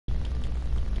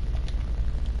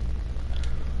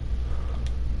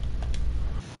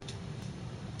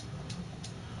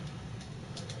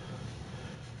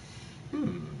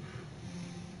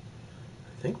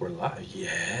think we're live.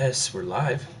 Yes, we're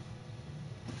live.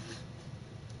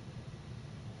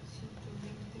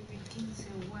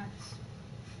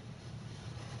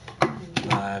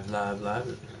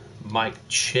 Live. Mic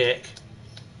check.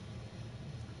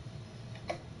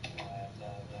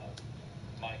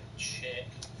 Mic check.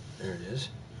 There it is.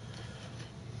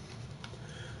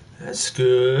 That's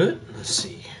good. Let's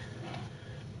see.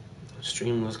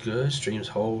 Stream looks good. Stream's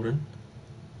holding.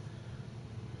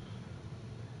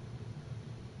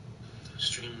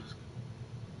 Stream's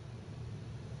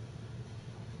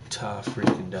ta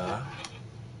freaking da.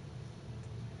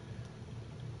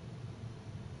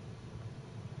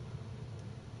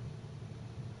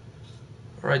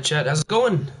 All right, chat. How's it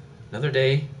going? Another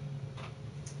day.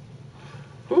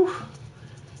 Whew.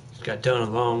 Just got done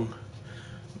a long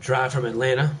drive from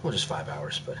Atlanta. Well, just 5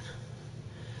 hours, but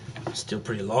still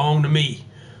pretty long to me.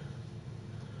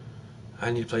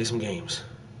 I need to play some games.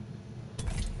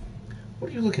 What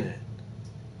are you looking at?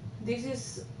 This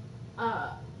is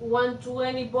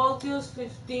 120 volts,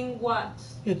 15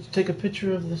 watts. Yeah, take a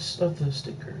picture of this of the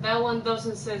sticker. That one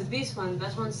doesn't say this one.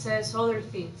 That one says other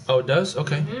things. Oh, it does?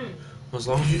 Okay. Mm-hmm. Well, as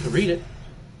long as you can read it.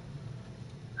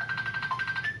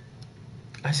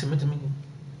 I submit to me.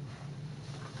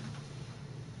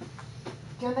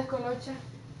 ¿Qué onda, Colocha?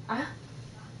 Ah.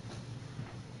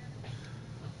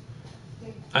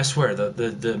 I swear,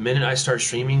 the minute I start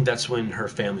streaming, that's when her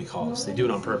family calls. They do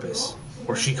it on purpose.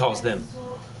 Or she calls them.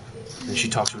 And she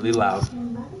talks really loud.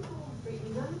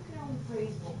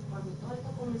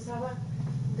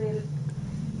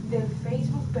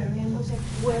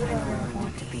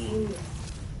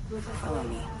 Follow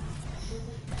me.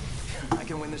 I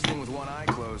can win this thing with one eye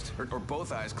closed, or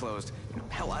both eyes closed.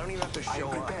 Hell, I don't even have to show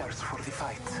up. Prepared for the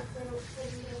fight.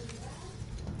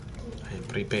 I am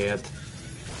prepared.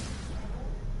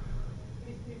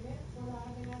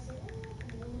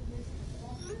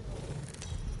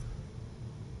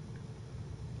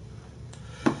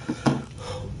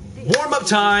 Warm up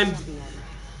time.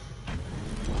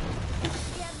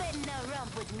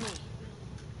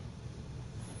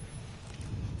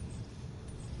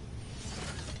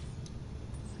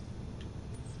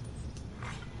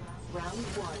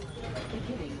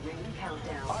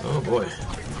 Oh boy.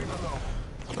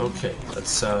 Okay,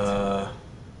 let's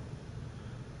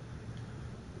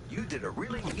You did a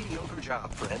really mediocre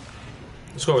job, friend.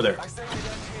 let's go over there. I say it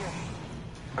here.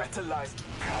 Better lies.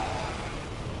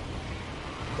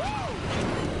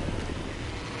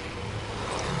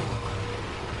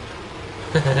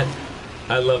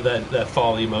 I love that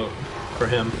fall emote for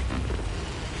him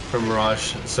from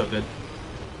Mirage. It's so good.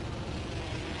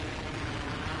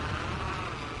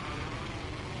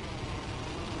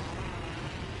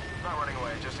 Not running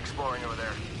away, just exploring over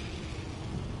there.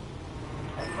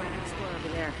 I'm going to explore over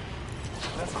there.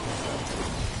 Let's go.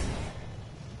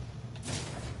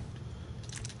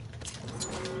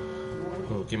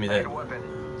 Oh, give me that. Need a weapon.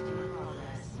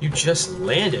 You just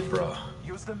landed, bro.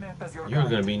 Use the map as your You're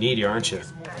guide. gonna be needy, aren't you?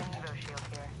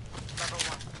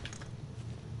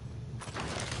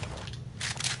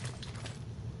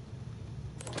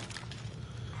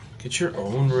 Get your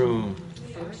own room.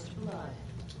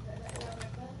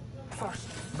 First,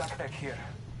 backpack here.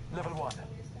 Level 1.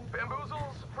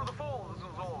 Bamboozles for the fools.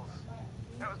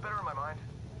 That was better in my mind.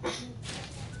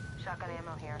 Shotgun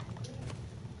ammo here.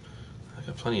 I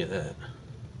got plenty of that.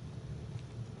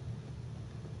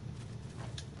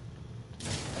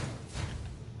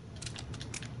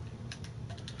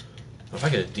 If I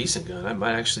get a decent gun, I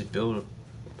might actually build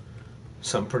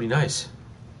something pretty nice.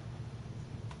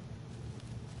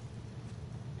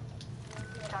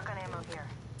 Shotgun ammo here.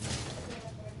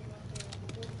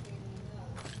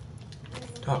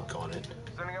 Doggone it.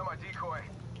 Sending out my decoy.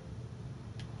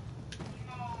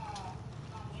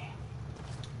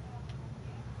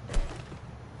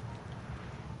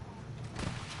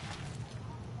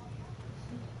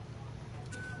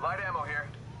 Light ammo here.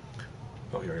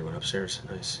 Oh, he already went upstairs.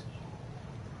 Nice.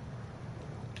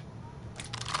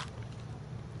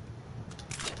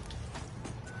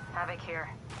 Havoc here.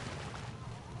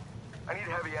 I need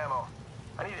heavy ammo.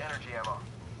 I need energy ammo.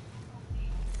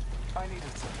 I need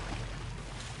it.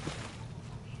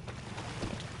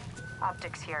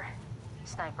 Optics here.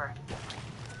 Sniper.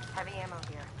 Heavy ammo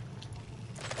here.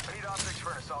 I need optics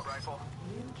for an assault rifle.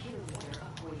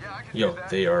 Yeah, I can Yo, use that.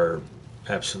 they are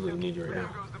absolutely needy right There now.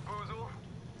 goes the boozle.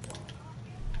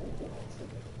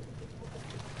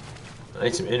 I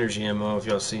need some energy ammo if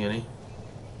y'all see any.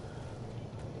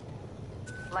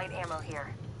 Light ammo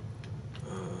here.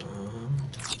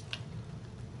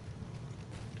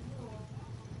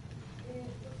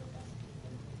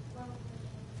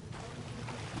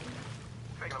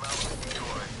 Taking them out with the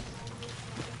decoy.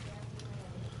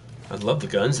 love the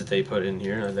guns that they put in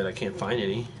here that I can't find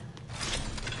any.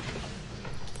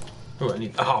 Oh, I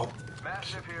need. Oh.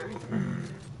 Massive here.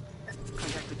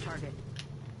 Contact with target.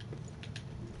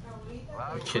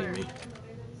 Are you kidding me?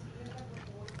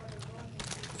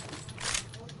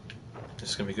 This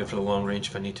is gonna be good for the long range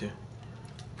if I need to.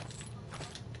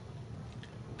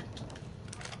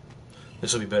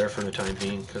 This will be better for the time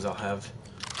being because I'll have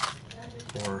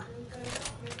more.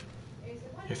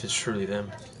 If it's truly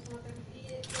them.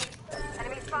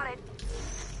 Enemy spotted.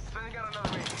 Sending out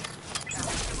another me.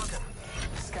 Keep looking.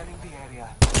 Scanning the area.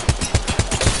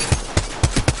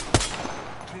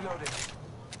 Reloading.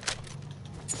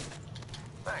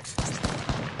 Thanks.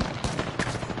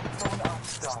 Throwing Arc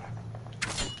Star.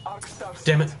 Arc Star.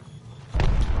 Damn it!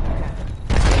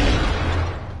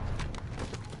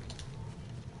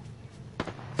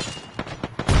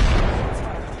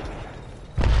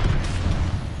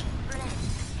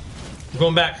 I'm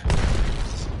going back.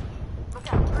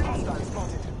 Look out. Grenade. Hostile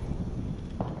spotted.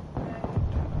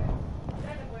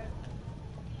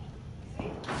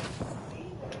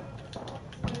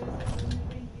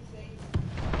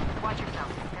 Watch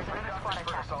yourself. There's another squad For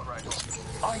attack. assault rifle.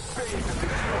 I failed the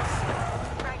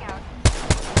defense. Frag out.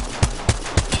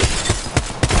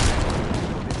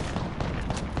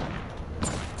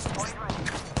 Point running.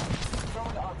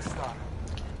 Throwing Arc Star.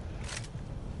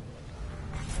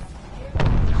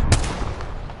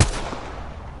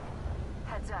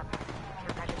 Heads up.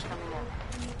 Your package coming in.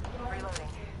 Reloading.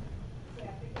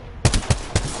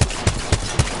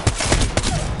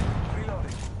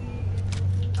 Reloading.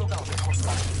 Took out the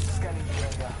hostile. Scanning the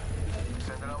area.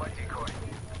 Sending out my decoy.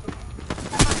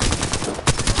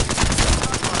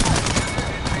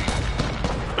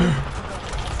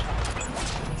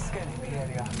 Scanning the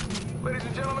area. Ladies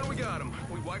and gentlemen, we got him.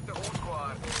 We wiped the whole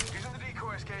squad. Using the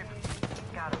decoy escape.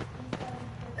 Got him.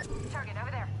 Target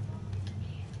over there.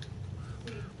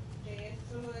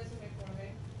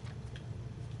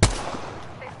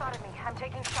 They spotted me. I'm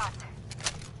taking shots.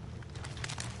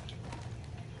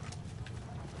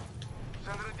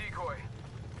 Sending a decoy.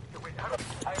 Wait, how do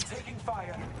I'm taking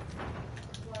fire.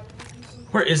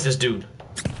 Where is this dude?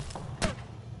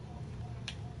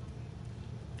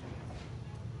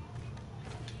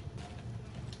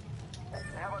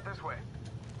 How about this way?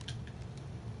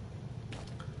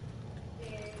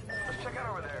 Let's check out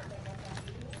over there.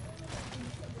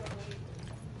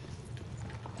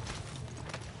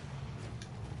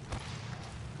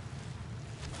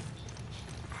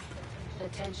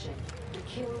 Attention. The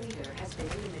kill leader has been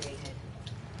eliminated.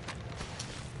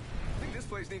 I think this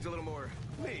place needs a little more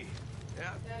me.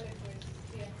 Yeah.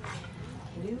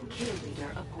 New kill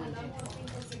leader appointed.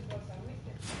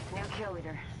 New kill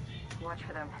leader. Watch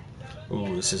for them.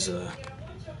 Ooh, this is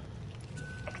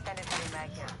Extended heavy mag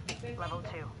here. Level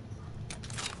 2.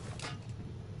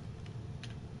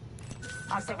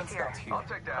 Optics here. I'll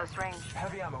take that. Close range.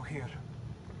 Heavy ammo here.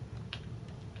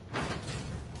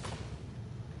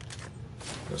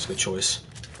 that's a good choice.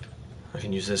 I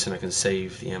can use this and I can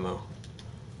save the ammo.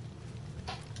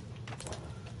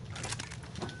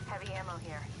 Heavy ammo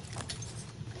here.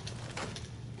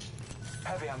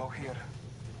 Heavy ammo here.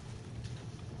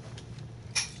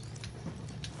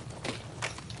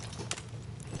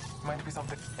 Might be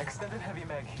something. Extended heavy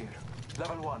mag here.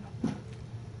 Level 1.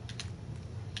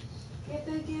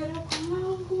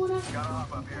 Gotta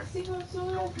hop up here.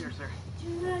 Go piercer.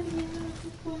 And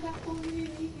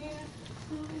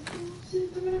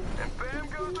bam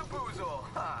goes the boozle.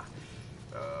 Ha.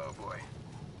 Oh boy.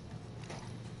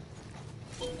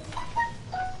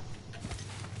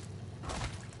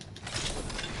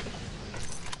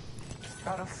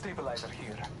 Barrel stabilizer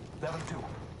here. Level 2.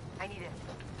 I need it.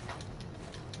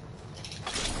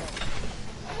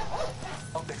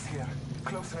 Optics here.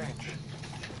 Close range.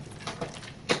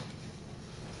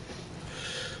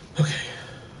 Okay.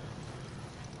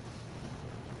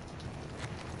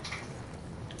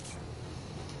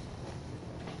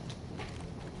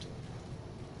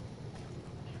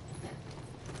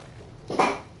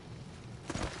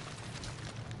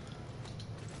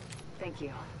 Thank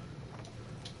you.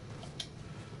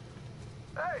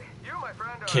 Hey, you, my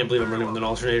friend. Can't believe I'm running with an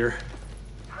alternator.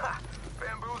 Ha!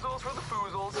 Bamboozles for the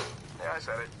foozles. Yeah, I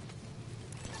said it.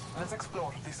 Let's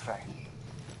explore this way.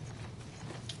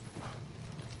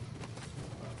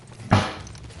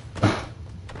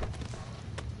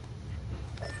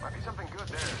 Might be something good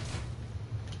there.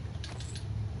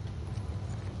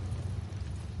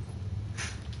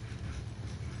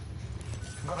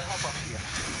 Gonna hop up here.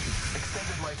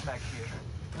 Extended light mag here.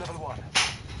 Level 1.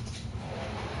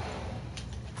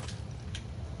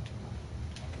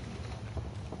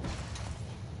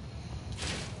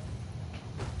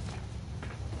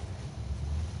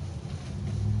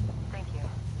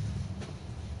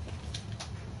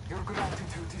 Your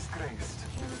gratitude is graced.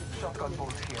 Shotgun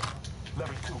bolt here.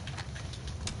 Level 2.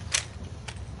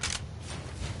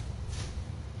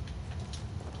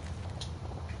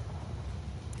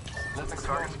 Let's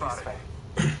explore this way.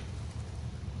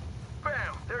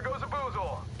 Bam! There goes a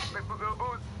boozle.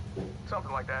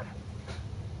 Something like that.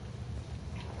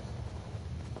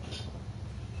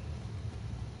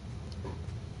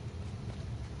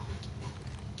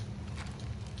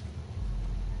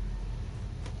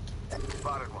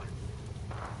 Spotted one.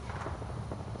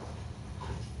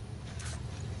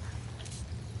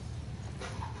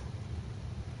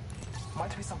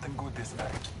 Might be something good this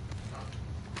way.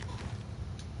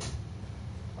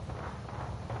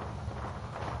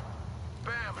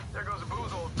 Bam! There goes a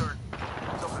boozle or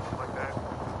something like that.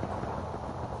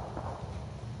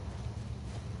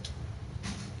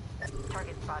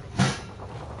 Target spotted.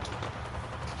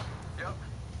 Yep.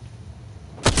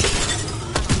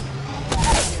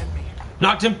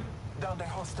 Knocked him. Down the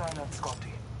hostile and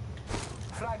Scotty.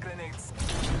 Frag grenades.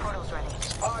 Portal's ready.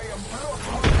 I am blocked.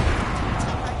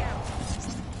 Frag out.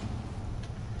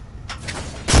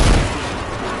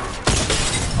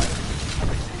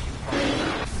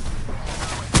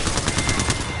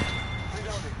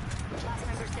 Last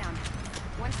member's down.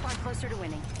 One squad closer to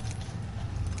winning.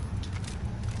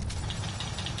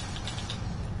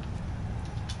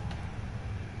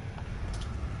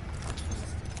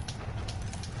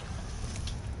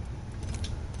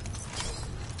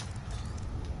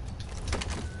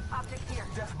 Optic here.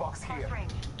 Death box here. Close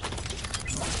range.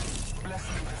 Bless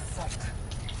me with sight.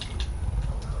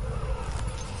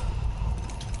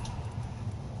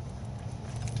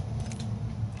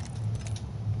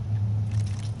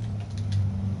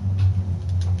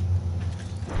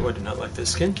 Oh, I do not like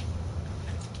this skin.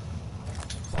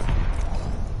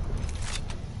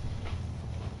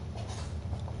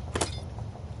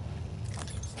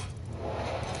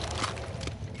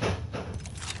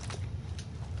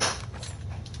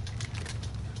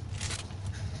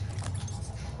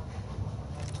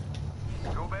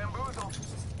 Go bamboozle.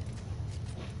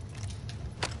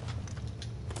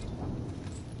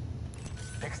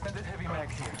 Extended heavy mag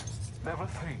here. Level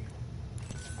 3.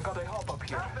 Got a hop up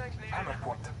here. Ah, thanks, needed. Hammer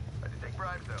point. I did take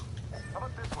bribes though. How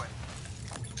about this way?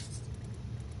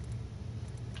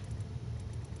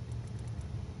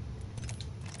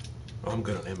 Oh, I'm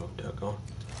good on ammo. Doggone.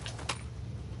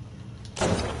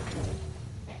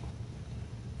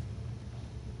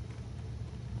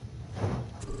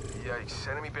 Yikes!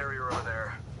 Enemy barrier over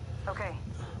there. Okay.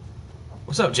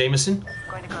 What's up, Jameson?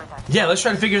 Going to guard that. Yeah, let's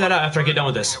try to figure that out after I get done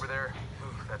with this. Over there.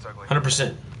 Ooh, that's ugly.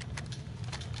 100%.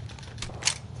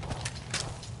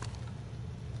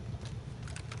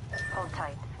 Hold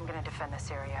tight. I'm gonna defend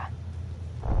this area.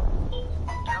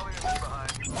 Aliens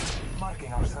behind.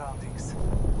 Marking our surroundings.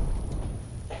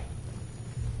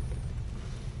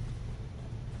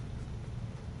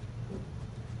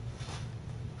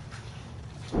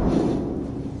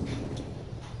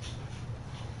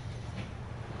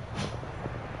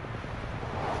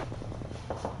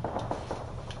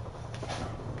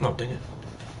 Oh, dang it.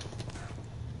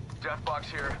 Death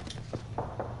box here.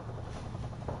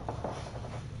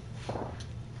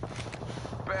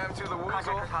 Bam to the Contact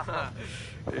woozle. with hospital.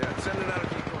 Yeah, sending out a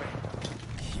decoy.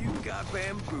 You got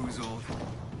bamboozled.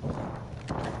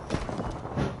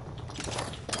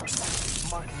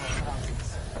 Marking our surroundings.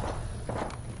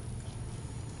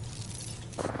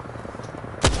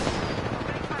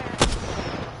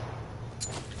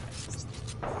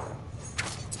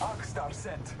 Arc star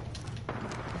sent.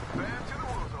 Bam to the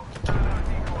woozle. Sending out a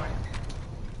decoy.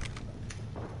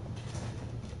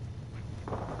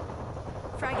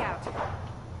 Frag out.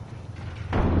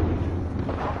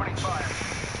 Opening fire.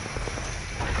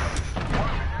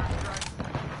 Marking airstrike.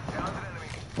 Down an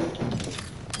enemy.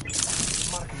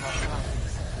 Marking our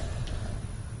surroundings.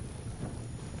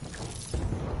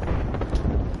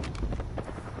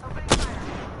 Opening fire.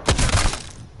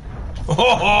 Oh,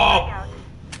 Frag oh. out.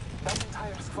 That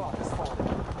entire squad is fallen.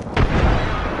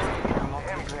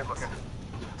 Damn good looking.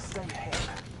 Stay ahead.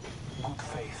 Good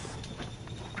faith.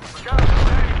 We got him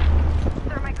ready.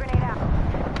 Thermite grenade out.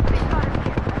 They spotted me.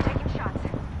 I'm taking shots.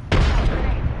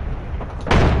 Grenade.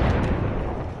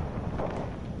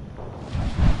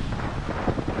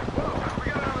 Whoa, we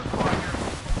got another squad here.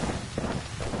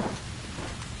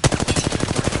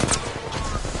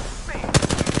 Me.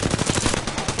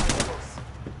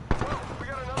 Whoa, we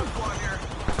got another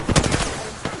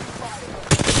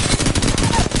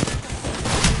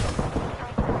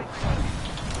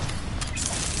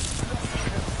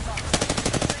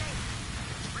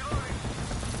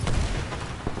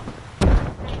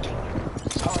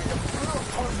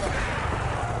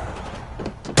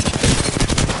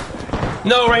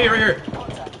No, right here, right here.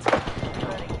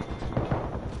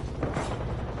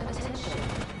 Attention.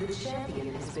 The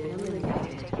champion has been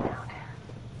eliminated. Taken out.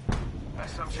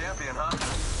 That's some champion, huh?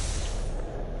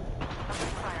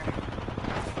 Fire.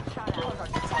 Shot out.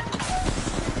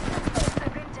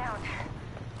 I've been down.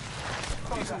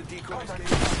 Using the decoys,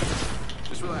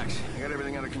 just relax. I got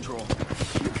everything under control.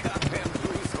 You got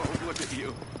bamboozled. Look at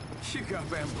you. You got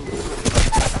bamboozled.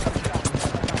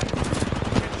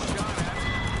 Getting shot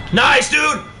at. Nice, dude.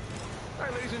 All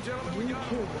right, ladies and gentlemen, we got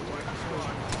one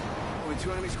squad. Only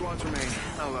 2 enemy squads remain.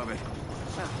 I love it.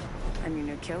 Well, I'm your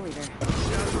new kill leader.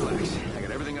 Just relax. I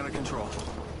got everything under control.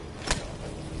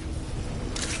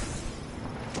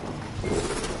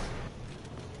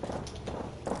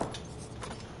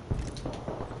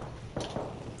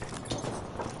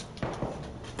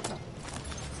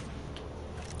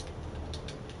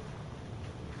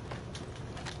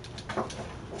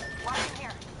 Watching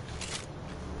here.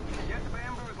 Get the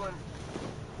bamboozling.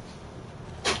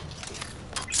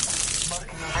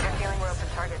 I have a feeling we're open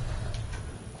target.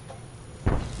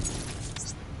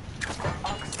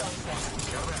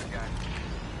 Got that guy.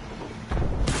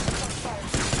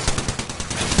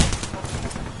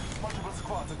 Multiple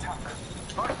squads attack.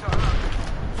 Hostile up.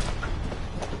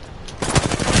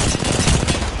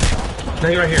 Now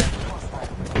you're right here.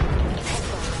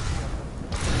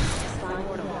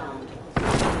 Final round.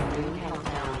 Ring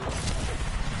countdown.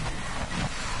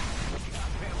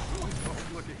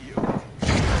 Look at you.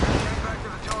 Get back to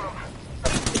the totem.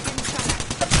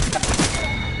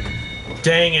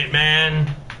 Dang it,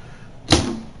 man.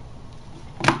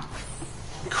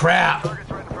 Crap.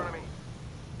 Target's right in front of me.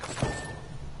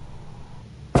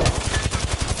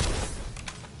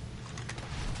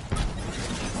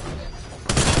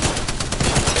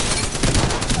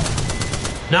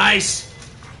 Nice.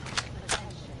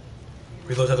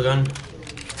 Reload the other gun.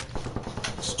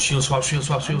 Shield swap, shield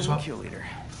swap, shield swap. Kill leader.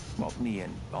 Well, me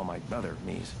and all my other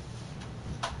me's.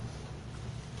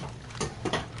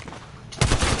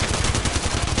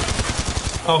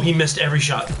 Oh, he missed every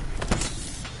shot.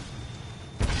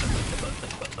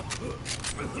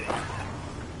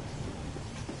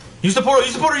 Use the portal,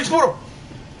 use the portal, use the portal.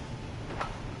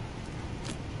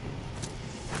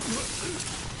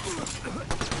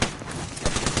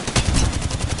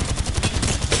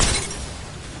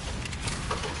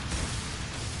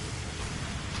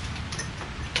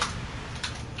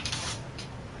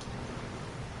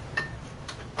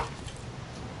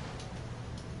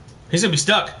 He's gonna be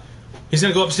stuck. He's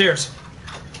gonna go upstairs.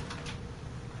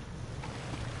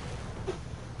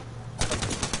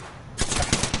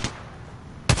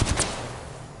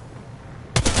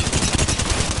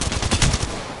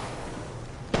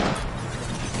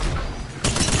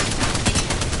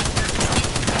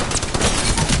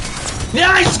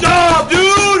 Nice job,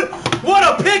 dude! What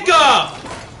a pickup!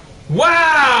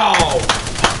 Wow!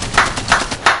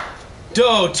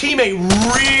 Dude, teammate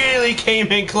really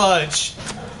came in clutch.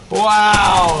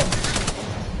 Wow!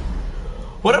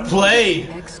 What a play!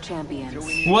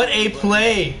 Ex-champions. What a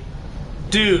play!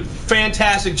 Dude,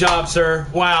 fantastic job, sir.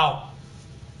 Wow.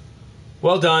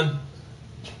 Well done.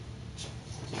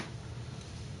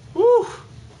 Woo!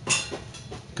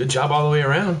 Good job all the way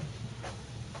around.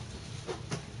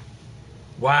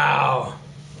 Wow.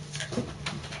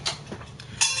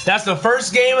 That's the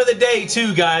first game of the day,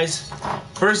 too, guys.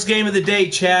 First game of the day,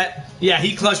 chat. Yeah,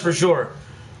 he clutched for sure.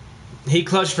 He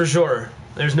clutched for sure.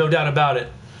 There's no doubt about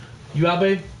it. You out,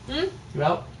 babe? Hmm? You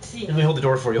out? See. Let me hold the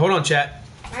door for you. Hold on, chat.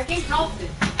 I can help it.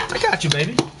 I got you,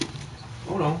 baby.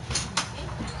 Hold on.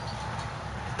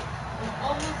 I'm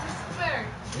almost square.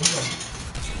 There you go.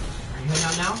 Are you heading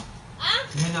out now? Huh?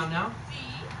 You heading out now? See?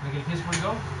 Can I get a kiss before you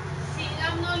go? See,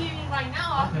 I'm not leaving right now.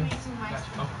 I'll Okay. be to my Gotcha.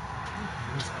 school.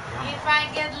 Okay. If I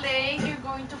get late, you're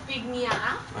going to pick me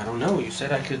up? I don't know. You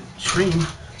said I could stream,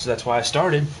 so that's why I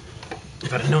started.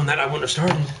 If I'd have known that, I wouldn't have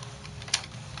started.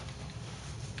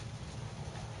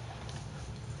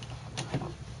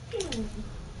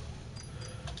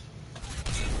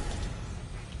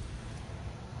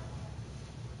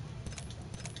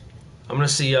 I'm gonna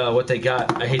see what they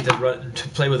got. I hate to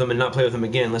play with them and not play with them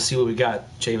again. Let's see what we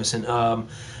got, Jameson.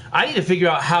 I need to figure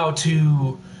out how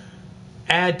to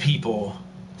add people.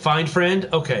 Find friend.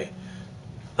 Okay.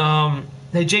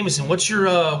 Hey, Jameson, what's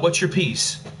your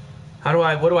piece? How do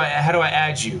I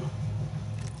add you?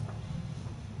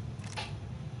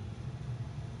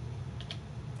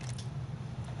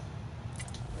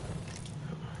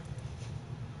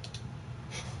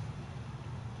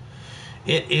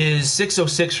 It is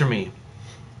 606 for me.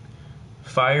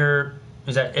 Fire,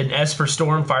 is that an S for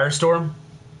storm? Firestorm?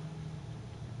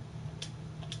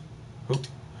 Oop.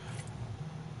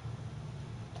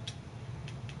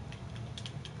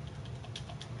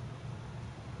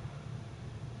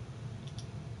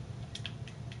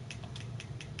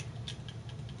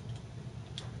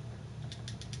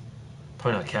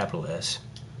 Probably not capital S.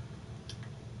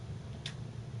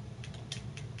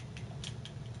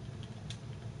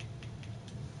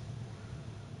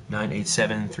 Nine eight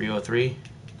seven 303.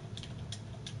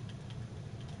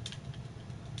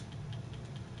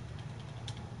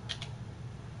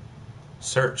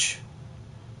 Search.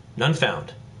 None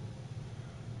found.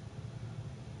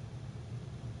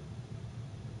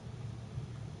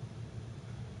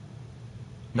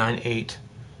 Nine eight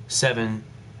seven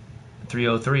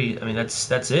 303. I mean,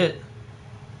 that's it.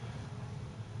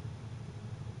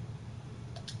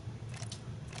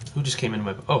 Who just came into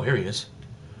my... Oh, here he is.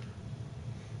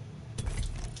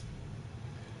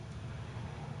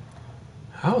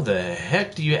 How the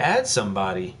heck do you add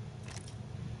somebody?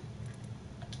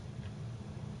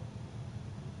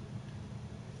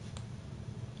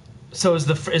 So is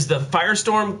the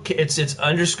Firestorm?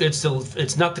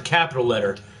 It's not the capital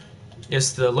letter.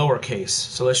 It's the lowercase.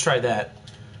 So let's try that.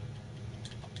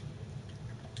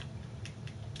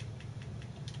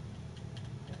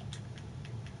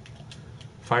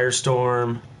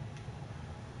 Firestorm.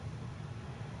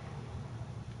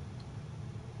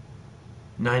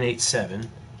 Nine eight seven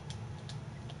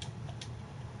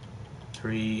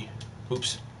 3.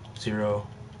 Oops. 0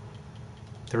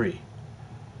 3.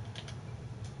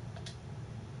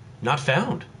 Not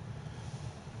found.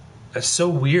 That's so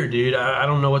weird, dude. I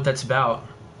don't know what that's about.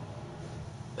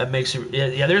 That makes it...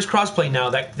 Yeah, there's crossplay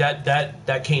now.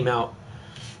 That came out.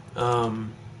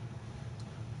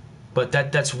 But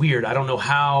that's weird. I don't know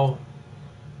how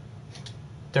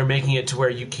they're making it to where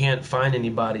you can't find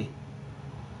anybody.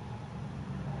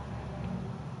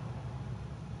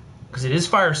 Because it is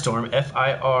Firestorm.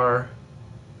 F-I-R...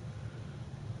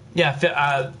 Yeah,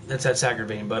 that's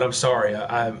aggravating, but I'm sorry.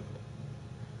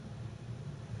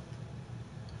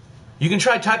 You can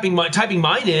try typing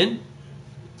mine in.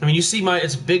 I mean, you see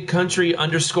it's big country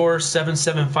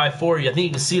 _7754. I think you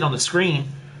can see it on the screen.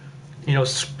 You know,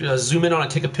 zoom in on it,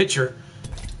 take a picture.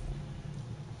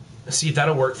 See if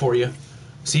that'll work for you.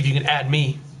 See if you can add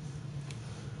me.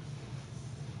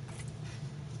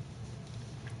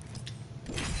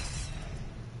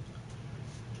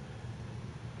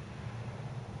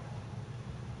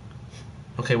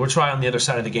 Okay, we'll try on the other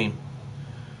side of the game.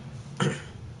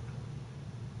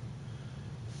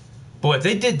 Boy, if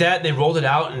they did that and they rolled it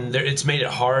out and it's made it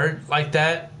hard like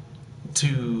that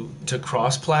to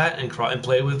cross-plat and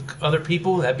play with other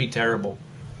people, that'd be terrible.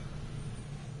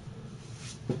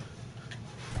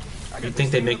 You'd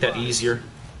think they'd make that easier.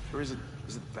 Or is it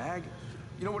the bag?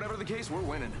 You know, whatever the case, we're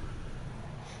winning.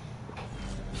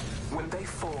 When they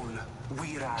fall,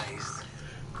 we rise.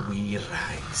 We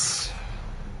rise.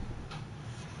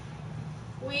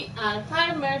 We are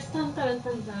farmers. Dun, dun,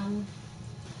 dun, dun.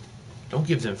 Don't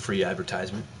give them free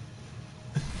advertisement.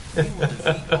 We will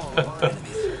defeat all of our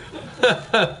enemies.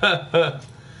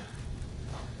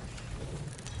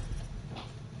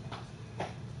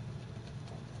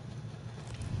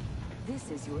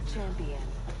 This is your champion.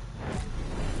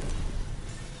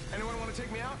 Anyone want to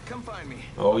take me out? Come find me.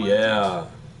 Oh yeah.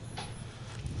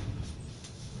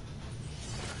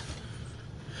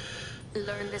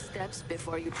 Learn the steps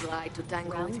before you try to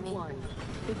tangle with Round me. 1.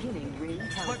 Beginning ring Might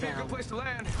be a good countdown. place to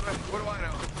land, but what do I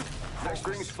know? Next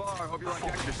ring's far. Hope you like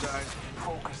exercise.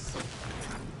 Focus.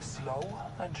 Slow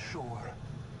and sure.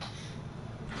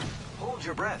 Hold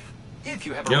your breath. If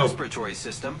you have a Yo. respiratory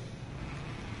system.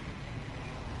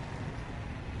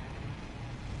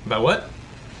 About what?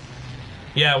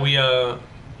 Yeah, me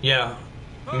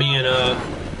and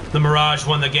the Mirage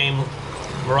won the game.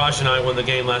 Mirage and I won the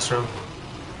game last round.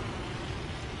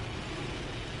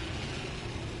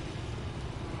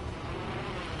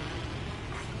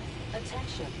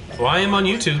 Attention. Well, I am on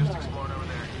YouTube. Going over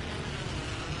there.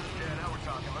 Yeah, now we're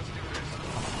talking. Let's do this.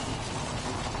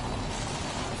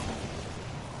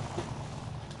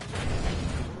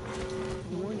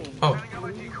 Warning. Oh, I got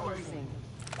my decoy. Closing.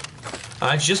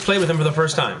 I just played with him for the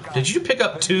first time. Did you pick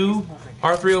up 2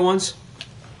 R301s?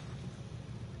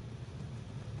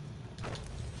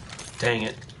 Dang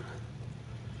it.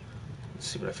 Let's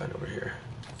see what I find over here.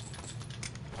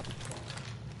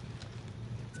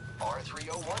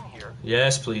 R301 here.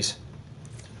 Yes, please.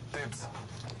 Dibs.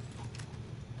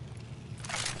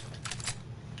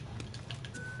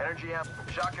 Energy amp.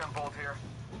 Shotgun bolt here.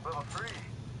 Level 3.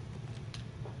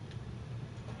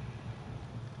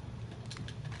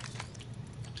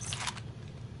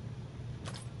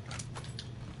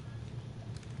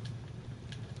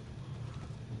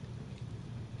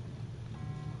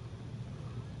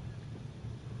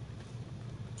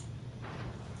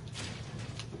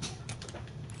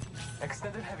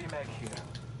 Extended heavy mag here.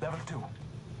 Level 2.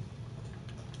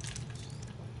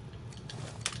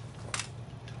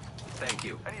 Thank Thank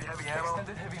you. I need heavy ammo.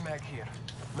 Extended heavy mag here.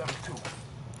 Level 2.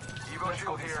 Evo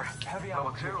shield here. Heavy ammo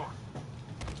Level 2. here.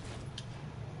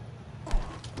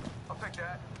 I'll take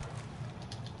that.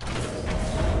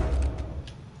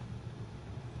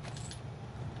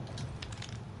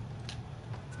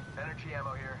 Energy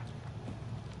ammo here.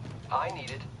 I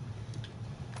need it.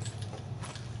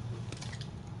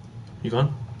 You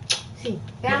gone? Sí.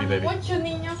 Te Love you, amo baby. mucho,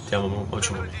 niño. Te amo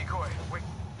mucho, Another mami. decoy. Wait,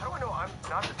 how do I know I'm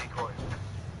not the decoy?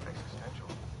 Existential.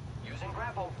 Using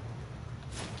grapple.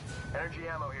 Energy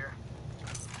ammo here.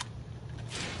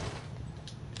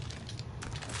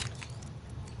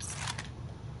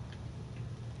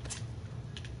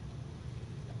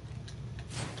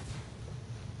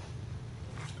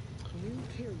 New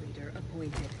kill leader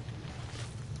appointed.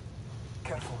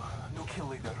 Careful. No kill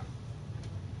leader.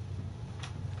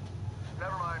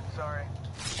 Never mind, sorry.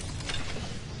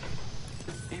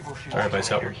 Evo shield. Alright, buddies,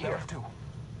 help me. Level 2.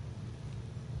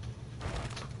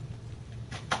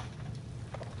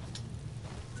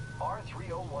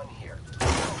 R301 here.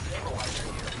 Stabilizer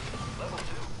here. Level 2.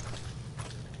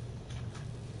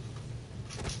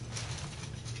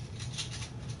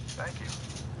 Thank you.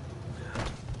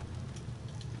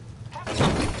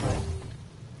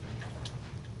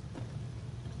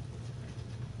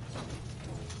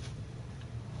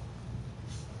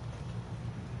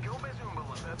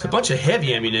 It's a bunch of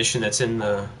heavy ammunition that's in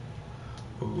the...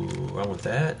 Ooh, I want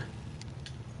that.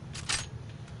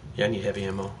 Yeah, I need heavy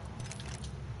ammo.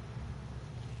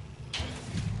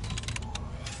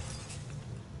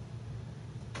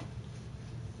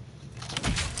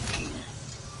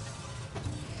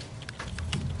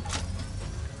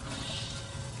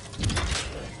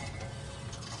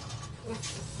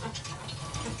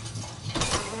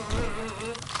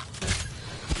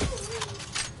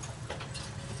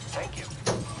 Thank you.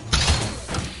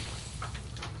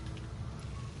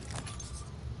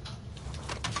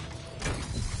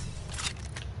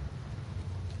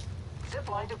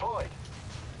 Zipline deployed.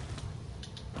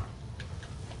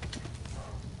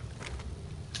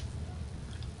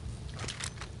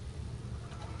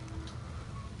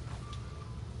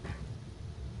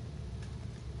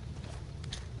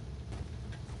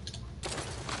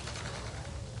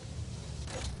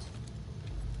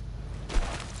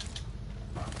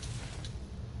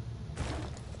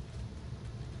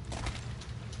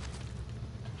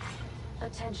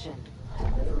 Attention.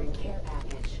 Delivering care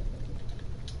package.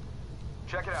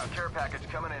 Check it out, care package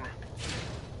coming in.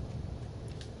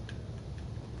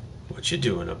 What you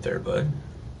doing up there, bud?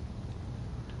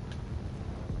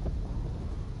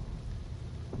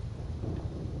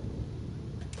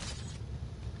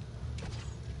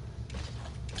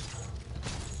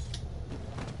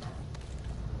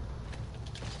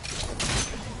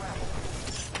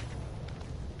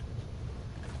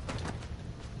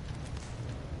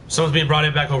 Someone's being brought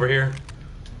in back over here.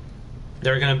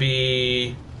 They're gonna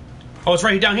be... Oh, it's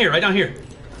right down here, right down here.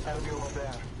 Enemy over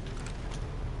there.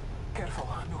 Careful.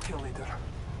 No kill leader.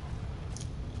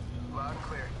 Loud and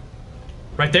clear.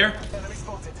 Right there. Enemy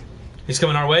spotted. He's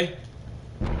coming our way.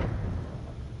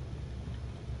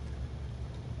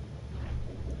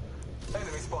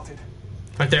 Enemy spotted.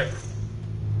 Right there.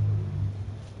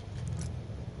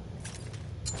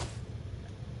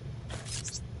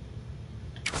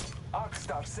 Arc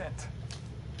star sent.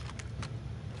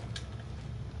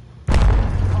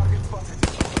 Target spotted.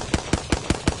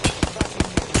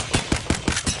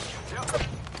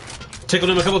 Tickled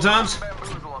him a couple times.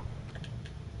 Bamboozle 'em.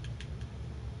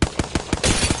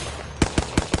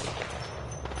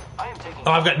 I am taking.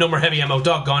 Oh, I've got no more heavy ammo.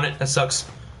 Doggone it. That sucks.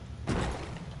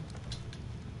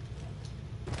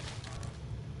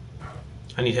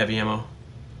 I need heavy ammo.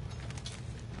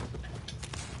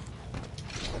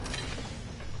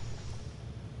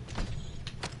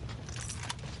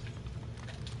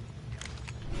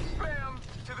 Bam!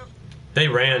 To the... They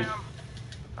ran.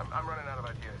 Bam! I'm running out of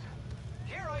ideas.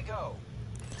 Here I go.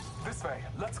 This way.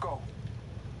 Let's go.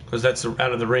 Because that's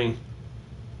out of the ring.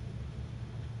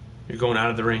 You're going out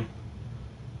of the ring.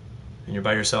 And you're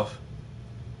by yourself.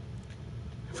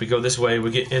 If we go this way,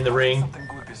 we get in the ring. Something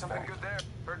good this Something way. good there.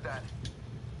 Heard that.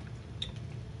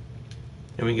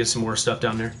 And we can get some more stuff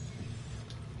down there.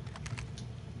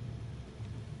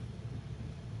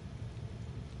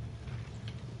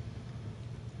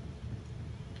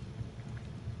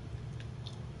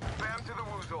 Bam to the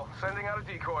woozle. Sending out a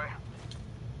decoy.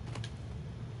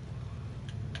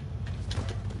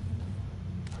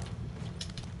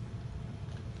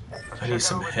 I need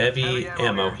some heavy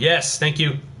ammo. Yes, thank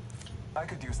you. I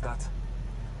could use that.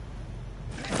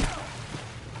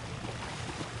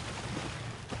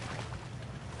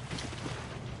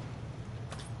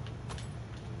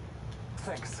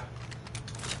 Thanks.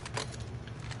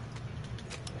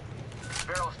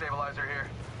 Stabilizer here.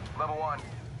 Level 1.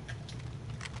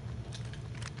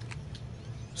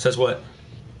 Says what?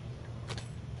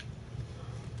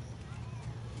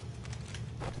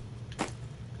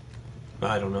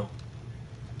 I don't know.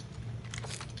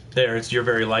 There, you're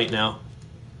very light now.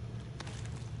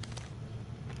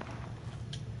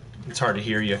 It's hard to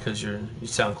hear you because you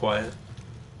sound quiet.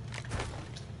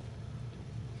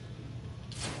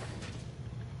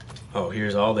 Oh,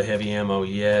 here's all the heavy ammo.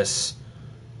 Yes.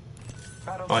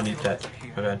 Oh, I need that.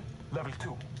 My bad. Level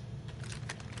 2.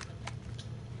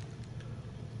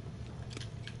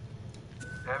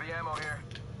 Heavy ammo here.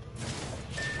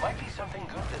 Might be something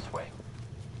good this way.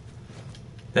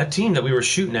 That team that we were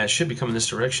shooting at should be coming this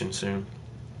direction soon.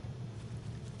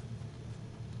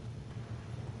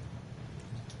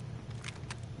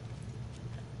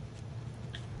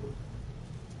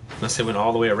 Unless they went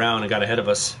all the way around and got ahead of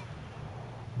us.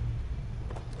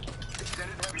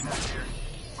 Extended heavy mag here.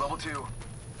 Level 2.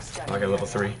 I got level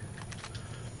 3.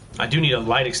 I do need a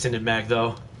light extended mag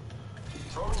though.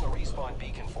 Throwing a respawn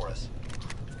beacon for us.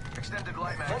 Extended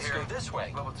light mag Let's here. go this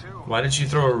way. Level 2. Why did you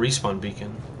throw a respawn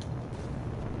beacon?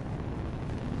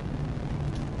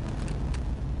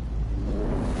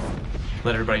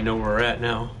 Let everybody know where we're at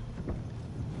now.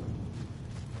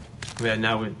 Yeah,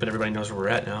 but everybody knows where we're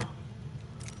at now.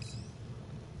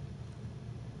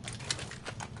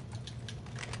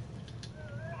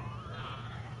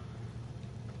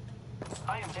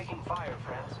 I am taking fire,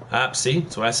 friends. Ah, see?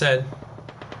 That's what I said.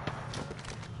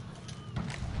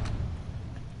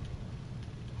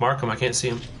 Mark him, I can't see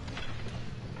him.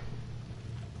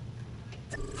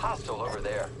 Hostile over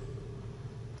there.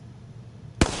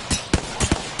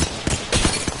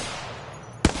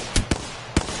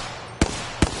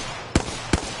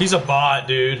 He's a bot,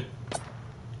 dude.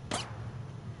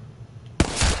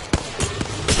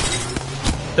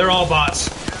 They're all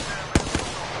bots.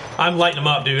 I'm lighting them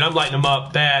up, dude. I'm lighting them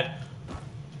up bad.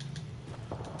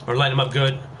 Or lighting them up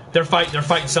good. They're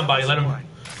fighting somebody. Let them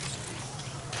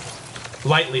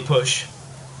lightly push.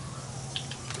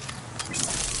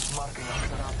 Marking our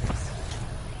surroundings.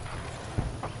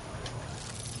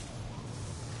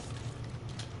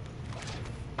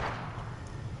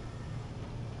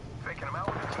 Faking him out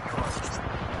with a decoy.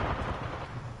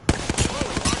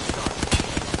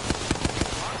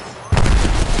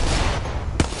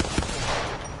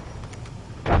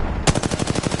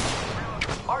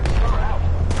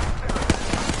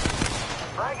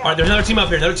 All right, there's another team up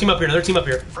here. Another team up here. Another team up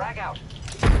here. Frag out.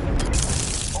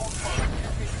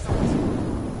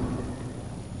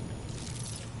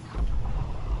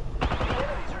 The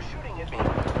enemies are shooting at me.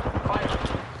 Fire.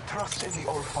 Trust in the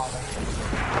Old Father.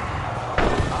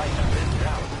 I have been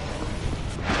down.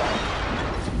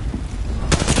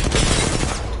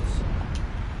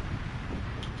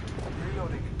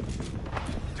 Reloading.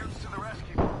 Dudes to the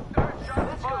rescue. Dart shot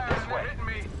Let's go fire. this They're way. hitting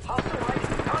me. Hostile right.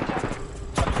 Contact.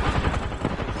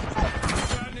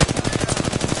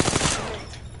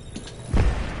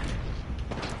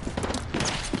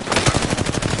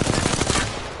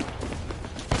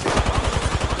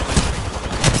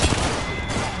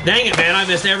 Dang it, man. I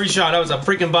missed every shot. I was a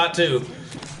freaking bot, too.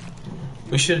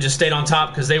 We should have just stayed on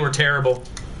top because they were terrible.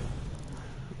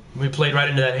 We played right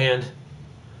into that hand.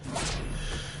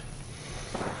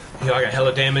 Yo, I got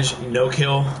hella damage. No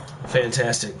kill.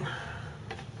 Fantastic.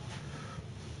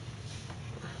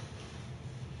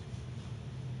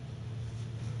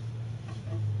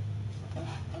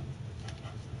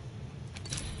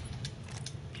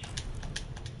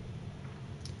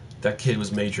 That kid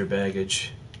was major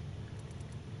baggage.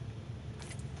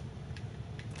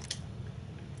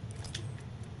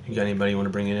 You got anybody you want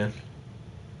to bring it in?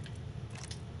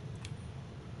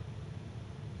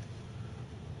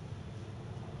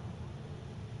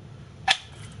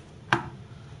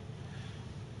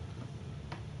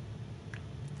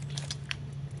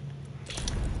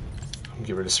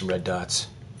 Get rid of some red dots.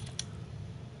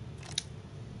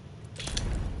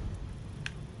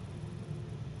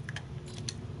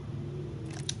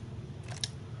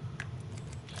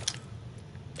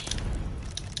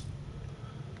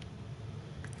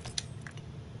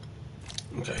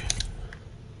 Okay.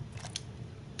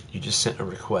 You just sent a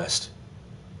request.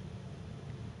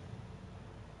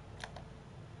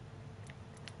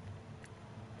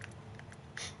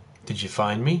 Did you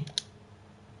find me?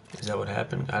 Is that what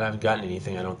happened? I haven't gotten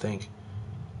anything, I don't think.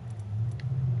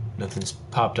 Nothing's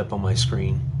popped up on my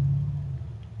screen.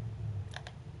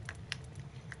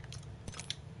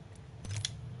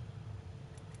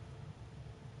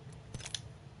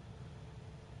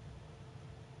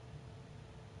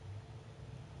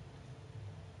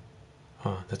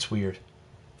 Huh, that's weird.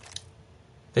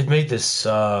 They've made this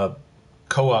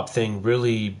co-op thing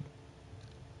really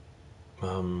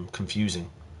confusing.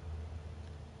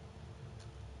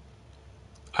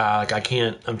 Like I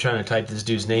can't. I'm trying to type this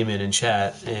dude's name in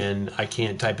chat, and I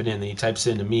can't type it in. And he types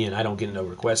it into me, and I don't get no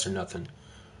request or nothing.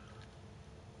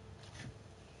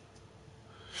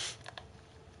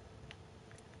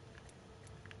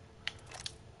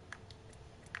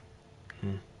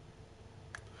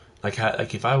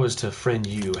 Like if I was to friend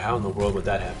you, how in the world would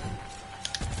that happen?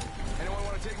 Anyone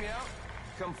want to take me out?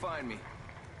 Come find me.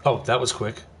 Oh, that was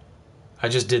quick. I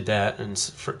just did that and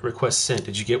request sent.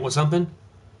 Did you get something?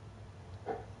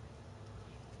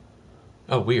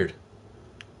 Oh, weird.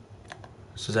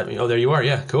 So does that mean? Oh, there you are.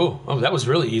 Yeah, cool. Oh, that was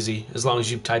really easy as long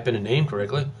as you type in a name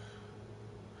correctly.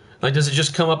 Like, does it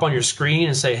just come up on your screen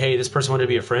and say, "Hey, this person wanted to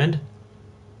be a friend"?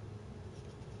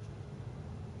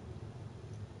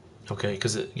 Okay,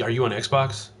 because are you on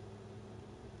Xbox?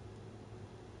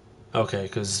 Okay,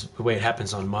 because the way it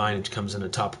happens on mine, it comes in the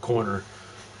top corner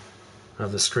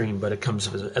of the screen, but it comes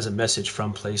as a message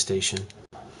from PlayStation.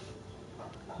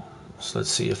 So let's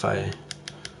see if I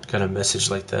got a message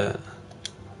like that.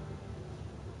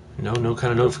 No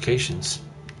kind of notifications.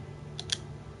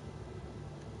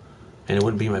 And it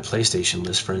wouldn't be my PlayStation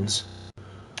list, friends.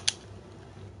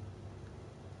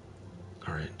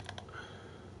 Alright.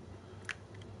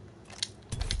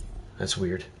 That's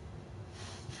weird.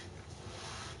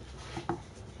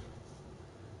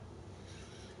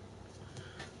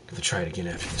 Gonna try it again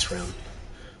after this round,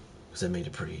 because that made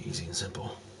it pretty easy and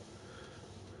simple.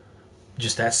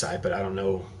 Just that side, but I don't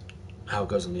know how it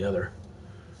goes on the other.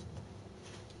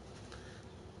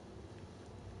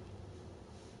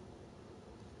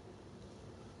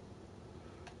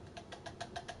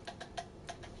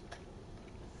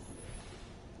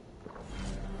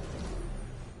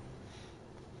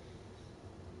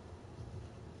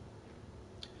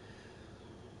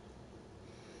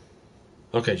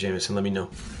 Okay, Jameson, let me know.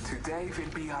 Today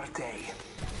will be our day.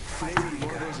 Maybe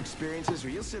one of those experiences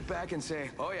where you'll sit back and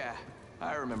say, "Oh yeah,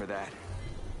 I remember that."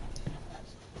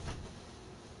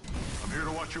 I'm here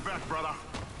to watch your back, brother.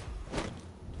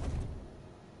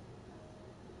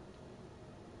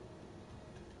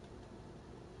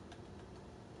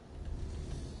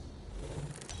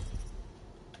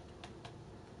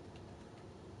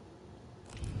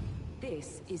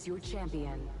 This is your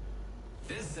champion.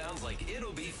 This sounds like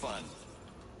it'll be fun.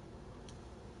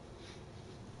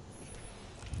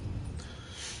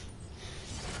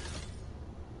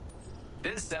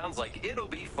 This sounds like it'll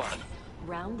be fun.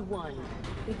 Round 1.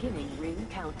 Beginning ring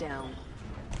countdown.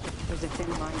 There's a thin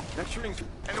line. Next ring.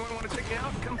 Anyone want to take me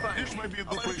out? Come find me. This might be a good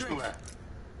I'll buy place to drink. act.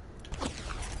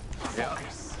 Yeah.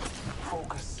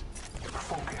 Focus.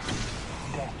 Focus.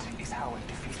 That is how I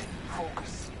defeat it.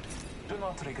 Focus. Do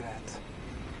not regret.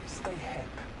 Stay hip.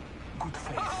 Good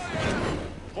faith.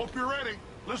 Hope you're ready.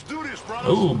 Let's do this, brother.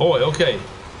 Oh boy, okay.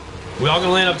 We all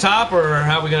gonna land up top, or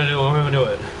how are we gonna do it? How are we gonna do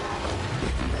it?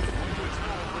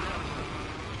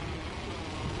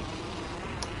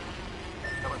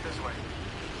 How about this way?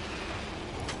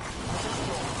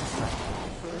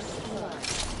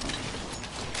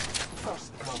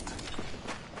 First blood.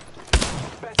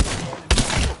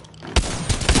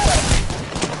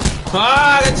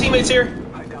 Ah, I got teammates here.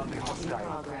 I down the hostile.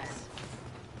 Progress.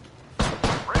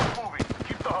 Red moving.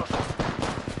 Keep the hustle.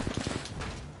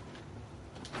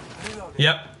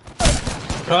 Yep.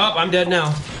 Oh, I'm dead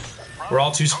now. We're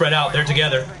all too spread out. They're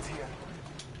together. Right here.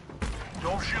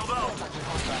 Don't shield out.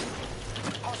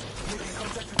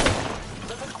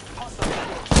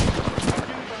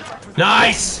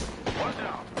 Nice. Watch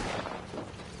out.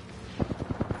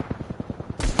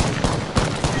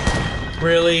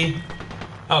 Really?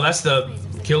 Oh, that's the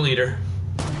kill leader.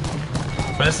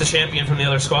 Or that's the champion from the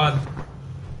other squad.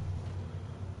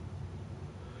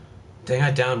 Dang, I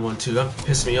downed one too. That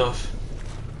pissed me off.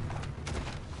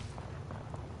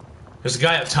 There's a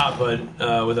guy up top, bud,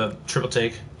 with a triple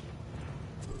take.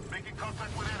 Making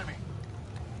contact with enemy.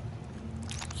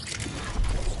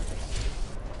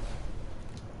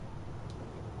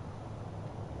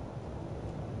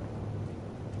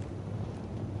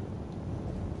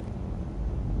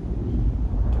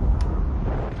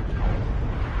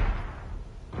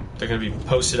 They're gonna be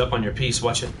posted up on your piece.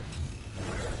 Watch it.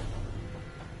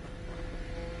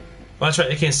 Well, that's right.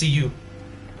 They can't see you.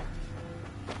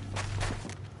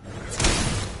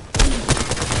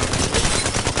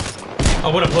 Oh,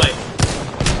 what a play!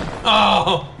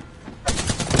 Oh!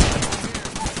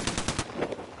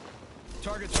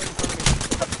 Target's right in front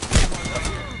of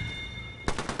me.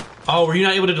 Oh, were you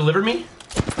not able to deliver me?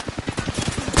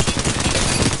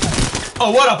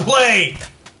 Oh, what a play!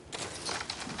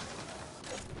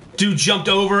 Dude jumped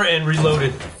over and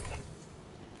reloaded.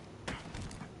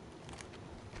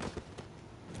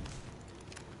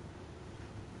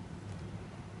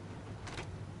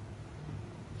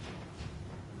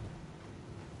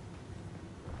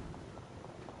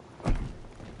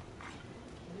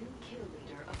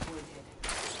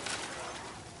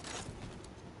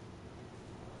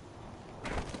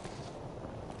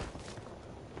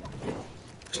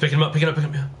 picking him up, picking him up,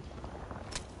 picking him up.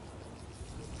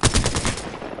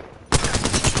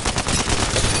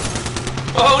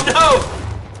 Oh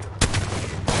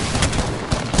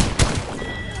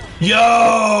no!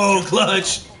 Yo,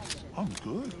 clutch! I'm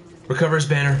good. Recover his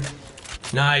banner.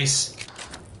 Nice.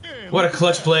 What a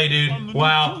clutch play, dude.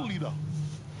 Wow.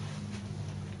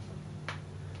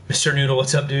 Mr. Noodle,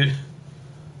 what's up, dude?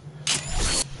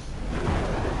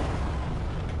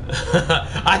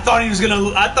 I thought he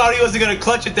wasn't gonna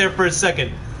clutch it there for a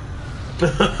second.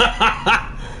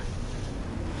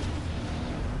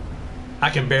 I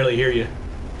can barely hear you.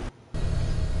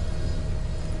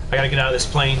 I gotta get out of this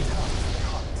plane.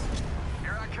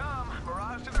 Here I come.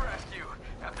 Mirage to the rescue.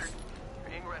 After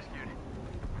being rescued.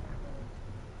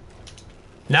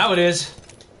 Now it is.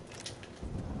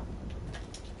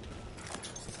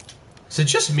 Is it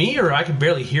just me, or I can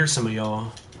barely hear some of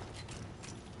y'all?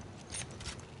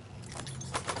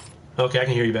 Okay, I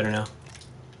can hear you better now.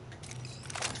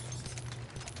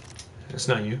 It's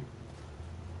not you.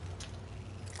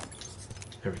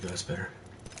 There we go, that's better.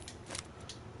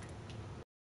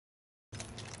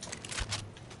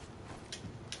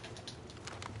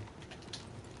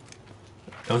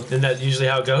 Isn't that usually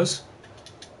how it goes?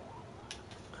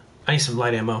 I need some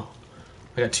light ammo.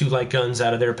 I got 2 light guns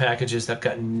out of their packages. I've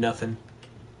got nothing.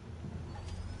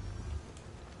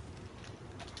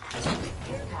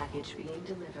 Care package being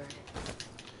delivered.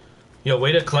 Yo,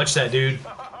 way to clutch that, dude.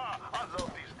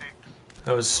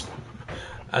 That was...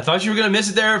 I thought you were gonna miss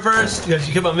it there at first because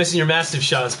you kept on missing your massive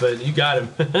shots, but you got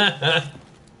him.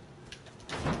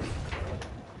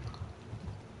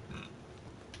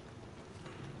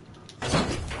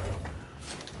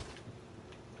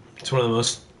 It's one of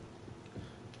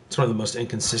the most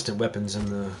inconsistent weapons in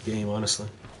the game, honestly.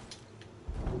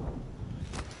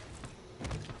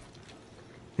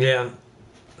 Yeah,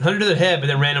 100 to the head, but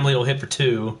then randomly it'll hit for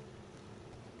 2.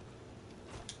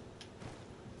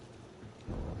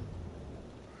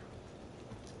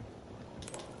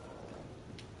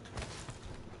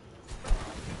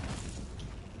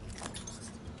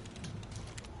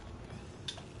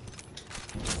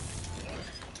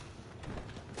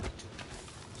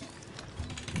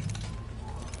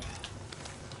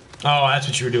 Oh, that's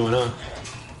what you were doing, huh?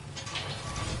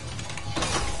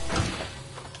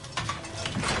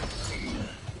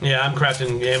 Yeah, I'm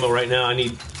crafting ammo right now. I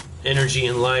need energy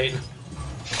and light.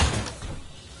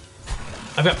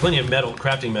 I've got plenty of metal,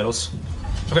 crafting metals.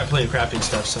 I've got plenty of crafting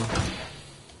stuff, so.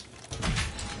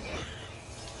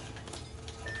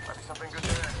 Might be something good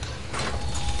there.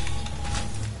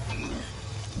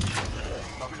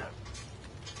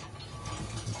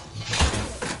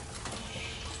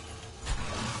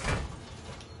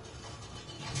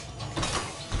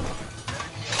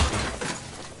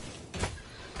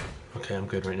 Okay, I'm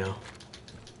good right now.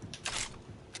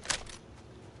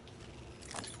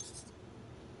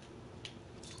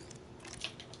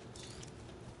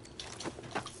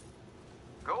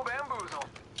 Go bamboozle.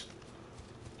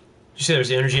 You say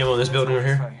there's energy ammo in this building right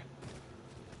here?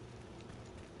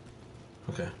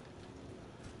 Okay.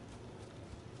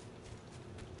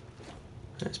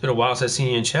 It's been a while since I've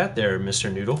seen you in chat there,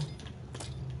 Mr. Noodle.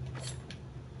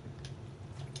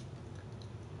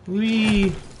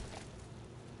 Wee.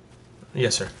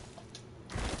 Yes, sir.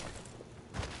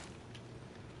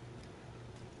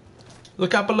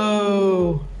 Look out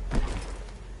below.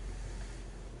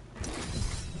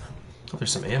 Oh,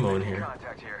 there's some ammo in here.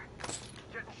 Contact here.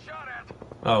 Getting shot at.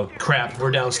 Oh crap,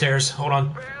 we're downstairs. Hold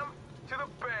on. Bam to the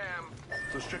bam.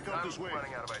 Let's check out this way. I'm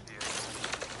running out of ideas.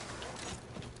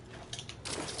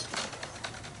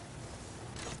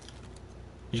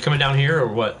 You coming down here or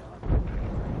what?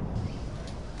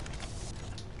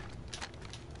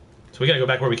 So we gotta go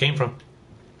back where we came from.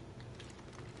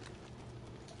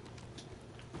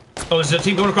 Oh, there's a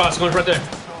team going across, going right there.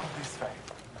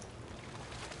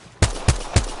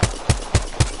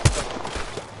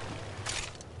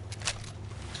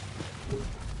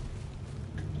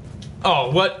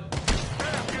 Oh, what?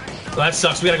 Well, that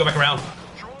sucks. We gotta go back around.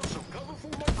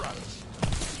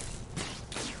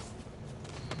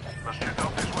 Let's check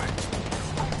out this way.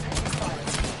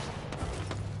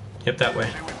 Yep, that way.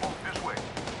 Say we move this way.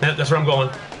 Yep, that's where I'm going.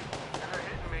 They're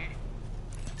hitting me.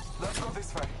 Let's go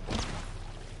this way.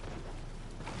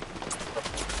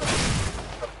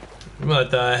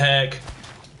 What the heck?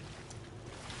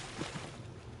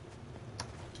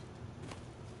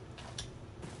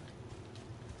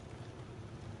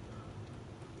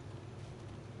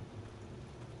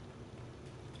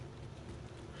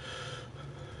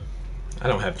 I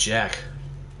don't have jack.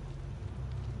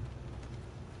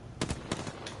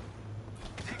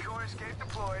 Decoy escape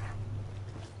deployed.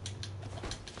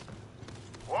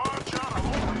 Watch out, I'm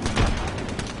over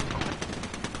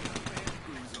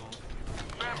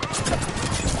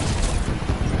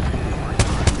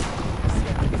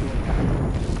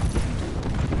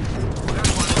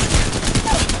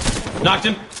Knocked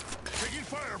him. Taking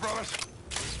fire, brothers.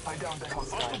 I downed the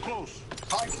hostile. Hostile close.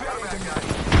 I buried That him. guy.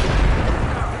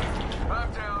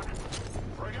 I'm down.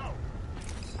 Frag out.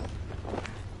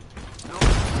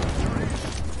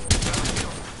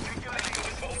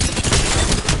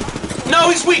 No,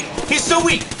 he's weak. He's so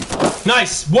weak.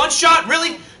 Nice. One shot,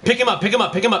 really? Pick him up, pick him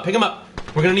up, pick him up, pick him up.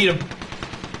 We're gonna need him.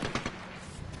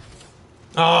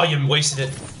 Oh, you wasted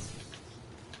it.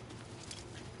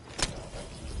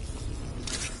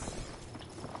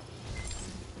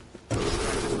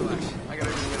 Relax. I got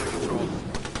everything under control.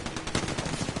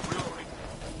 Reloading.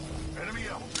 Enemy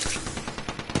out.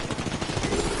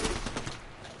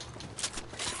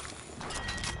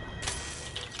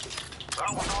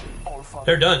 That one up. All father.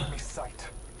 They're done. Miss sight.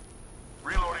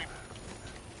 Reloading.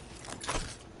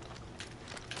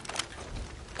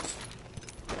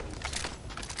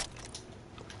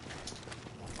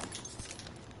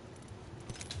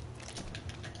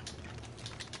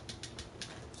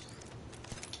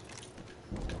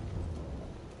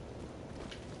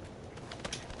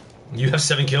 You have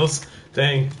 7 kills?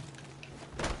 Dang.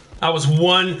 I was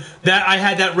I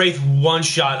had that Wraith one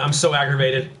shot. I'm so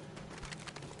aggravated.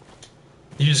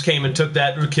 You just came and took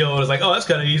that kill and was like, oh, that's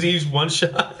kind of easy. He's one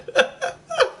shot.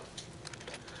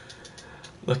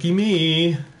 Lucky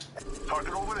me.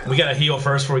 Target over there. We gotta heal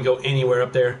first before we go anywhere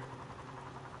up there.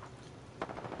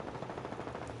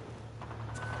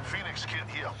 Phoenix kit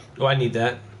here. Oh, I need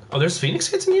that. Oh, there's Phoenix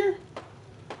kits in here?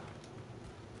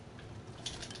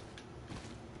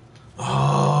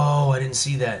 Oh, I didn't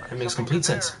see that. That makes complete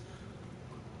sense.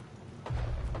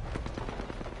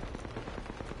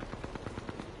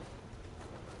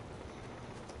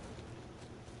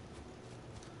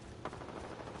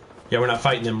 Yeah, we're not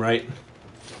fighting them, right?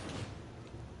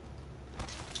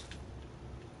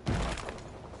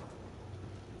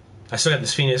 I still got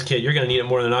this Phoenix kit. You're gonna need it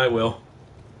more than I will.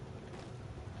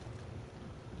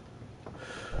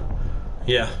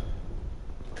 Yeah.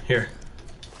 Here.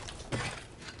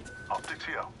 Optics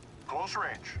here. Close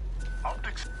range.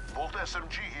 Optics. Volt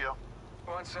SMG here.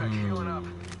 One sec, healing up.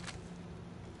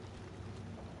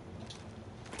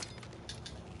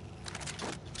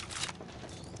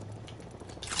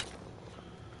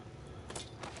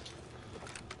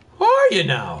 Who are you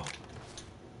now?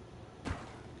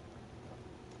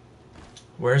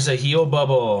 Where's a heal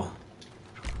bubble?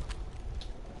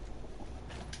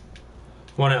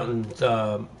 One out in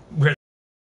where?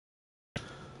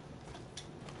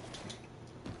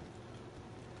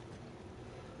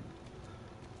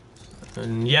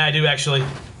 And yeah, I do actually.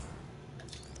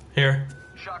 Here.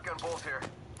 Shotgun bolt here.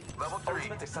 Level 3.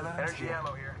 Ultimate accelerant Energy here.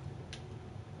 ammo here.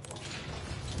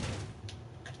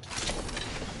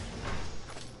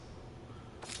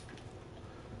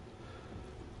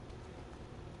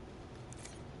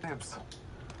 Nibs.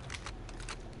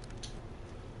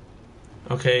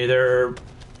 Okay, they're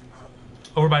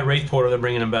over by Wraith Portal. They're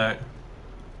bringing them back.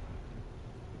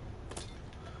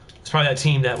 It's probably that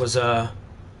team that was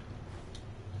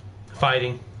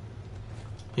fighting.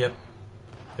 Yep,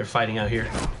 they're fighting out here.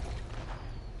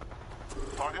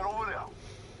 Target over there.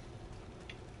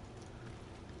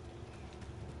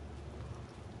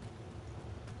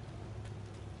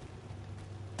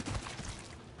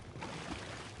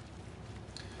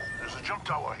 There's a jump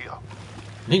tower here.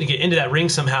 I need to get into that ring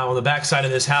somehow on the backside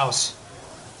of this house.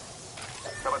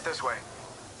 How about this way?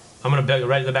 I'm gonna go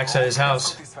right to the backside of this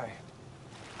house. This way.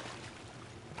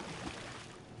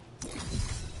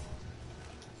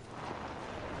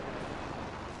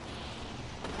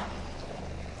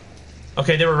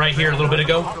 Okay, they were right here a little bit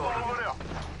ago. Over there.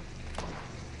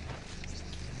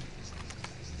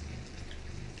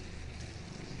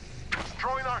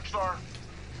 Throwing Arcstar.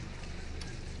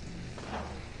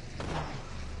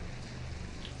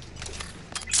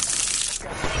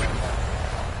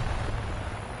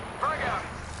 Frag out!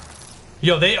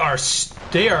 Yo, they are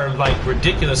like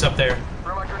ridiculous up there.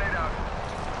 Throw my grenade out.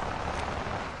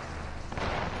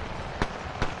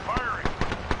 Firing.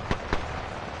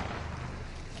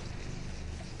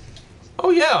 Oh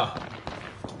yeah.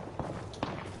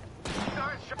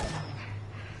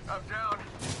 I'm down.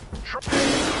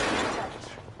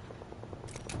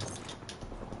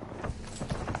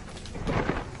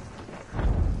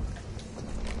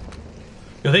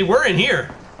 Yo, they were in here.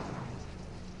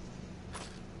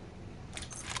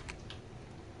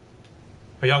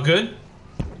 Are y'all good?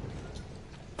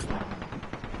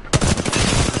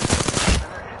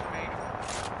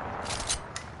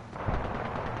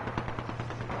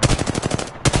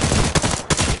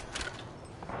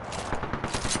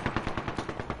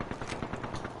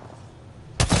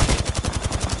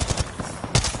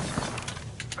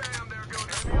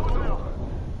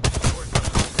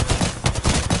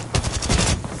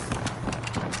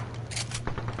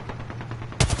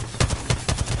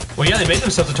 Well, yeah, they made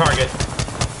themselves a target.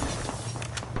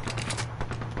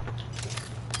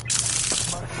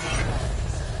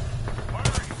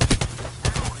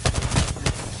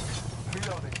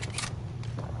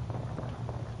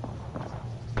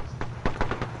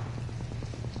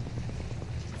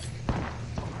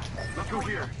 Let's go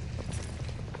here.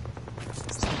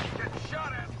 Get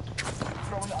shot at.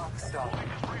 Throwing arc star.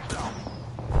 Freeze out.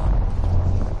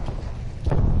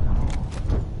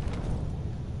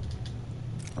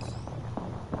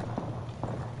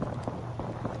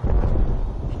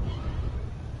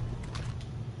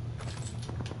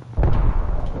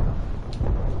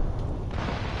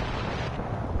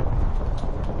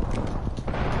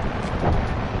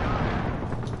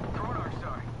 Throwing arc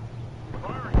star.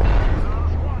 Firing.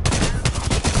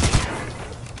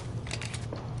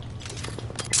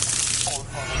 All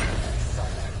followers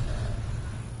silent.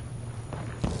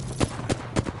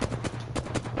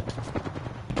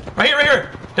 Right here, right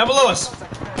here. Down below us.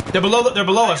 They're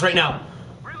below us right now.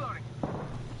 Reloading.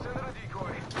 Send in a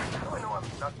decoy. How do I know I'm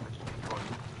not the decoy?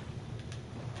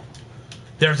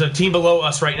 There's a team below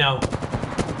us right now. Calm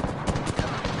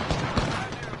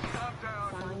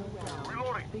down.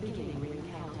 Reloading. Beginning ring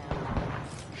countdown.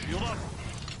 Shield up.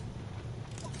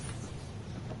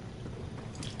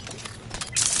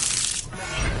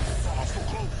 Hostile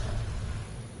close.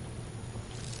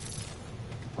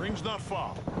 Ring's not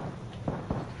far.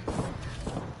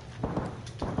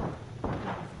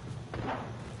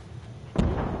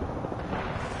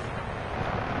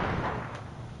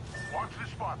 Watch this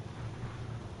spot.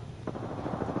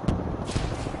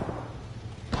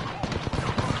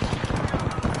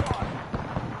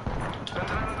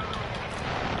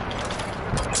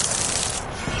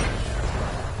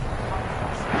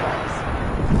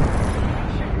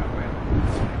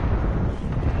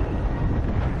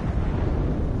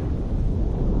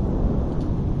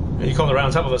 You called around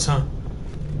on top of us, huh?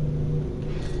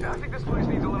 I think this place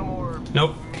needs a little more.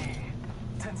 Nope.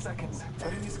 10 seconds.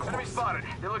 Enemies close. Enemy spotted.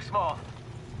 They look small.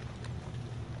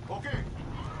 Okay.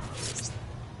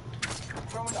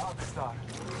 Throwing arc star.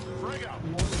 Frag out.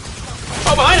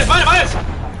 Oh, behind us, behind us!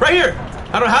 Right here!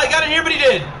 I don't know how he got in here, but he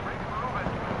did.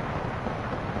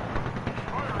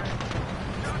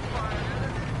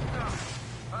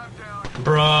 I'm down.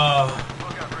 Bruh.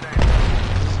 Look out, grenade.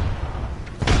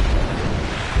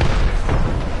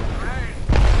 Grenade.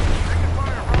 Taking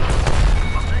fire, bro.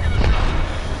 I'm taking the shot.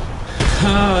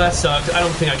 Oh, that sucked. I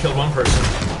don't think I killed one person.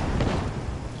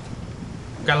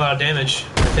 Got a lot of damage,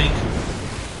 I think.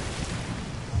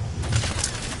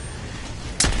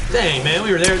 Dang, man,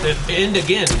 we were there at the end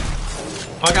again.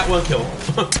 Oh, I got one kill.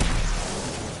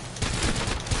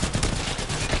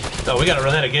 Oh, we gotta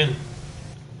run that again.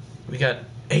 We got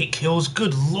 8 kills.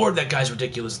 Good lord, that guy's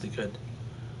ridiculously good.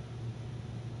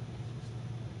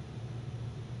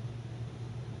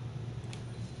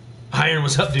 Iron,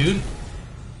 what's up, dude?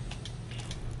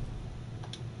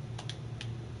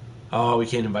 Oh, we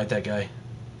can't invite that guy.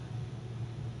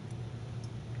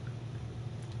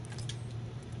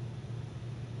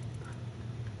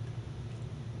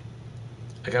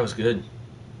 That guy was good.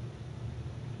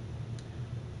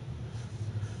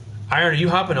 Iron, are you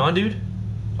hopping on, dude?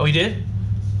 Oh, he did?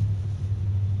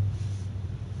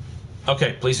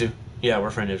 Okay, please do. Yeah, we're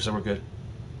friended, so we're good.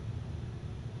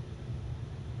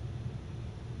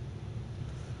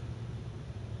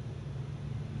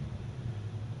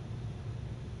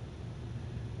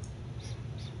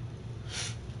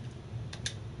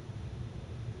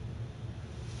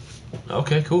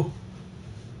 Okay, cool.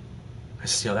 I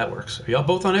see how that works. Are y'all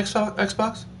both on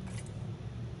Xbox?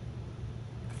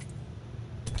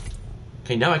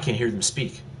 Okay, now I can't hear them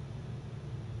speak.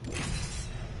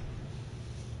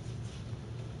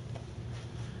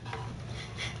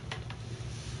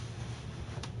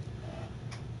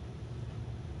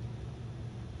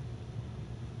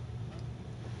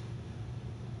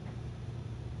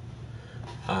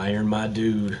 Iron, my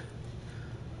dude.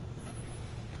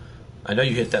 I know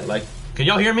you hit that like. Can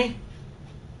y'all hear me?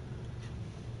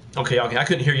 Okay, I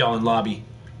couldn't hear y'all in lobby.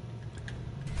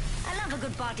 I love a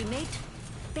good party, mate.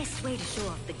 Best way to show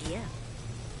off the gear.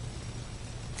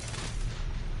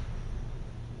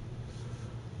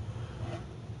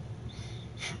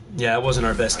 Yeah, it wasn't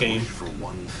our best game. For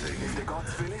one thing, If the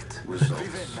gods will it, results.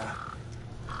 Vivenna.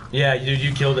 Yeah, dude,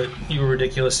 you killed it. You were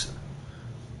ridiculous.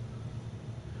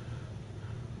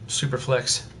 Super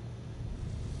flex.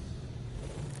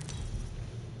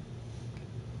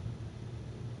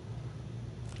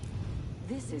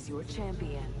 This is your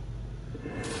champion.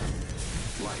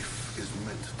 Life is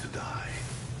meant to die.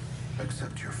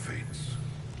 Accept your fates.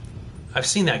 I've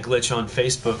seen that glitch on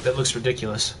Facebook. That looks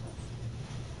ridiculous.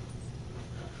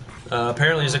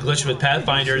 Apparently, there's a glitch with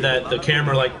Pathfinder that the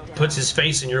camera like puts his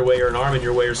face in your way or an arm in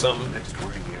your way or something. Next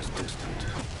ring is distant.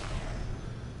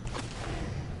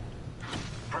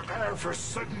 Prepare for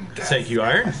sudden death. Thank you,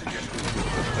 Iron.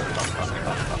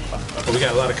 But we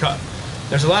got a lot of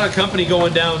there's a lot of company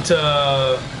going down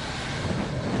to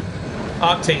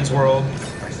Octane's world.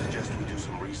 I suggest we do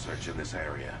some research in this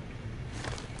area.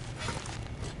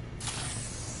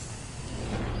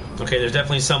 Okay, there's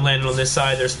definitely some landing on this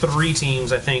side. There's 3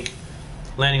 teams, I think,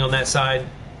 landing on that side.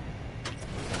 10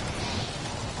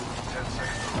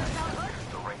 seconds.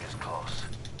 The ring is close.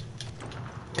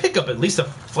 Pick up at least a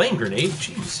flame grenade.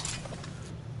 Jeez.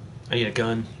 I need a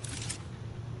gun.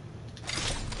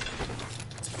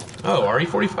 Oh,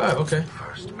 RE-45, okay.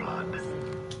 First blood.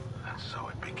 And so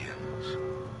it begins.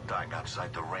 Dying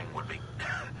outside the ring would be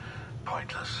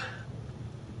pointless.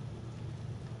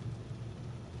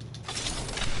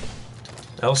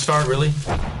 L-Star, really?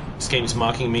 This game's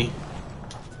mocking me.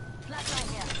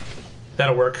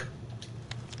 That'll work.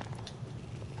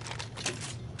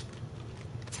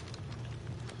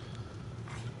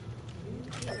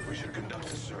 We should conduct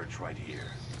a search right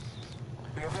here.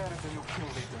 Be aware of the new kill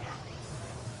leader.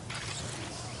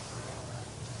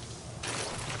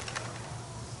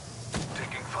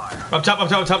 Taking fire. Up top, up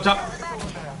top, up top, top.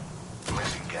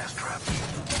 Placing gas traps.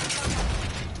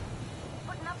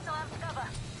 Putting up some cover.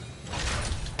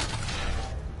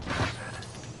 Set.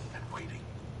 And waiting.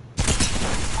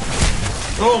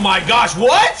 Oh my gosh,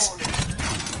 what?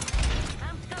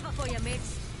 Cover for you,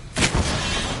 mates.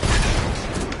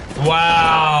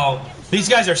 Wow. These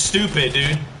guys are stupid,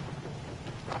 dude.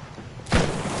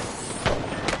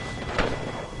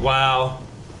 Wow.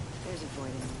 There's a void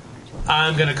in the heart.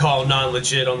 I'm gonna call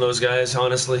non-legit on those guys,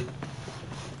 honestly.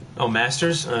 Oh,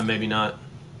 Masters? Maybe not.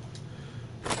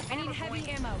 I need heavy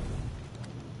ammo.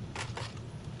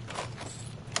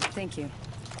 Thank you.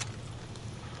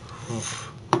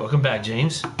 Oof. Welcome back,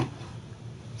 James.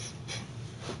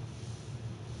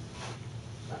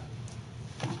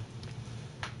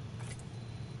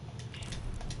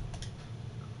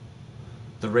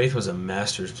 The Wraith was a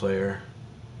Masters player.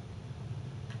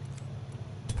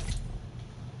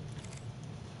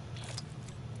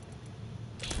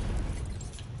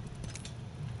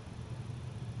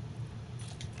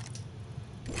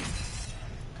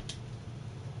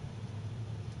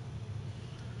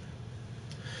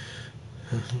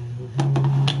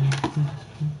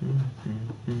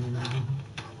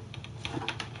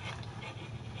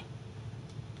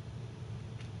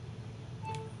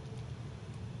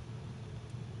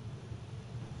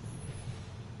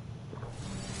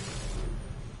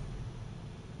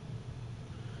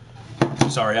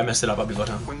 Sorry, I messed it up. I'll be right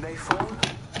down. When they fall,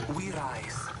 we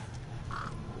rise.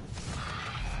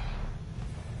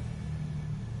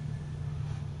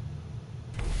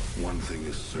 One thing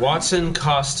is certain. Watson,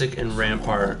 Caustic, and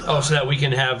Rampart. Oh, so that we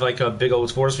can have like a big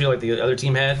old force field like the other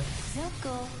team had? They'll go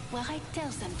where I tell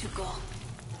them to go.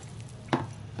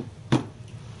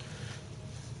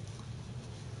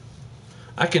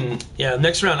 I can, yeah,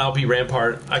 next round I'll be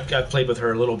Rampart. I've played with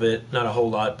her a little bit, not a whole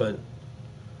lot, but...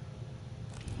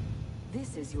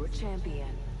 This is your champion.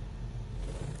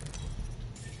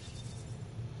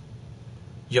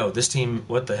 Yo, this team,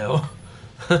 what the hell?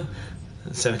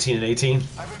 17 and 18.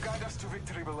 I will guide us to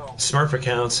victory below. Smurf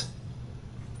accounts.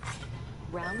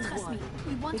 Round Trust one. me,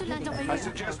 we want to land over I here.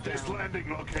 suggest this landing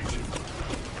location.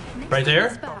 Right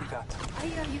there? Copy that. I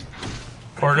hear you.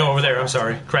 Or no, over there, I'm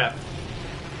sorry. Crap.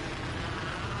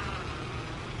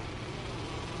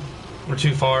 We're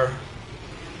too far.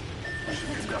 We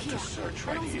should conduct a search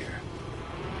right here.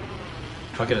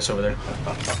 I'll get us over there.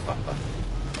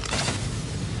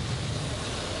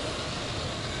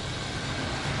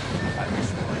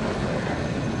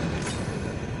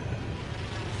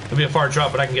 It'll be a far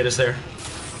drop, but I can get us there.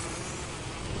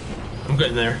 I'm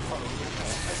getting there. I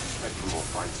suspect we will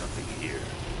find something here.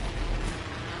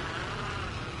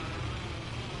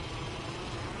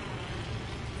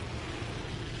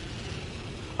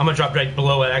 I'm gonna drop right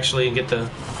below it actually and get the...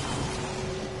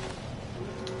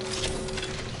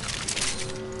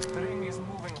 The ring is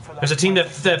moving for There's a team that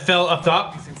fell up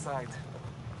top. is inside.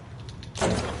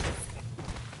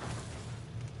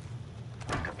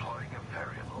 Deploying a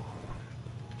variable.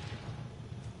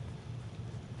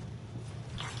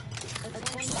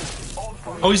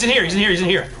 Oh, he's in here, he's in here, he's in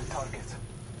here. Target.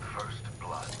 First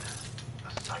blood.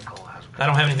 The cycle has I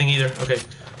don't have anything either. Okay,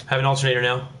 I have an alternator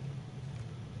now.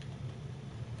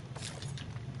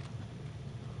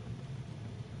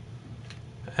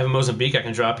 I have a Mozambique I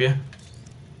can drop you.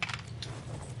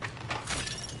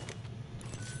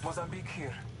 Mozambique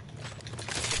here.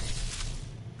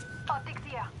 Optics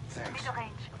here. Thanks. Middle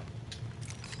range.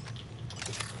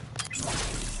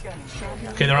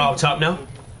 Okay, they're all up top now.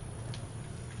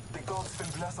 The gods will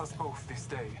bless us both this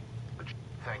day.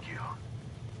 Thank you.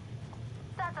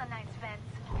 That's a nice fence.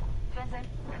 Fencing.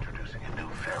 Introducing a new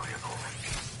variable.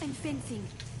 And fencing.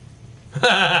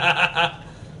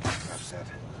 Upset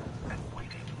and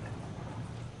waiting.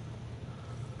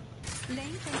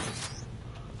 Laying fences.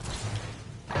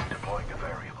 Deploying a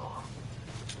variable.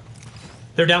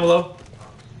 They're down below.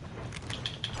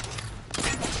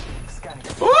 Scanning.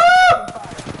 Woo!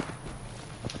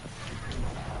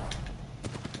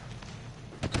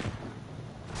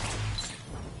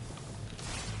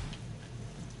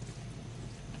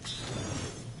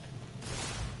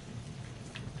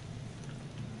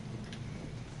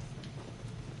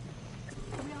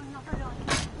 We are not alone.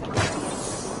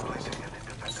 Placing an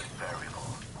independent variable.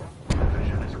 The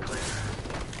vision is clear.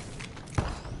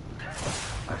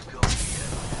 I still see it.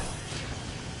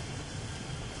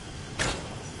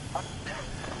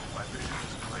 My vision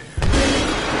is clear.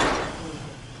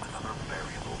 Another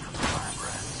variable for the lab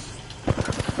rats.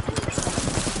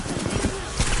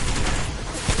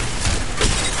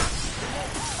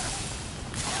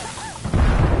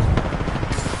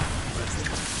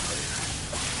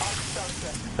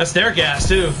 That's their gas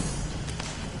too.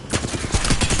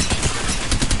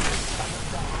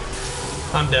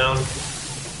 I'm down.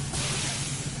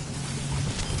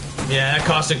 Yeah, that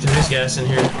caustic threw his gas in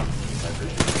here.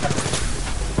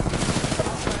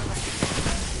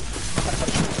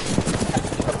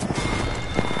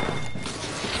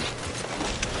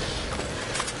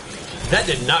 That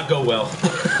did not go well.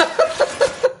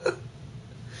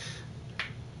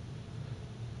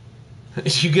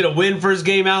 You get a win first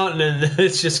game out, and then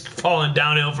it's just falling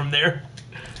downhill from there.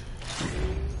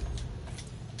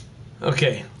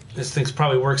 Okay, this thing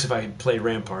probably works if I play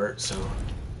Rampart, so...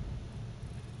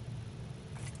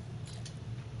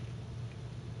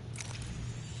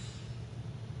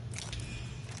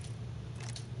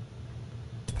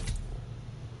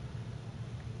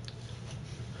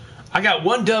 I got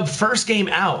one dub first game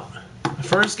out.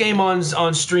 First game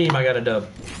on stream, I got a dub.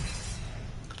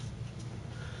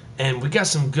 And we got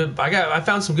some good. I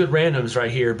found some good randoms right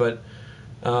here, but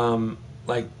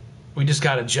like we just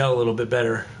got to gel a little bit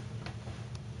better.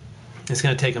 It's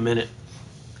gonna take a minute,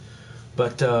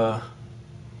 but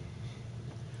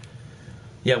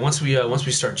yeah, once we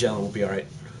start gelling, we'll be all right.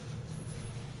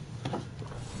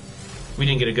 We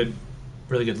didn't get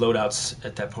really good loadouts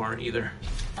at that point either.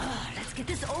 Let's get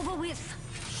this over with.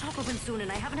 Shop open soon,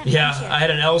 and I haven't had Yeah, lunch yet. I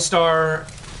had an L-Star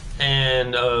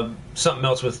and something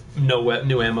else with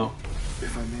new ammo.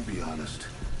 If I may be honest,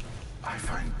 I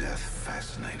find death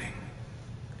fascinating.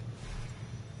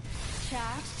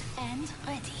 Charged and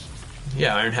ready.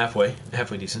 Yeah, iron halfway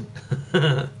decent.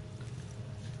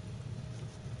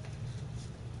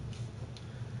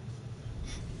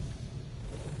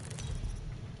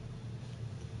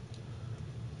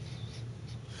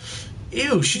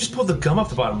 Ew, she just pulled the gum off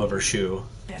the bottom of her shoe.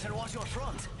 Better watch your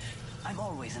front. I'm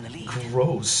always in the lead.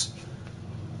 Gross.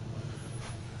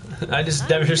 I just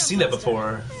never seen that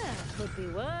before. Could be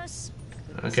worse.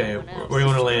 Okay, where do you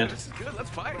want to land? Good, let's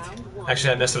fight.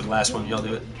 Actually, I messed with the last one. Y'all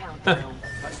do it. I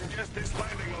suggest this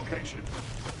landing location.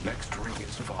 Next ring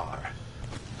is far.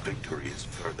 Victory is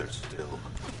further still.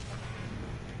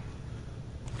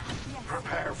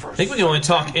 Prepare for. I think we can only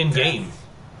talk in game.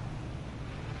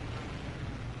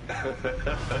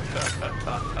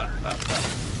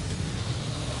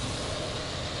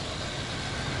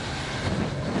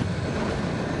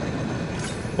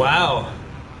 Wow,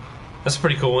 that's a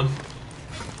pretty cool one.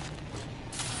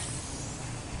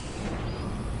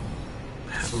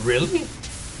 Really?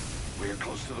 We are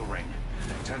close to the ring.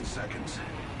 10 seconds.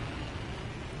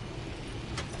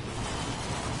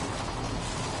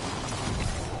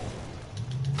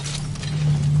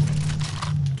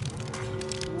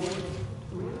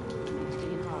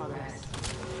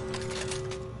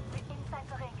 Inside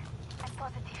the ring. I'm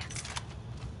positive.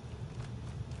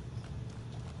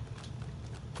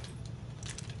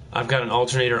 I've got an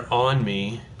alternator on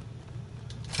me.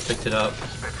 I picked it up.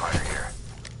 Spitfire here.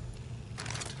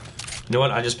 You know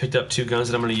what? I just picked up two guns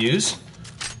that I'm going to use.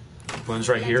 One's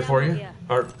right here for you.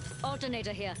 Or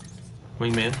Alternator here.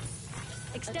 wingman.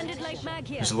 Extended light mag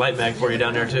here. There's a light mag for you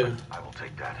down there too. I will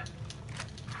take that.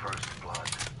 First blood.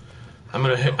 I'm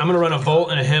gonna run a Volt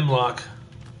and a Hemlock.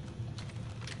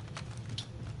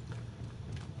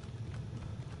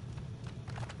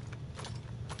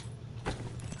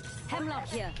 Hemlock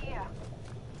here.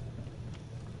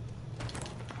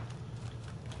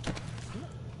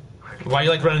 Why you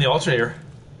like running the alternator?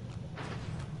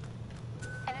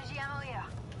 Energy ammo here.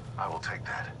 I will take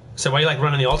that. So why you like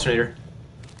running the alternator?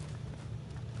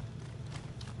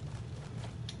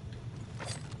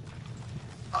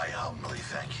 humbly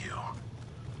thank you.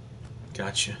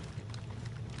 Gotcha.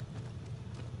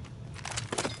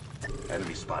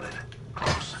 Enemy spotted.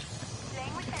 Close.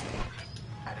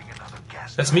 Adding another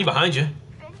gas. That's me behind you.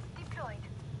 Fence deployed.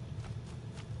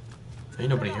 Ain't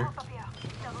nobody here.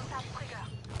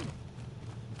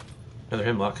 Another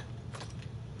hemlock.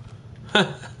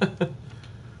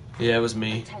 Yeah, it was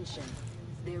me. Attention.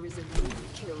 There is a new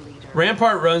kill leader.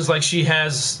 Rampart runs like she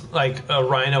has like a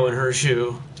rhino in her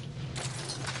shoe.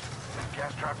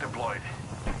 Gas trap deployed.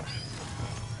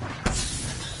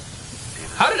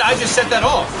 How did I just set that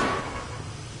off?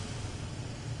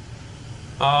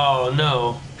 Oh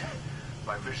no.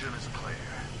 My vision is clear.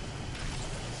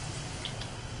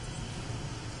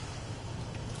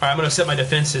 Alright, I'm gonna set my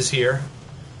defenses here.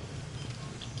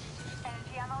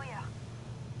 Energy ammo here.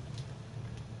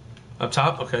 Up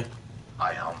top? Okay.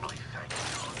 I humbly thank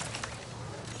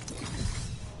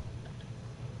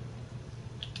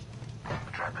you.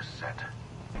 The trap is set.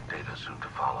 Data soon to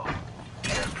follow.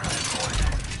 Gas trap deployed.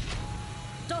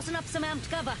 Tossing up some amped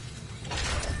cover.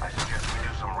 I suggest we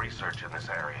do some research in this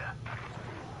area.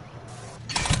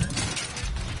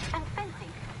 And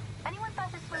fencing. Anyone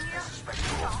passes through I here? suspect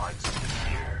you will find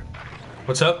something here.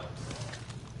 What's up?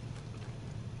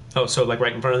 Oh, so like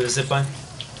right in front of the zip line?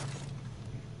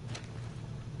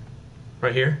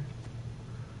 Right here?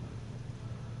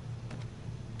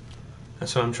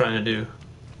 That's what I'm trying to do.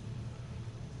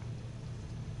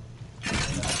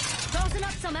 Tossing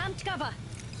up some amped cover.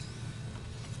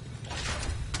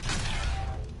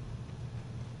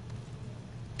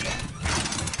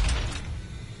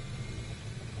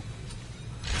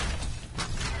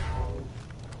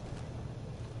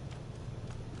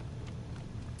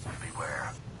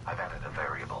 Beware. I've added a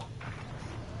variable.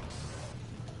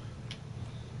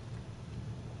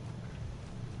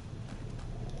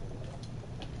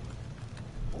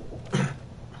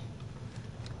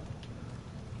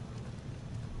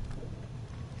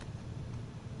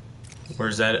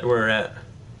 Where's that? Where we're at?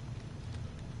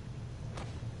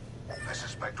 I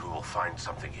suspect we will find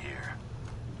something here.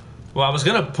 Well, I was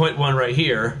gonna put one right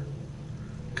here,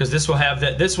 because this will have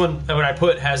that. This one, what I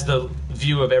put, has the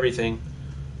view of everything.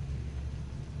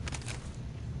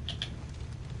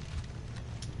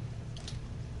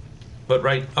 But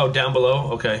right, oh, down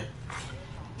below. Okay.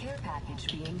 Care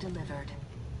package being delivered.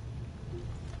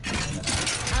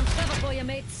 Amped cover for you,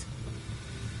 mates.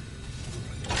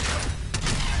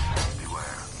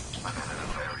 Beware. I've added a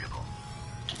variable.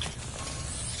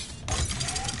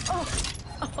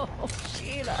 Oh,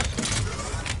 Sheila.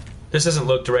 This doesn't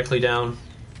look directly down.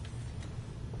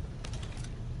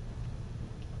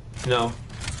 No.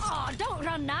 Oh, don't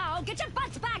run now. Get your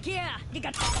butts back here. You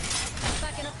got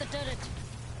backing up the turret.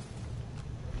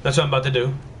 That's what I'm about to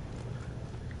do.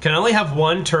 Can I only have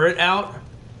one turret out?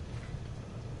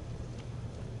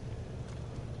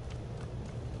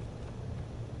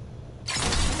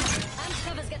 Amped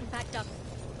cover's getting packed up.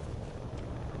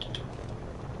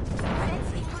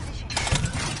 Fence in position.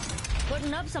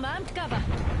 Putting up some amped cover.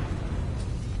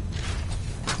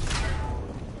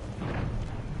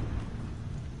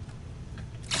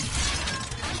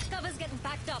 Amped cover's getting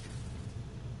packed up.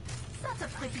 That's a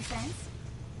pretty fence.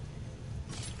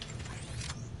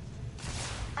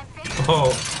 I'm fencing.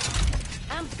 Oh.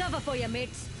 Amped cover for you,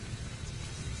 mates.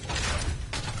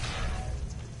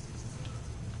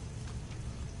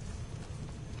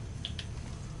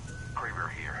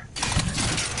 Kraber here.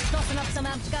 Tossing up some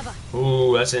amped cover.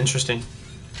 Ooh, that's interesting.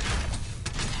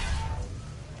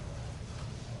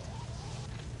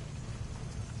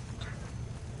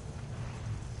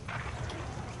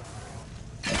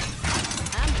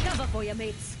 Amped cover for you,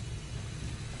 mates.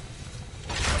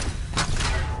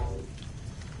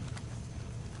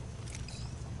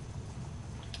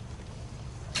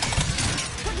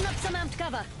 Putting up some amped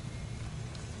cover.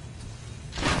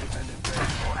 Dependent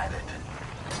variable added.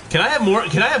 Can I have more?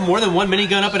 Can I have more than one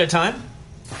minigun up at a time?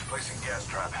 Placing gas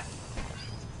trap.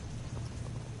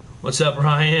 What's up,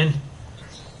 Ryan?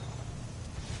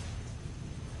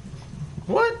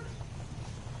 What?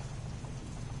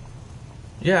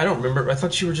 Yeah, I don't remember. I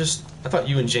thought you were just. I thought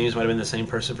you and James might have been the same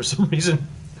person for some reason.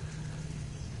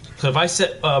 So if I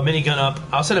set a minigun up,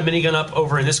 I'll set a minigun up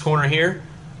over in this corner here.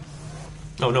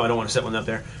 Oh no, I don't want to set one up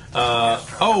there.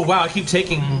 Oh wow, I keep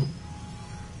taking.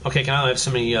 Okay, can I only have so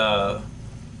many of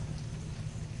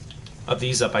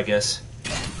these up? I guess.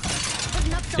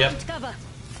 Putting up some Yep. amped cover.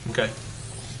 Okay.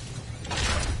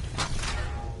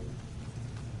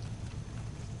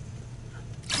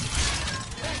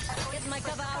 Getting my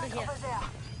cover out of here. Over there.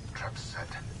 Trap set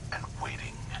and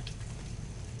waiting.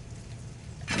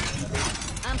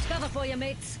 Amped cover for you,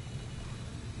 mates.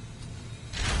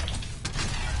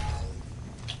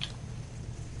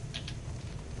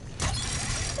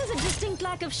 distinct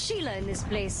lack of Sheila in this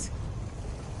place.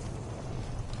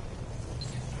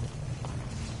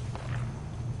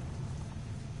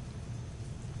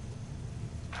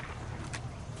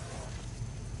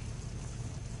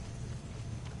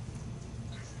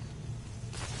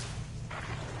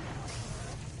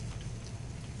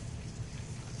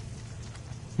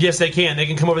 Yes, they can. They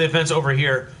can come over the fence over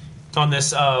here on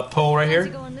this pole right here.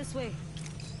 Going this way.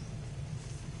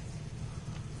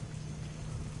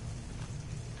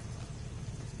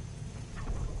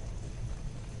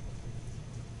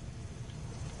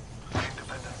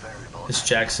 It's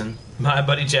Jackson. My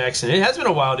buddy Jackson. It has been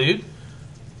a while, dude.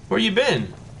 Where you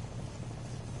been?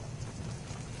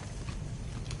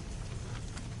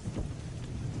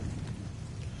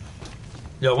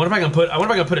 Yo, I wonder if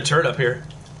I can put a turret up here.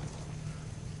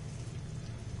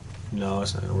 No,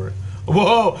 it's not gonna work.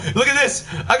 Whoa! Look at this!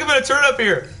 I can put a turret up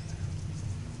here!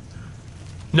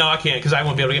 No, I can't, because I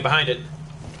won't be able to get behind it.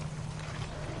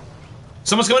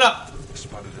 Someone's coming up!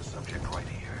 Spotted a subject right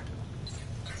here.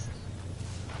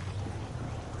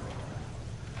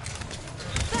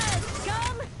 First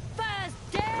come,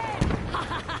 first dead!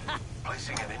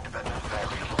 Placing an independent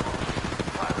variable.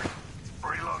 Firing.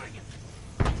 Reloading.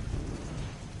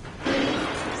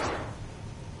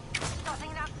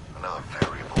 Another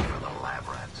variable for the lab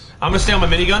rats. I'm gonna stay on my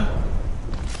minigun.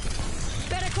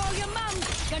 Better call your mom.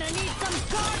 Gonna need some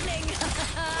gardening.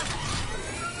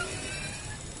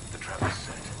 The trap is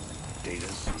set. Data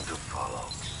soon to follow.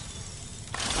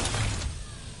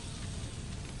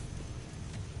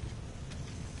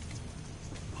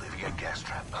 Leaving a gas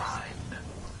trap behind.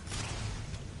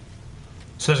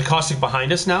 So there's a caustic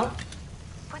behind us now?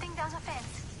 Putting down a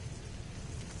fence.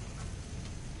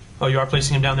 Oh, you are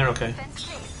placing him down there? Okay. Fence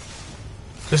placed.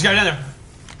 There's a guy down there.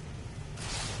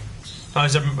 Oh,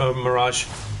 it's a Mirage.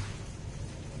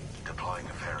 Deploying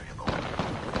a variable.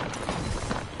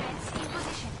 Fence in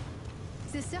position.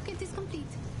 The circuit is complete.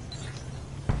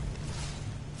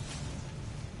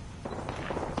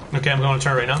 Okay, I'm going to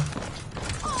turn right now.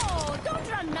 Oh, don't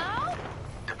run now.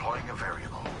 Deploying a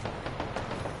variable.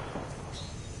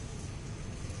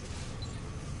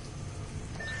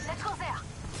 Let's go there.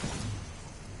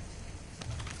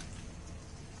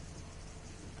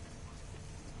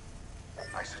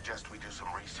 I suggest we do some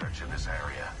research in this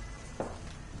area.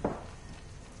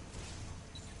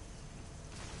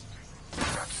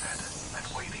 Trap set and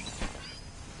waiting.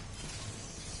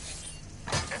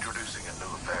 Introducing a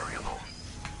new variable.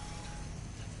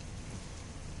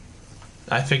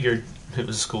 I figured it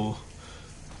was school.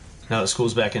 Now that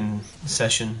school's back in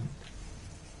session.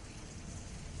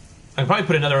 I can probably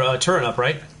put another turret up,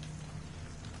 right?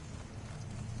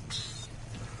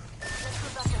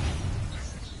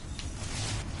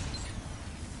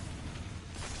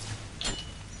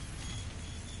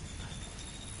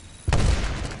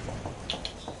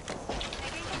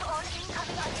 Negating all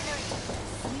incoming artillery.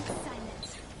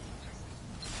 Silence.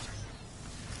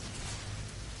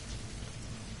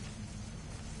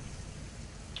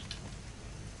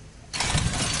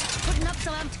 Putting up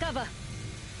some amped cover.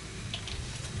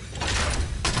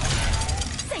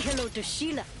 Say hello to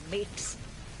Sheila, mates.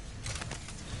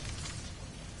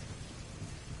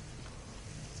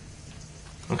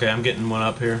 Okay, I'm getting one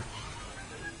up here.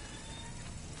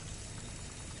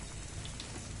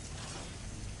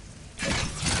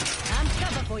 Amped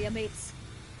cover for you, mates.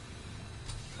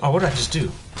 Oh, what did I just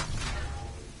do?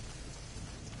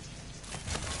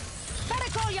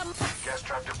 Better call your... Gas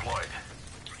trap deployed.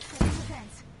 Setting the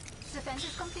fence. The fence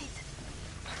is complete.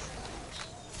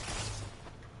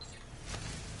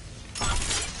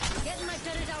 Getting my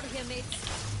turret out of here, mates.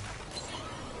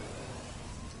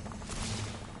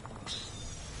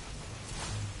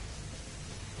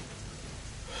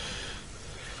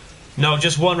 No,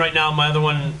 just one right now. My other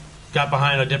one got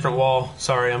behind a different wall.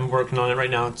 Sorry, I'm working on it right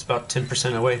now. It's about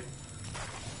 10% away.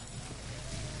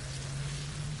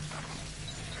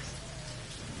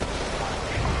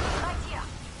 Right here.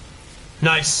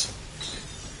 Nice.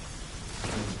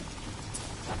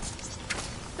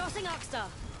 Tossing Oxstar.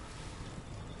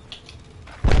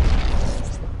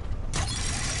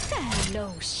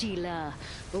 Hello, Sheila.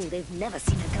 Oh, they've never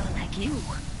seen a girl like you.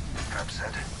 Trap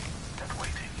set and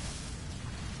waiting.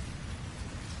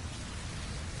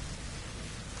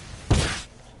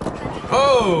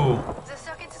 Oh! The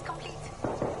circuit is complete.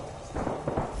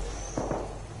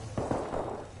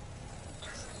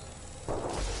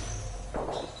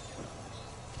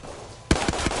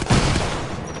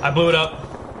 I blew it up.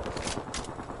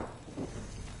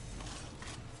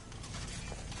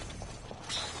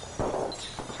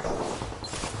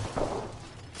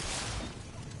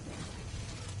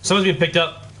 Someone's being picked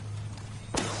up.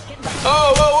 Getting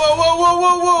Oh, whoa, whoa, whoa, whoa,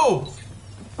 whoa, whoa!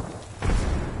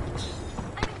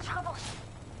 I'm in trouble.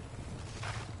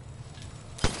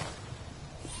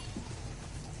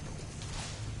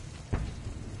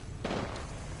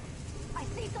 I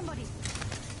see somebody.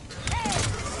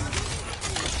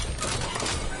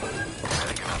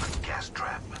 Setting another gas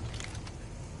trap.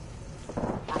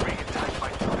 We're being attacked by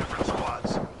 2 different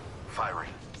squads.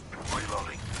 Firing.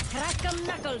 Reloading. Crack 'em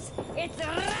knuckles. It's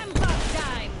ramp up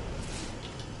time.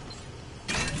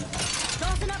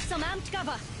 Tossing up some amped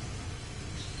cover.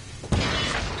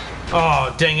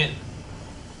 Oh, dang it.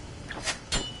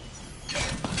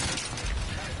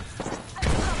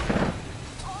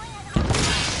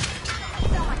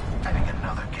 Setting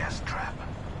another gas trap.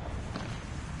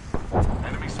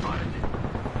 Enemy spotted.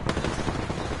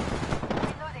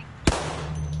 Reloading.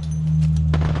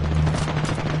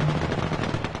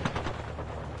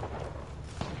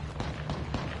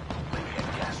 Leaving a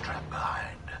gas trap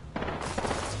behind.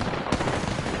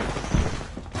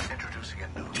 Introducing a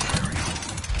new area.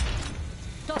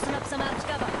 Tossing up some amped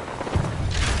cover.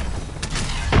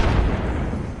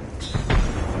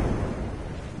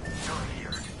 You're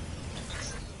here.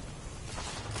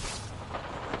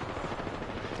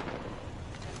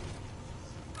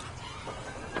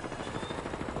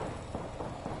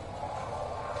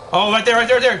 Oh, right there, right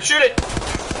there, right there. Shoot it.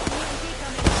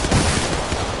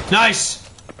 Nice.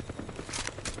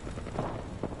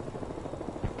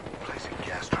 Placing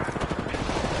gas trap.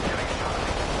 Getting shot.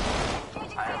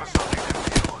 I have a subject in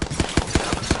view.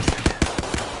 Have a subject.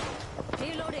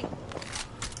 Reloading.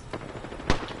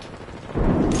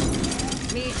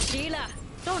 Meet Sheila.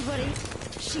 Don't worry.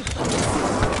 She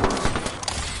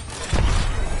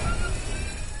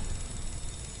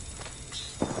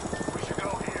We should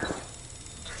go here.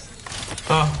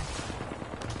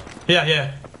 Yeah,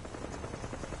 yeah.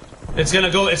 It's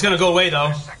gonna go away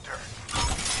though. Sector.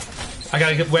 I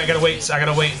gotta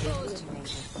wait.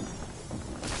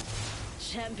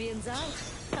 Champions out.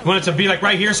 You want it to be like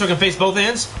right here so I can face both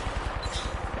ends?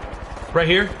 Right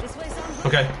here? This way, son.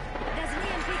 Okay. There's an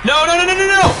EMP. No, no, no, no, no,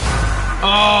 no!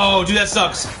 Oh, dude, that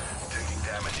sucks. Taking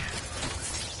damage.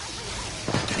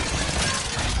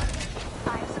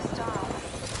 I'm so stalled.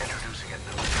 Introducing a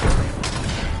new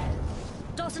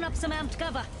Tossing up some amped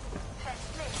cover. Fence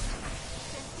placed.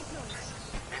 Fence deployed.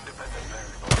 independent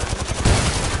variable.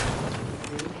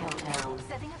 Ring countdown.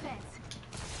 Setting a fence.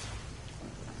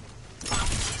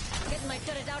 Getting my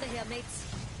turret out of here, mates.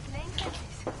 Laying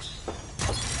fences.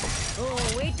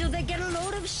 Oh, wait till they get a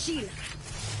load of Sheila.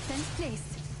 Fence placed.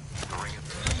 The ring is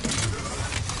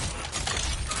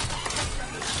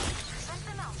Fence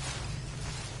them out.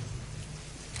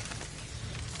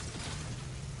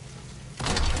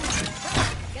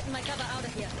 Getting my cover out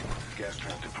of here. gas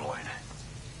trap deployed.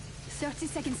 30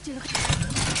 seconds till.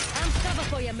 Amped cover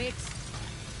for you, mates.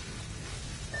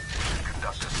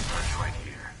 Conduct a search right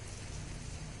here.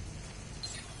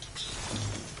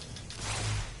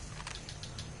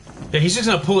 Yeah, he's just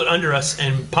gonna pull it under us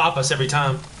and pop us every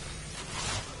time.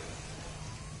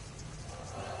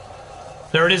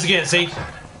 There it is again, see?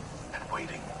 And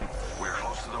waiting. We're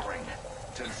close to the ring.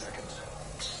 10 seconds.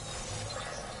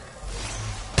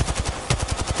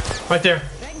 Right there.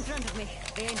 Right in front of me.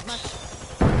 They ain't much.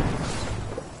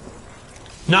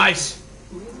 Nice.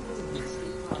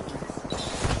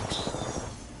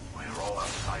 We're all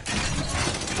outside.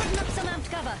 Putting up some amped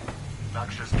cover.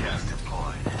 Noxious gas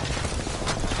deployed.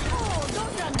 Oh,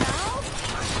 don't run now.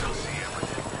 I still see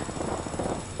everything.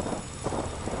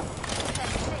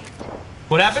 Fence placed.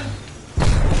 What happened?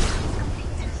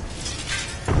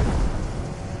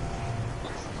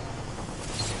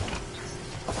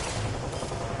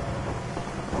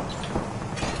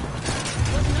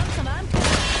 Putting up some amped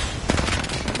cover.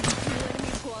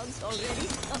 Enemy squads already.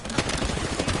 These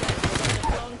guys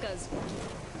are bonkers.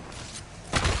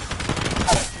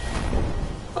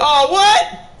 Oh, what?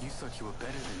 You thought you were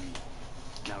better than me.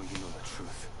 Now you know the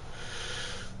truth.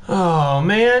 Oh,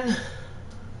 man.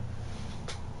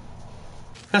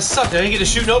 That sucked. I didn't get to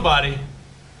shoot nobody.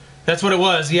 That's what it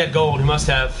was. He had gold. He must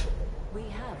have. We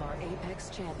have our Apex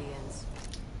champions.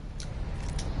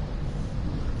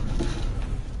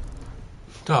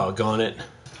 Doggone it.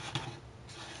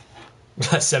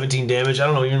 Got 17 damage. I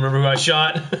don't even remember who I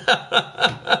shot.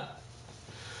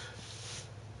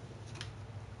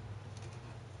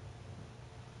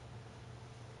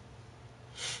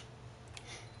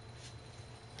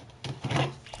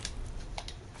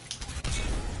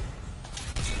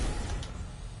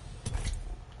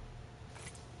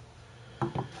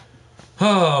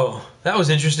 Oh, that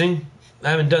was interesting. I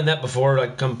haven't done that before.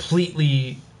 Like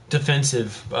completely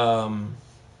defensive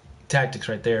tactics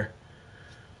right there.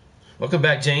 Welcome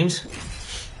back, James.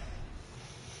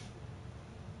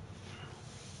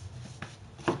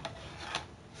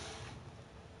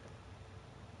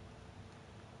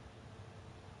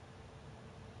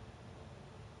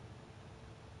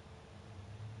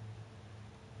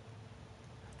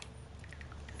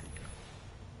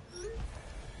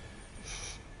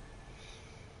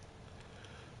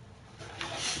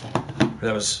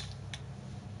 That was,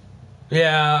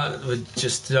 yeah, with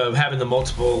just having the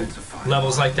multiple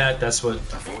levels like that. That's what.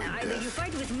 Either you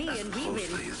fight with me and we win, or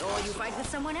you fight with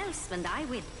someone else and I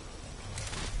win.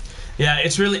 Yeah,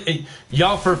 it's really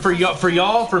y'all for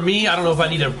y'all. For me, I don't know if I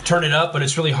need to turn it up, but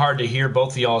it's really hard to hear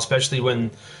both of y'all, especially when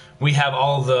we have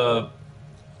all the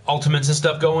ultimates and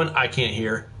stuff going. I can't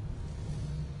hear.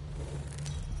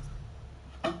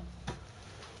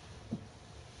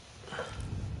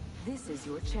 This is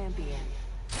your champion.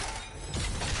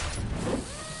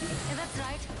 Yeah, that's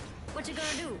right. What you gonna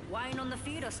do? Whine on the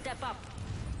feet or step up?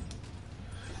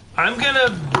 I'm gonna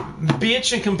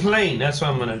bitch and complain. That's what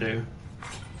I'm gonna do.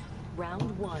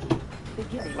 Round 1.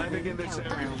 Beginning. Landing in this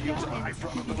area yields a high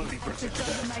probability for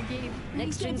success.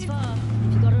 Next string's far.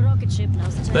 If you got a rocket ship,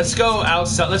 now's the time. Let's go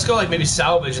outside. Let's go like maybe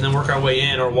salvage and then work our way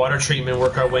in, or water treatment,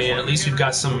 work our way in. At least we've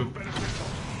got some.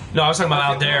 No, I was talking about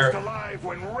out there.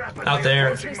 Out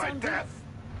there.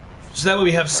 So that way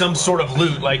we have some sort of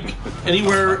loot. Like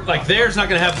anywhere, like there's not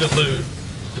gonna have good loot.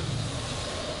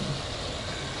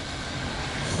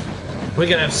 We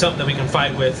gotta have something that we can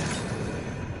fight with.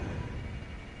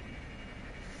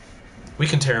 We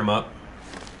can tear him up.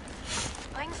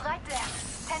 Rings right there.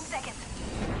 10 seconds.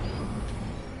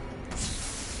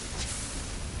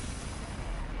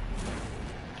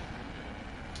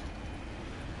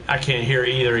 I can't hear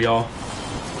either, y'all.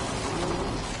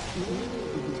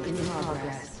 In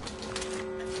progress.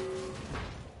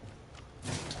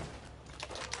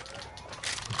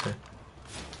 Okay.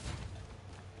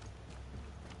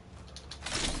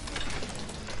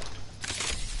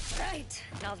 Right.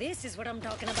 Now this is what I'm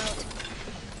talking about.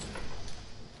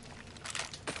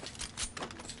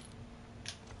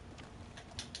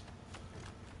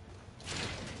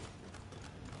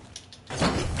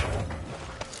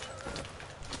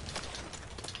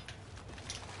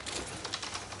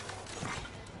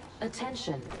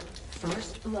 Attention.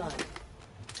 First blood.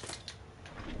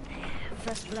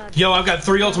 First blood. Yo, I've got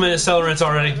 3 ultimate accelerants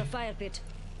already. The fire pit.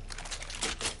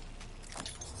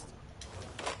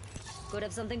 Could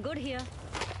have something good here.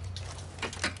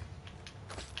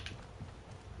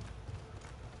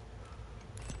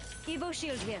 Evo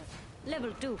shield here.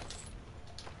 Level 2.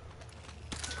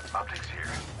 Optics here.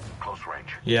 Close range.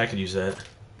 Yeah, I could use that.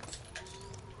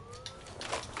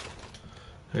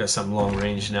 I got something long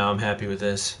range now. I'm happy with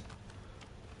this.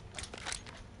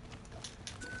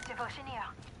 Devotion here.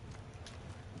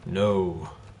 No.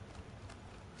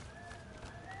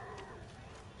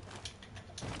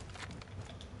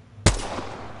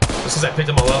 This is I picked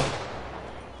them all up.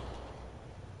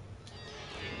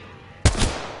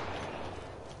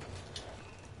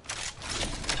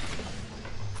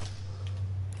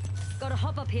 Gotta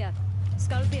hop up here.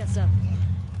 Skull piercer.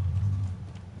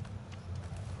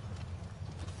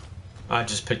 I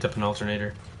just picked up an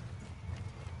alternator.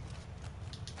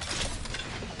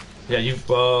 Yeah,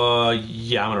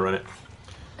 yeah, I'm gonna run it.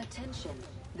 Attention.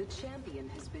 The champion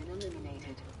has been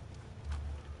eliminated.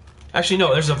 Actually,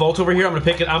 no, there's a Volt over here. I'm gonna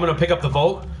pick it. I'm gonna pick up the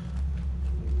Volt,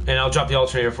 and I'll drop the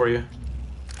alternator for you,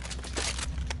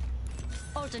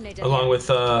 Alternator. along with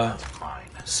Mine.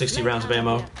 60 rounds of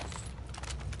ammo.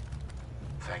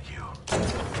 Thank you.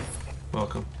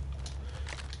 Welcome.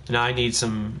 Now I need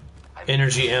some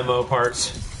energy ammo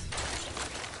parts.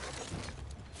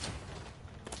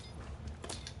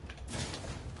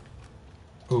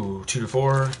 Ooh, 2 to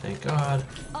 4. Thank God.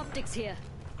 Optics here.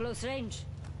 Close range.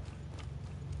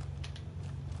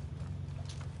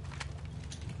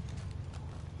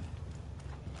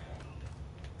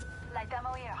 Light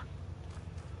ammo here.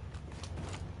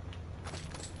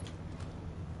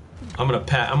 I'm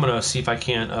gonna see if I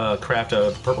can't craft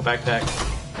a purple backpack.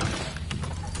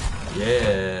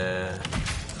 Yeah.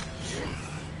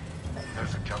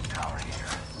 There's a jump tower here.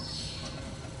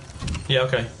 Yeah.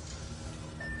 Okay.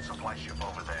 Supply ship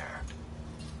over there.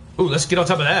 Ooh, let's get on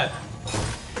top of that.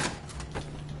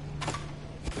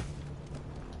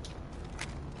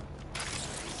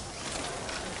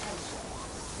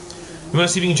 You want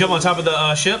to see if you can jump on top of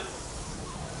the ship?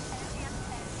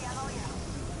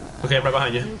 Okay, right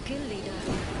behind you. New kill leader.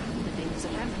 The thing's a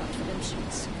rampart for them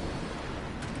shits.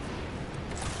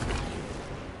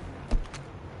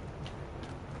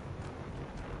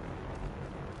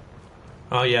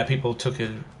 Oh yeah, people took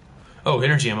it. Oh,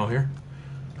 energy ammo here.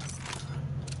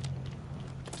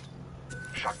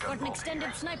 Shotgun Got an bolt extended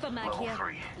here. sniper mag Level here.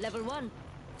 3. Level 1.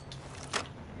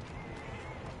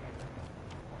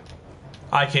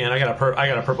 I can. I got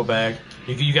a purple bag.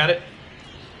 You got it?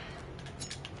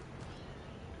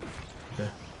 Okay.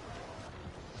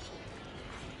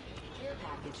 Care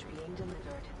package being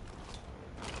delivered.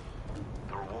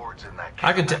 The rewards in that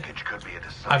I can package could be a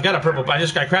decisive I've got a purple. area.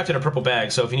 I crafted a purple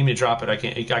bag, so if you need me to drop it, I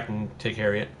can take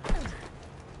care of it.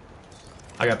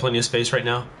 I got plenty of space right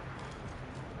now.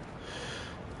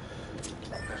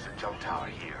 There's a jump tower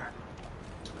here.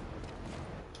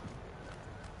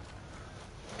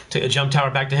 Take the jump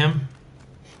tower back to him.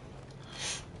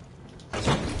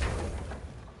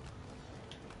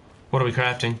 What are we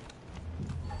crafting?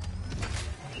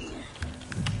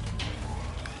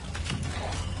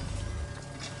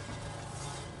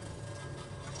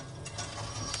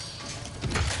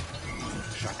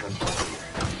 Shotgun bolt here.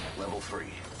 Level 3.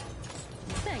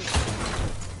 Thanks.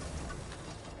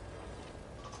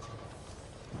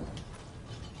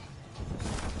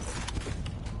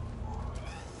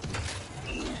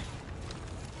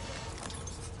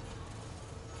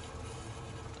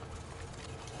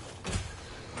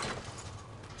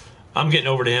 I'm getting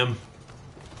over to him.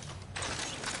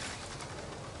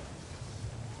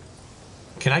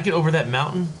 Can I get over that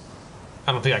mountain?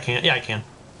 I don't think I can. Yeah, I can.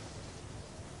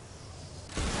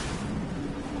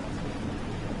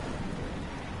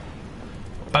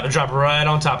 About to drop right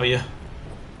on top of you.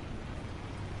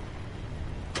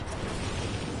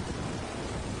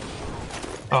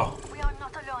 Oh. We are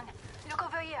not alone. Look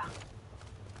over here.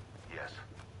 Yes.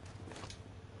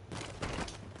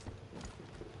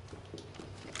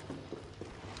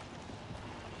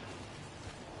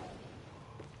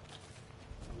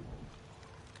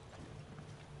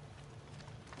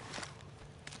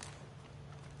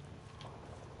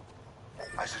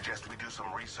 I suggest we do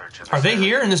some research in this Are they area.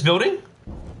 here in this building?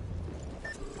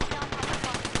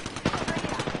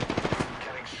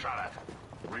 Getting shot at.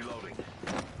 Reloading.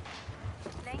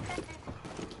 Laying fences.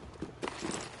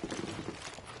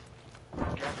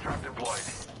 Gas trap deployed.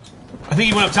 I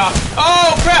think he went up top.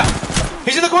 Oh, crap!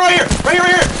 He's in the corner right here! Right here,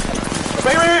 right here!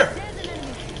 Right here, right here!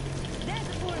 There's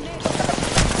a poor neighbor.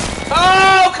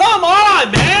 Oh, come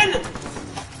on, man!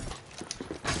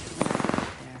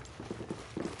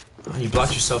 Oh, you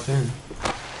blocked yourself in.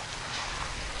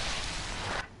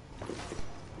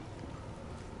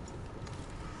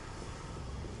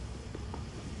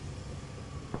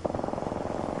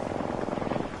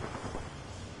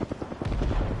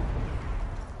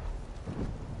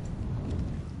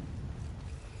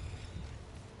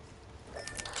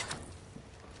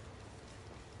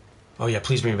 Oh yeah,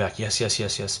 please bring me back. Yes, yes,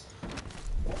 yes, yes.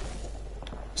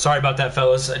 Sorry about that,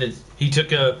 fellas. He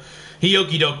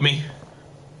okey doked me.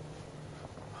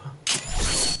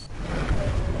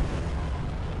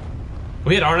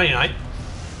 We had R99.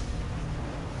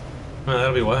 Well,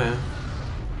 that'll be why.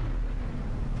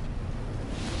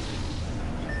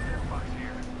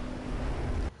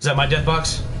 Is that my death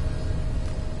box?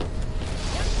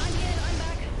 Yep, I'm here. I'm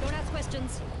back. Don't ask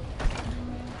questions.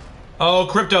 Oh,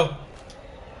 crypto.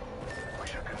 We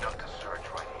should conduct a search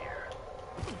right here.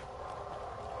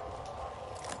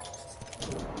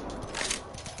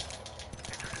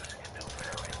 Introducing a new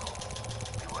variable.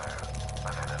 Beware.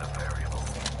 I've added a variable.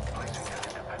 Placing an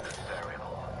independent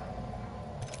variable.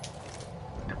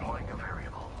 Deploying a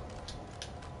variable.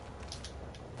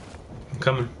 I'm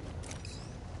coming.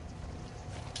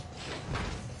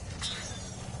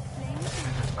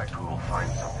 Suspect we will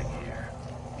find something here.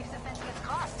 If the fence gets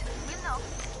crossed, we'll know.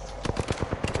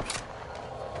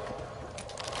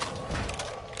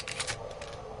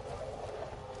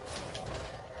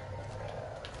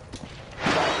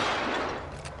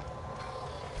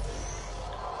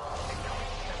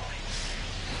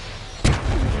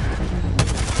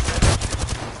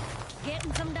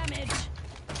 Getting some damage.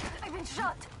 I've been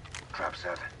shot. Trap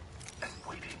set and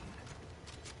waiting.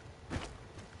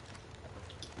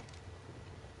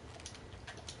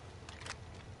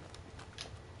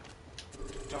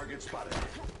 Target spotted.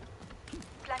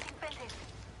 Planting fences.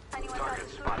 Anyone Target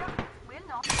else spotted. We'll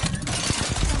know.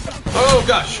 Oh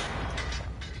gosh.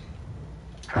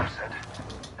 Trap set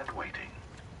and waiting.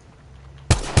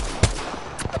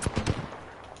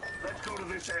 Let's go to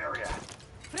this area.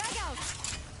 Frag out.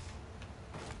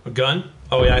 A gun?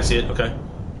 Oh yeah, I see it. Okay.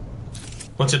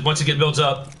 Once it builds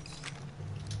up.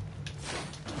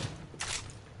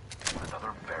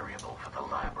 Another variable for the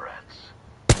lab rats.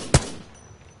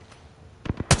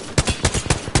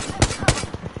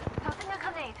 Tossing a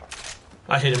grenade.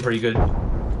 I hit him pretty good.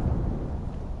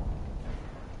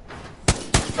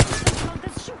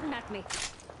 Something's shooting at me.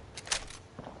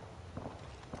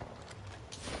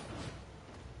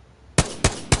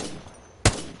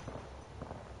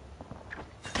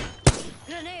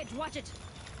 edge. Watch it.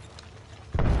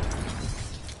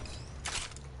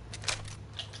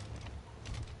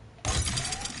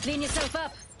 Clean yourself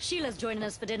up. Sheila's joining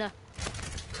us for dinner.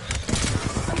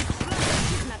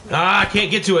 Ah, I can't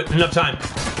get to it in enough time.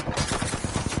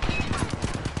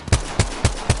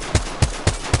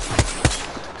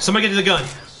 Somebody get to the gun.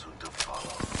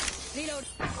 Reload.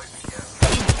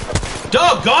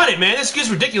 Doggone it, man. This gets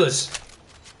ridiculous.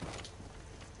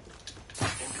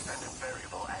 Independent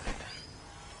variable added.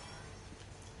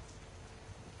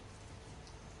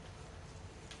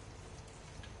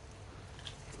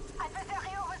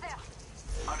 Adversary over there.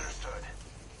 Understood.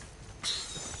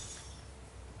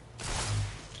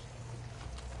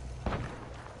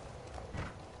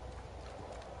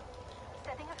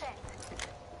 Setting a fence.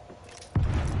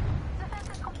 The fence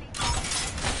is complete.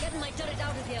 Getting my turret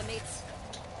out of here, mates.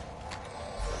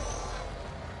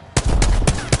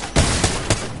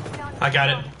 I got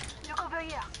it. Look over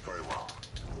here. Very well.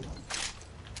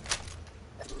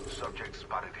 Subject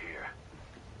spotted here.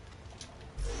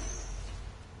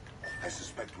 I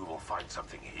suspect we will find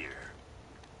something here.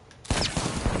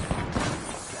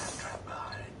 Gas trap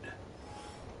behind.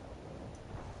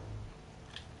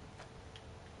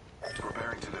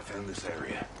 Preparing to defend this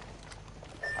area.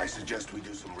 I suggest we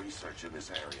do some research in this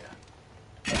area.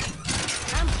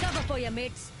 I'm cover for you,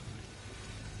 mates.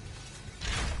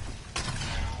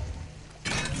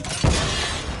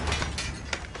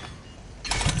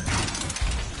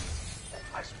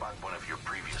 I spot one of your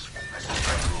previous. I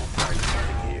suspect we will find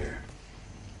something here.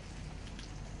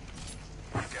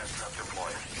 Gas trap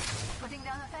deployed. Putting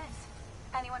down a fence.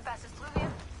 Anyone passes through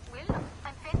here? Will?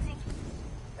 I'm fencing.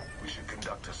 We should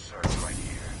conduct a search right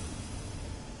here.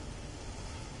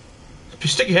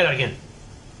 Stick your head out again.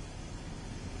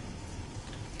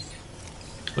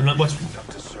 What's...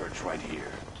 Conduct a search right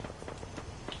here.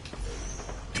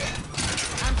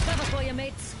 I'm cover for you,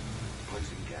 mates.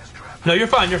 Placing gas trap. No, you're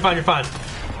fine. You're fine. You're fine.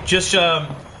 Just,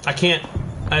 I can't...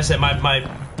 Like I said, my...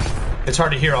 It's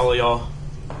hard to hear all of y'all.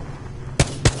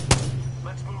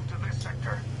 Let's move to this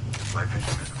sector. My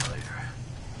vision is clear.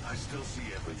 I still see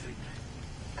everything.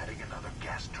 Adding another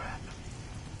gas trap.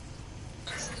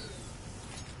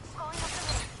 Going up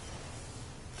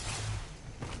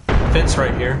the road. Fence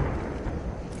right here.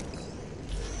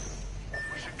 We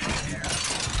should go here.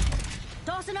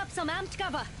 Tossing up some amped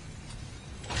cover.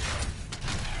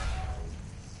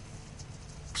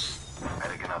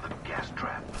 Adding another gas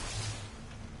trap.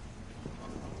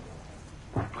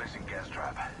 Placing gas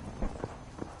trap.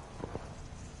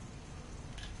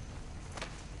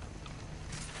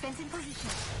 Fence in position.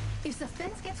 If the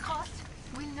fence gets crossed,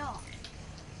 we'll know.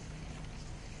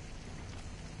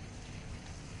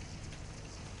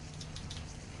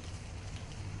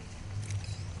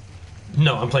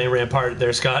 No, I'm playing Rampart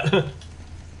there, Scott.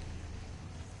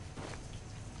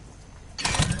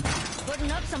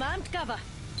 Putting up some amped cover.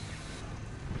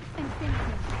 I'm fencing.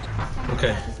 Someone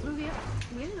Okay. passes through here?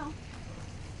 We'll know.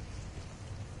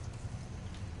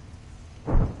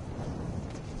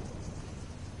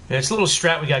 Yeah, it's a little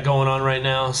strat we got going on right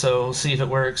now, so we'll see if it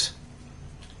works.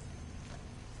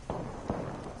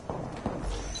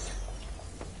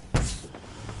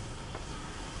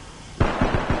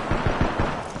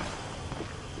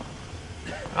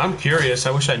 I'm curious.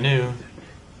 I wish I knew.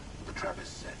 The trap is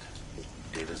set.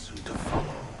 Data soon to follow.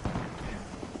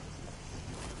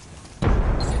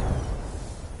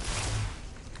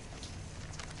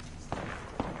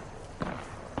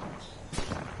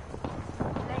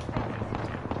 Like fences.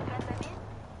 Fence them in,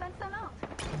 fence them out.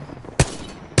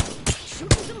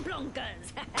 Shooting some blonkers.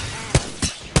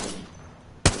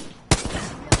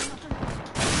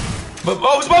 But,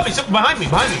 oh, it's above me! It's behind me!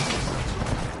 Behind me!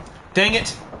 Dang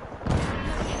it!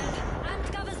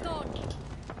 Amped cover's gone.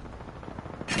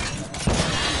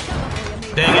 Amped cover for you,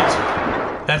 mates. Dang it!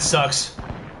 That sucks.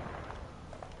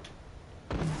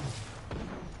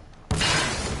 That's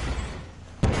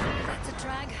a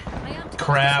drag. My amped cover's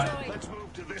Crap. destroyed. Let's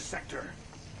move to this sector.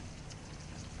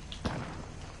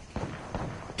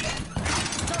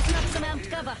 Tossing up some amped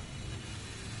cover.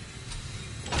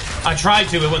 I tried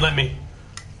to, it wouldn't let me.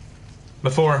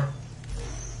 Before.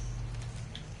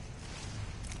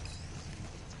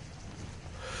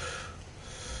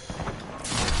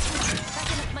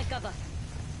 Backing up my cover.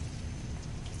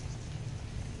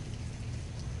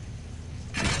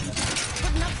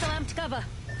 Putting up some amped cover.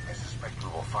 I suspect we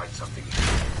will find something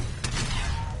here.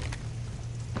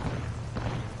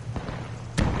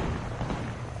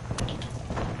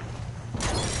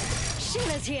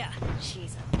 Sheila's here.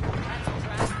 She's a that's a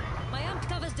trap. My amped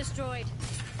cover's destroyed.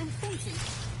 I'm fencing.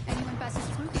 Anyone passes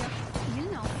through here?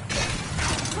 We'll know.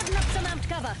 Putting up some amped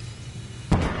cover.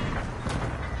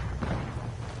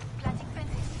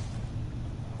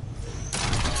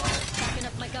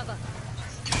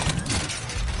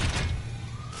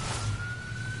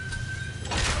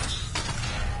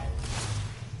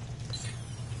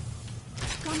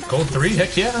 Gold 3?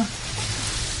 Heck yeah.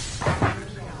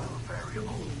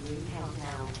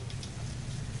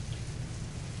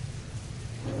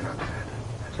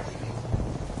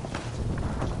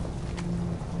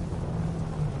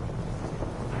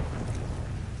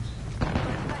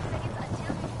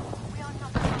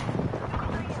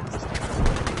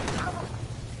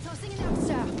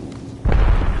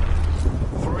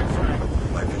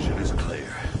 My vision is clear.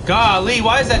 Golly,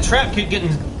 why is that trap keep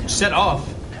getting set off?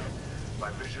 My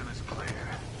vision is clear.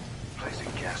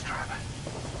 Placing gas trap.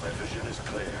 My vision is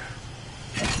clear.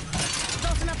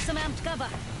 Tossing up some amped cover.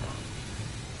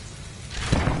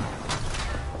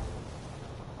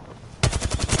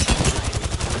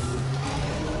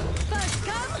 First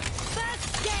come,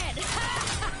 first dead.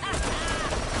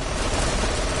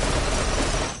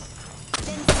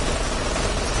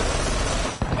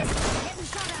 Getting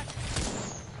shot at.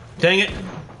 Dang it.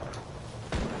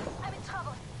 I'm in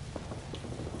trouble.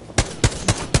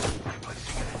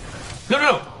 No, no,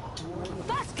 no.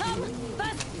 First come,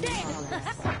 first dead.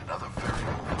 Another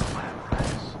variable plan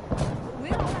rise.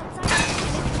 We're all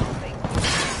outside.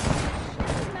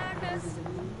 This is madness.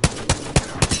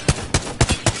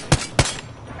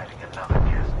 Adding another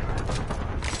gas trap.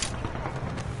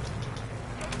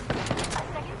 A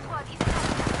second squad is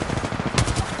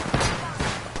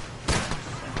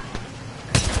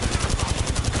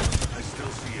I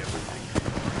still see everything.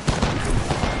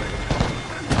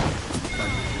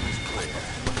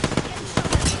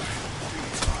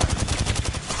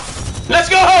 Let's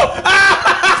go!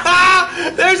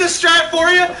 There's a strat for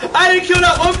you. I didn't kill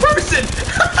not one person.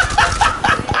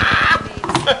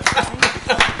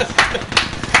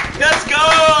 Let's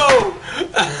go!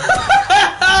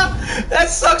 That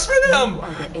sucks for them.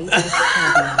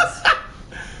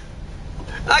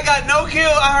 I got no kill.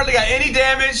 I hardly got any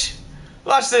damage.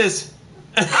 Watch this.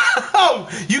 Oh,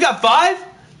 you got 5?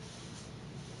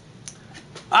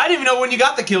 I didn't even know when you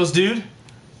got the kills, dude.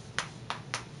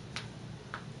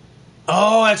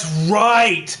 Oh, that's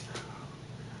right.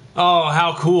 Oh,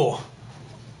 how cool.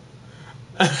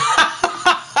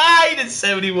 I did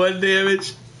 71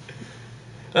 damage.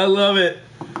 I love it.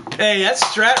 Hey, that's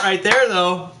strat right there,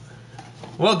 though.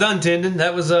 Well done, Tendon.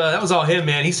 That was all him,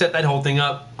 man. He set that whole thing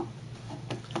up.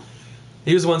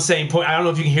 He was the one saying point. I don't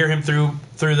know if you can hear him through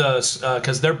the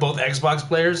because they're both Xbox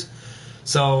players,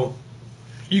 so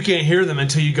you can't hear them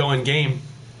until you go in game.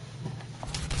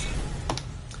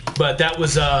 But that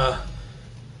was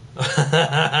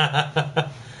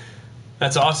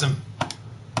that's awesome.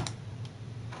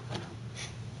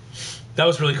 That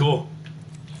was really cool.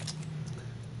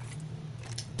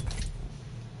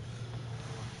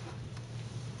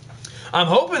 I'm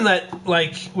hoping that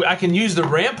like I can use the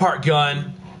Rampart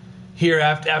gun here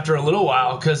after a little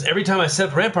while, because every time I set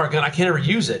up the Rampart gun, I can't ever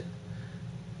use it.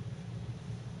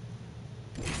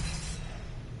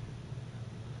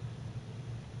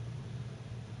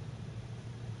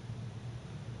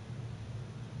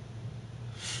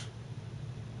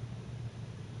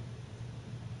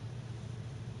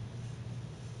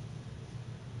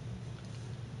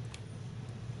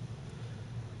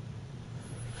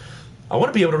 I want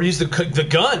to be able to use the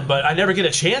gun, but I never get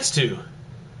a chance to.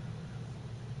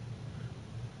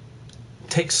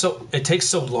 It takes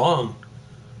so long.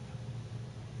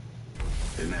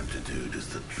 Ineptitude is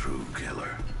the true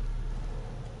killer.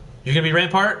 You're gonna be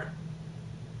Rampart?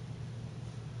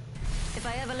 If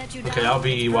I ever let you Okay, down, I'll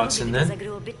be it's Watson probably then. because I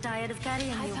grew a bit tired of carrying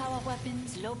you. High power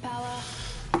weapons, low power.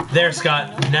 There,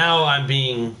 Scott. Now I'm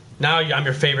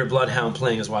your favorite Bloodhound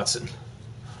playing as Watson.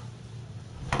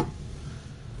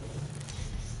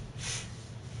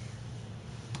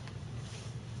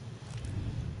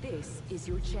 This is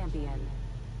your champion.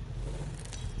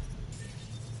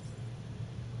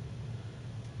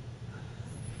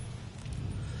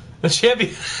 The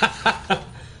champion.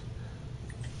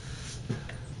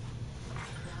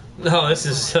 No, this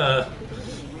is oh,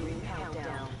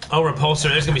 Repulsor.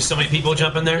 There's gonna be so many people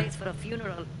jumping there. Place for a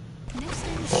funeral.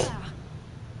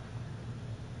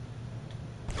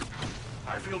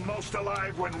 I feel most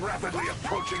alive when rapidly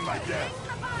approaching my death.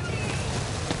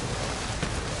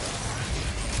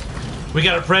 We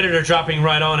got a Predator dropping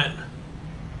right on it.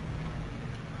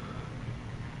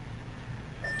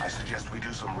 I suggest we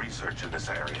do some research in this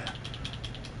area.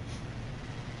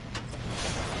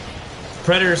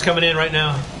 Predator's coming in right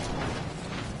now.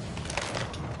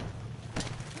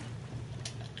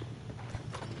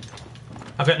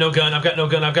 I've got no gun. I've got no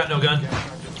gun. I've got no gun.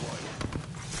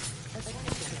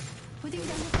 Putting down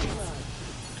the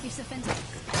fence. Keeps the fence up.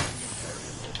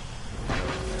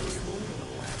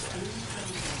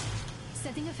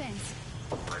 Setting a fence.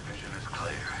 My vision is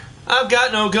clear. I've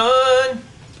got no gun.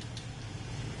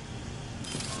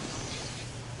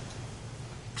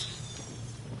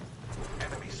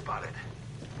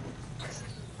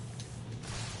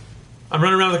 I'm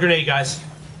running around with a grenade, guys.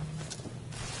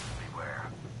 Beware.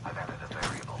 I've added a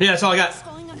variable. Yeah, that's all I got.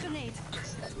 Throwing a grenade.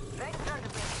 Thanks, turn to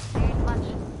me. Ain't much.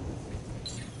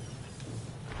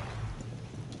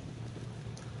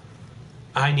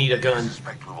 I need a I gun.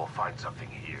 suspect we will find something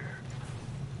here.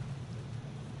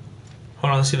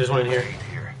 Hold on, let's see if there's one in here. Right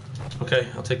here. Okay,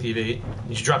 I'll take the evade.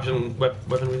 You should drop some weapon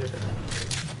with it.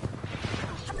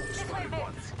 This way,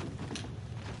 Vince.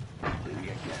 Leaving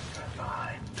a gas trap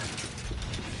behind.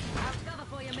 Have cover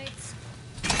for you, mates.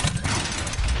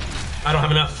 I don't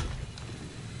have enough.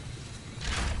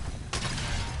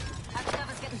 Have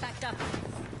cover's getting backed up.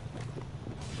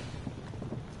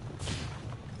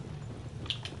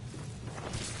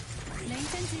 Laying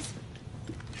fences.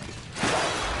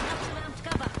 Enough surround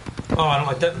cover. Oh, I don't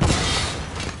like that.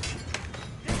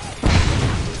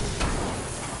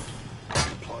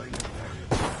 Deploying a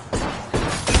variable.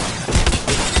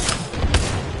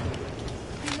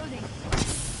 Reloading.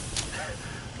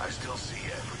 I still see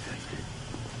everything.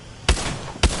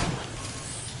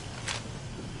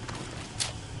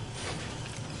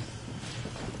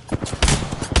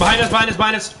 Behind us, behind us,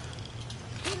 behind us.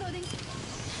 Reloading.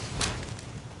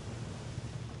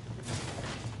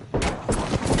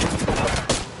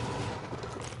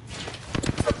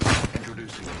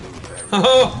 Introducing a new variable.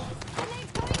 Oh! Grenade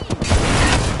going in.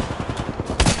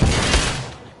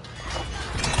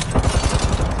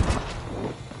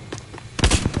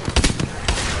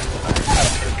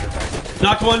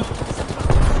 Knocked one.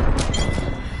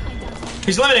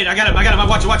 He's eliminated. I got him. I got him.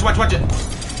 Watch it. Watch it. Watch it. Watch it.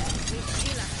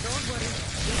 Sheila, don't worry.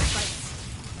 Big fights.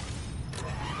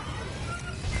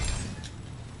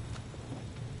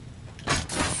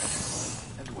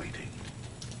 And waiting.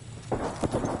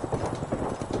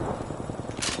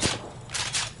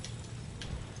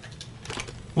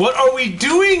 What are we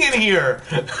doing in here?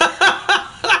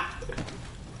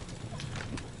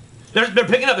 They're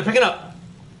picking up. They're picking up.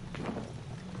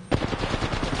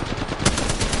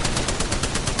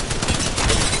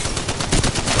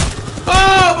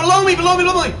 Oh, below me, below me,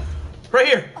 below me. Right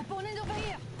here. Opponent over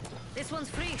here. This one's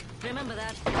free. Remember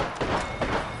that.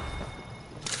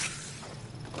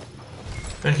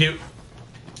 Thank you.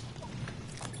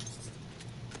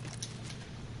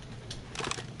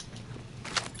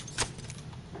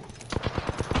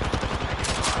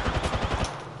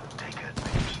 Take a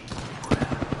deep breath.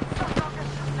 Some doctors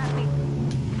shooting at me.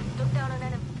 Took down an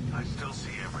enemy. I still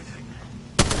see everything.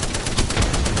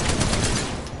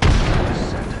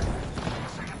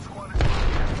 Second squad is here.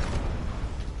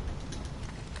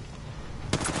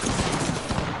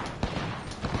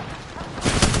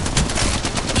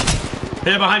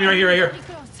 Yeah, behind me, right here, right here. Pretty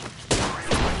close.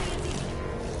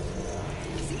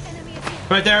 See enemy is here.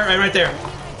 Right there, right there.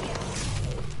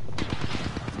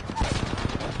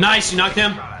 Nice, you knocked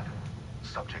him. Shot.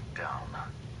 Subject down.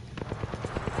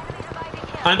 Enemy reviving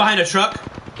here. I'm behind a truck.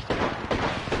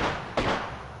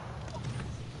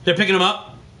 They're picking him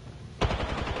up.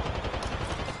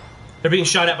 They're being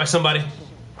shot at by somebody.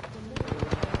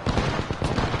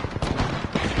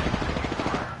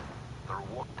 The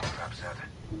reward trap set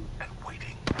and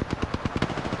waiting.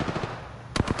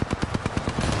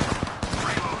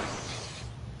 Reloading.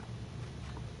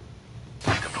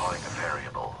 Deploying a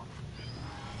variable.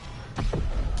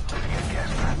 Leaving a gas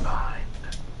trap behind.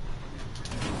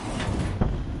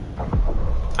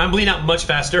 I'm bleeding out much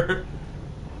faster.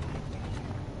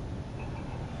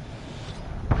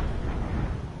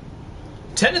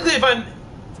 Technically, if I'm...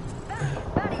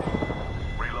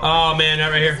 Reloading. Oh, man,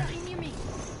 right here. Something near me.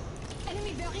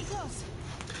 Enemy very close.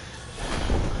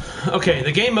 Okay,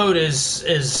 the game mode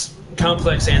is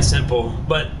complex and simple,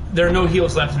 but there are no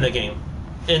heals left in the game.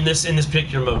 In this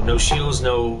particular mode, no shields,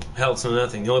 no health, no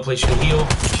nothing. The only place you can heal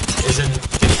is in.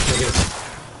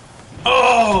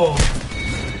 Oh,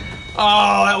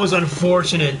 oh, that was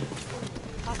unfortunate.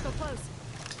 Hostile close.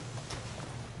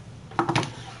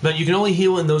 But you can only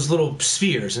heal in those little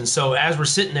spheres, and so as we're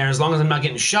sitting there, as long as I'm not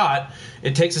getting shot,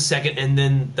 it takes a second, and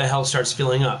then the health starts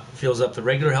filling up. Fills up the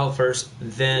regular health first,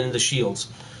 then the shields.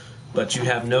 But you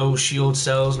have no shield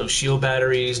cells, no shield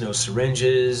batteries, no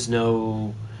syringes,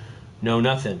 no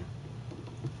nothing.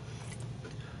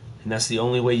 And that's the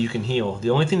only way you can heal. The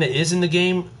only thing that is in the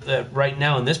game right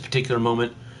now in this particular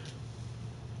moment...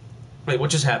 Wait,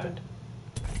 what just happened?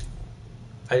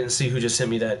 I didn't see who just sent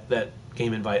me that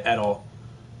game invite at all.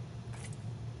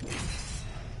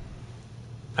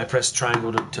 I pressed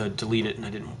triangle to delete it, and I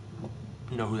didn't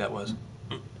know who that was.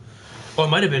 Oh, it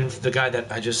might have been the guy that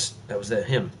was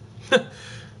him.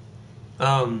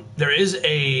 There is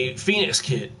a Phoenix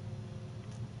kit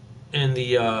in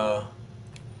the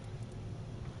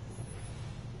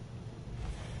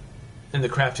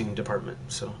crafting department,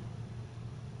 so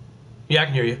Yeah, I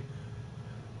can hear you.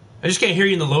 I just can't hear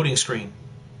you in the loading screen.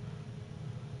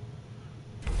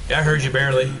 Yeah, I heard you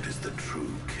barely. Is the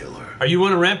true killer. Are you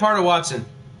on a Rampart or Watson?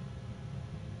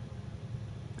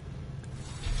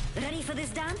 Ready for this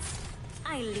dance?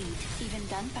 I lead. Even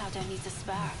gunpowder needs a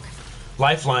spark.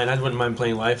 Lifeline. I wouldn't mind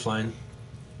playing Lifeline.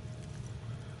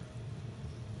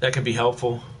 That could be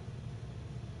helpful.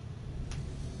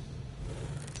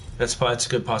 That's a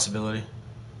good possibility.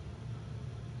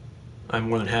 I'm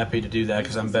more than happy to do that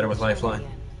because I'm better with Lifeline.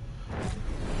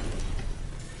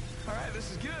 All right,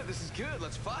 this is good. This is good.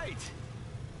 Let's fight.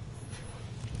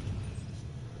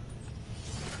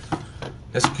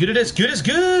 As good as good as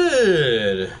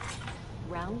good.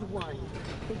 Round 1.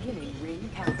 Beginning ring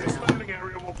This countdown. landing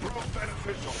area will prove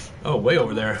beneficial. Oh, way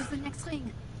over there. The next ring.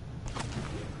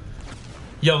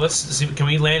 Yo, let's see. Can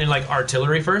we land in like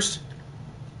artillery first?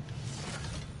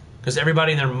 Because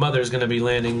everybody and their mother is going to be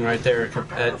landing right there.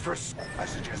 Prepare for... I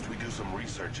suggest we do some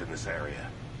research in this area.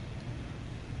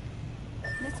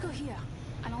 Let's go here.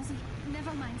 Allons-y.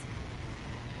 Never mind.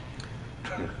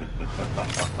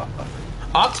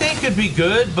 Octane could be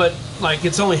good, but like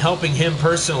it's only helping him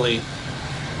personally.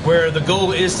 Where the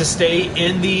goal is to stay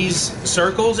in these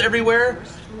circles everywhere,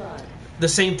 the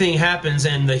same thing happens,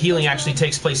 and the healing actually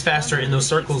takes place faster in those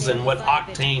circles than what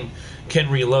Octane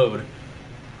can reload.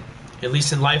 At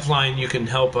least in Lifeline, you can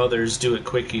help others do it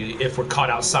quickly if we're caught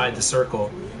outside the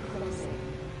circle.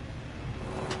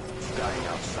 Dying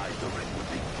outside the ring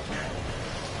would be...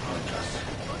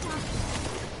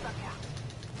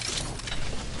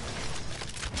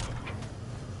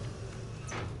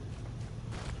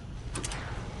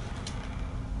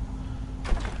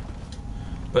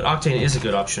 But Octane is a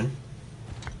good option.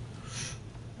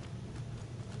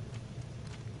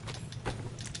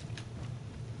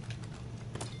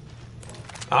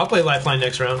 I'll play Lifeline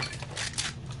next round.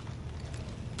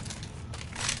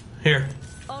 Here.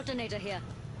 Alternator here.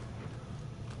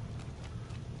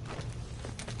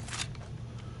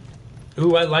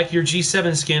 Ooh, I like your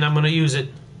G7 skin. I'm gonna use it.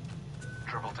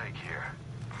 Triple take here.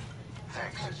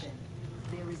 Thanks.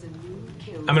 There is a new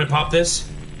kill. I'm gonna pop this.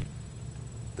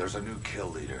 There's a new kill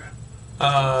leader.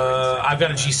 I've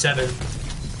got a G7,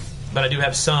 but I do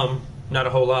have some, not a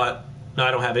whole lot. No,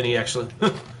 I don't have any actually.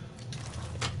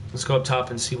 Let's go up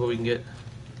top and see what we can get.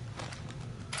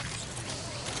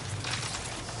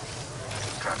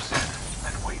 Traps in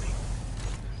and waiting.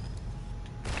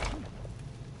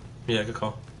 Yeah, good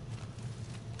call.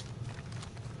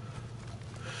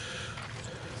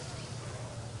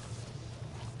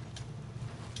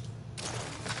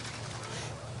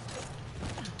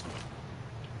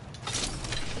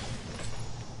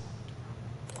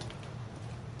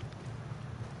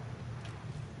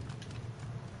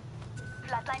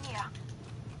 Flatline here.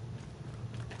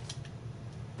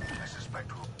 I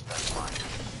suspect that's fine.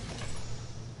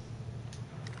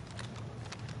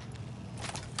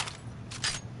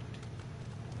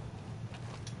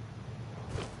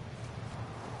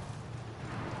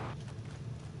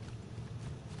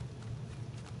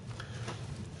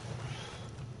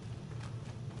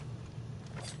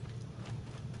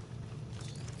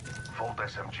 Volt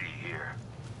SMG here.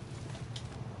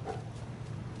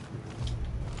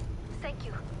 Thank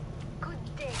you. Good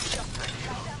day, Doctor.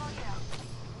 Right ammo here.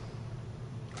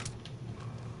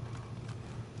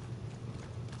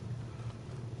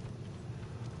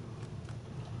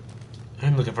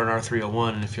 I'm looking for an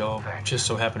R301, and if y'all just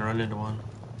so happen to run into one.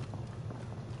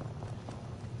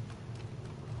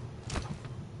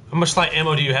 How much light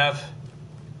ammo do you have?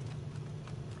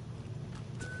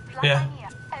 Flatline Yeah. here.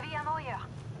 Heavy ammo here.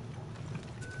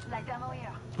 Light ammo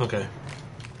here. Okay.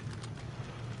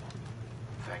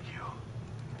 Thank you.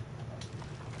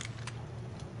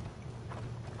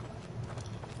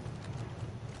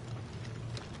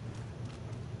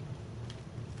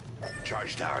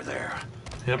 Charge tower there.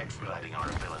 Yep. Expediting our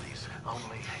abilities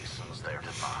only hastens their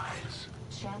demise.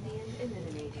 Champion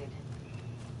eliminated.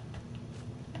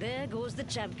 There goes the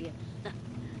champion.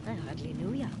 I hardly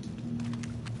knew ya.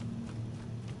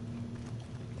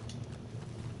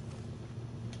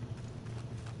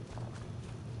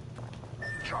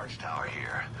 Charge tower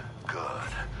here.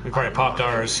 Good. We've already popped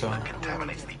ours, so. That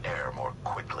contaminates the air more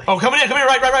quickly. Oh, coming in,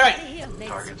 right. Here, mates.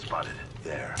 Target spotted.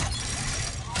 There.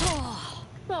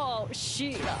 Oh,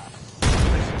 Sheila.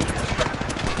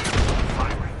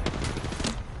 Firing.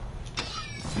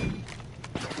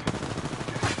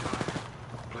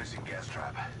 Placing gas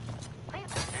trap.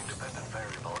 Independent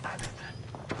variable added.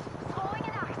 Throwing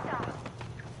an arc star.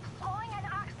 Throwing an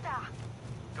arc star.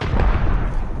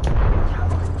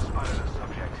 Spotted a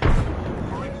subject.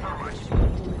 Throwing thermites.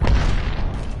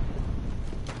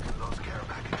 Those care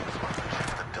packages will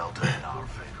shift the delta in our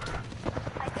favor.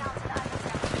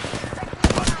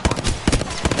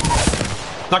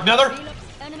 Knock another.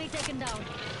 Enemy taken down.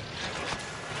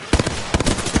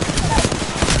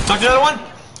 Knocked another one.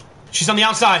 She's on the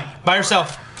outside by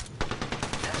herself.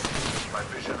 My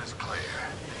vision is clear.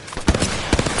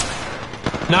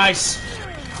 Nice.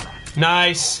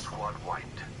 Nice. Squad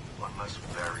wiped. One less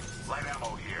very light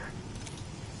ammo here.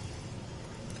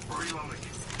 Reloading.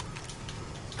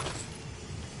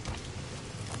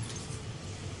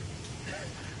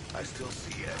 I still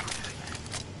see everything.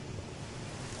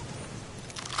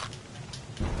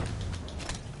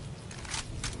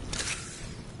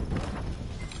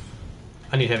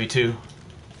 I need heavy too.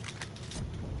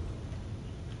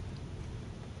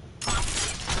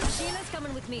 Sheila's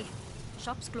coming with me.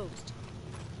 Shop's closed.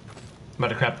 I'm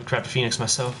about to crap the Phoenix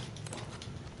myself.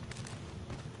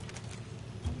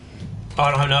 Oh,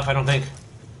 I don't have enough, I don't think.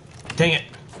 Dang it.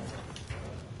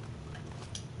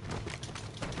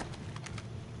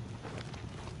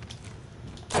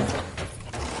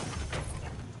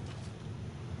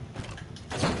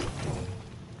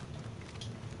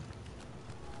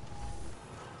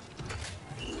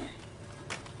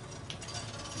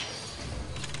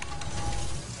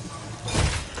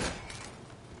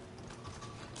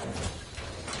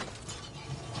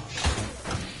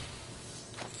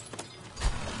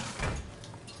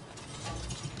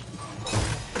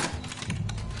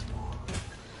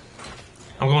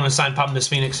 I'm going to sign popping this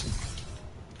Phoenix.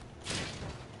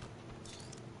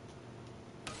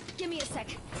 Give me a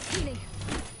sec. Healing.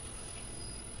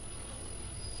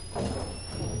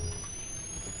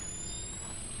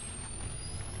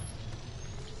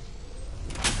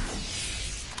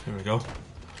 There we go.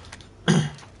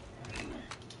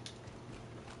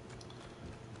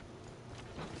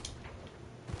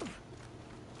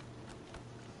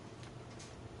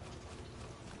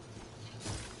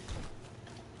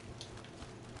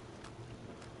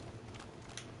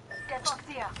 Dead box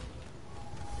here.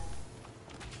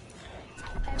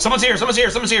 Someone's here, someone's here,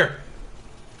 someone's here.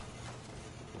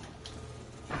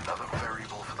 Another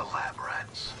variable for the lab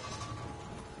rats.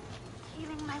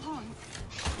 Healing my wounds.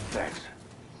 Thanks.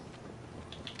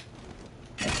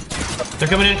 They're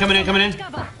coming in, coming in, coming in.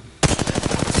 Cover.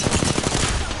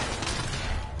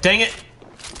 Dang it.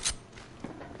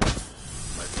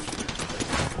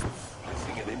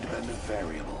 Placing an independent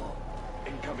variable.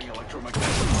 Incoming electromagnetic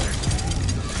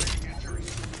injury.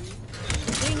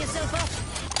 Bring yourself up.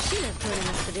 Sheila's joining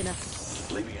us for dinner.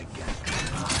 Leaving a gas.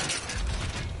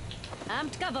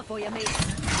 Amped cover for you, mate.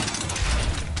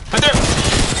 Right there.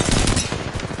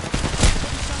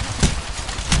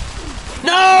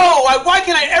 No! Why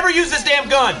can't I ever use this damn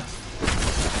gun?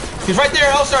 He's right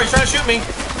there. Oh, sorry. He's trying to shoot me.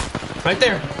 Right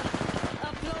there.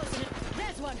 Up close.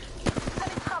 There's one.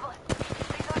 I'm in trouble.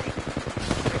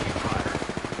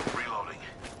 Reloading.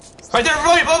 Right there.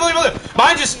 Reload.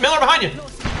 Behind you. Miller, behind you.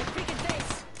 Close to my freaking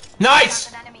face. Nice.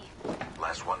 An enemy.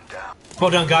 Last one down. Well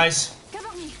done, guys.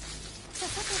 Cover me.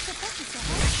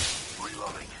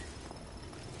 Reloading.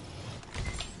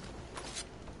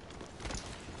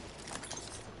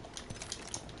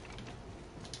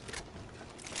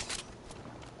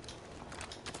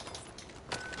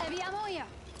 Heavy ammo here.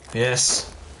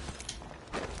 Yes.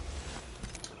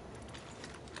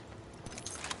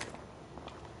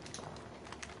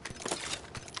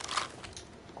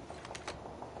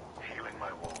 Healing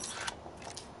my wounds.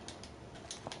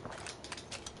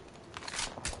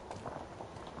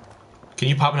 Can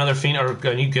you pop another Phoenix, or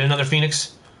can you get another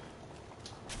Phoenix?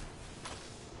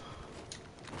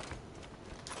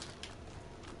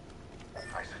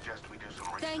 I suggest we do some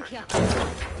Thank research.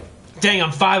 you. Dang,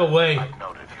 I'm 5 away.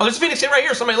 Noted. Oh, there's a Phoenix hit right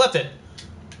here. Somebody left it.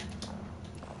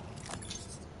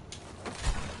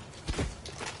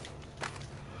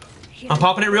 I'm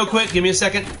popping it real quick. Give me a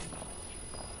second.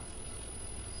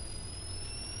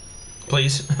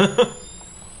 Please.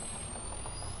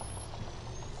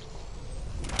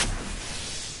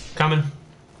 Coming.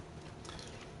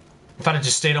 If I'd have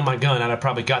just stayed on my gun, I'd have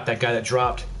probably got that guy that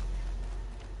dropped.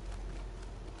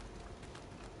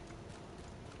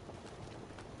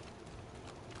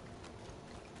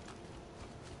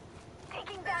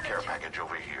 Taking damage. Care package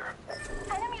over here.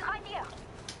 Enemy right here.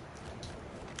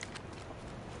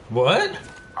 What?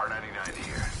 R99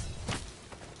 here.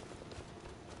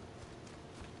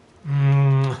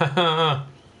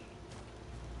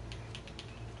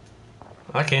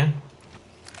 I can.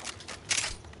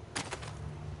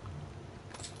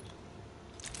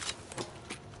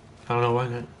 I don't know why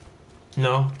not.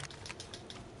 No.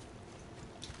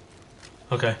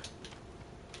 Okay.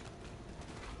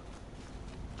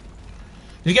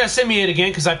 You gotta send me it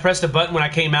again because I pressed a button when I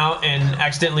came out and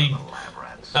accidentally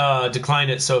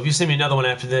declined it. So if you send me another one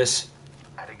after this.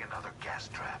 Adding another gas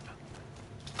trap.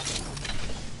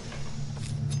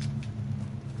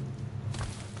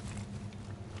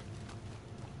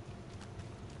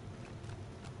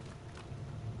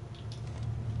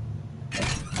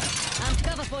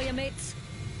 for you, mates.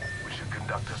 We should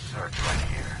conduct a search right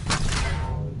here.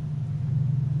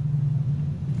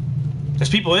 There's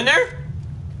people in there?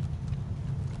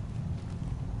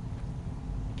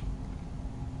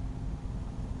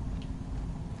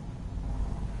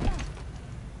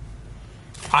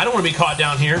 I don't want to be caught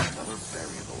down here. Another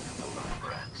variable in the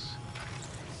rats.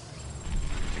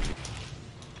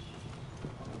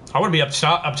 I want to be up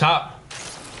top. Up top.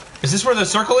 Is this where the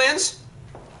circle ends?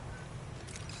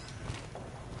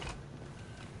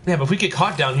 Yeah, but if we get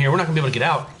caught down here, we're not gonna be able to get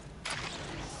out.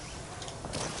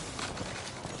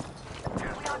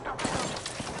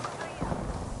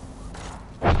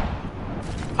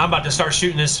 I'm about to start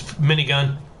shooting this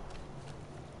minigun.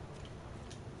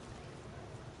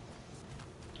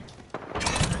 I'm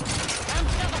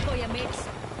cover for you, mates.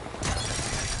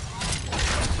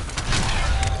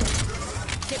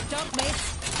 Tip top,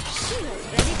 mates. Shield's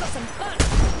ready for some fun.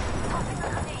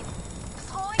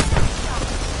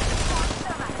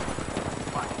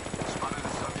 Spotted a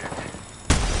subject.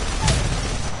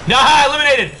 Nah,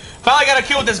 eliminated! Finally got a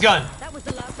kill with this gun. That was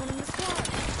the last one in the squad.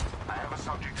 I have a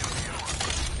subject in view.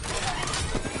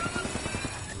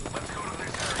 Let's go to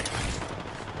this area.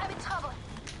 I'm in trouble.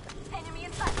 Enemy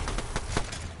in sight.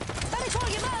 Better call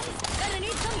your man. Gonna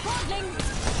need some throttling.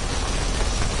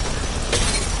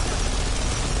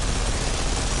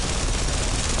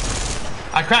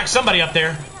 I cracked somebody up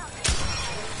there.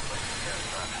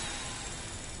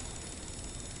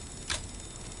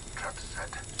 Trap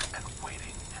set and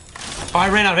waiting. Oh, I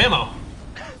ran out of ammo.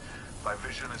 My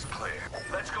vision is clear.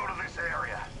 Let's go to this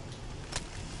area.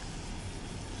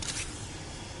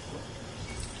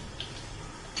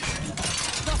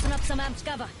 Tossing up some amped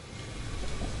cover.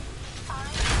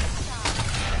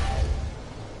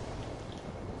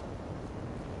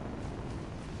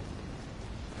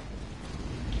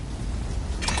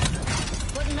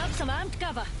 Putting up some amped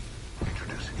cover.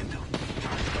 Introducing it to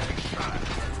target shot.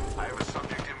 I have a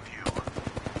subject in view.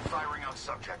 Firing on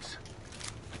subjects.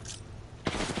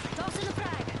 Tossing the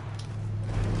frag.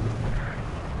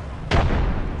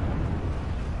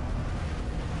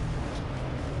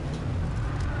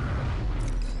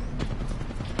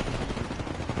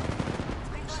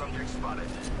 Subject spotted.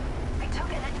 We took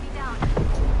an enemy down.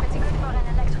 Pretty good for an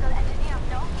electrical engineer,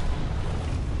 no?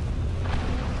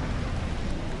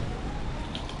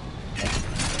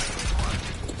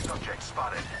 Subject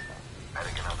spotted.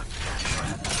 Adding another gas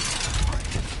trap.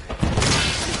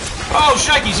 Oh,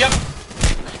 shnikes, yep.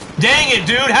 Dang it,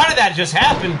 dude. How did that just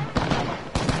happen?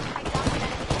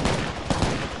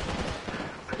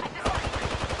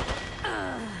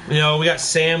 You know, we got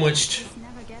sandwiched. This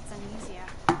never gets any easier,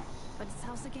 but it's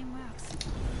how the game works.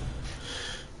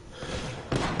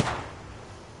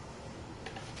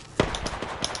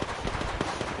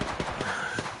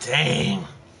 Dang.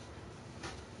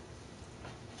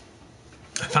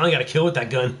 I finally got a kill with that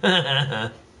gun.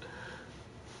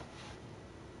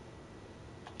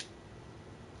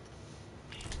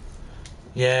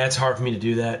 Yeah, it's hard for me to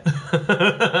do that.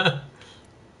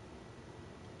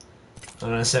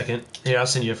 Hold on a second. Here, I'll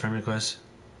send you a friend request.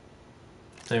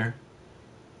 There.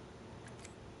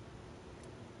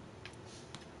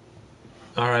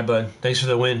 Alright, bud. Thanks for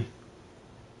the win.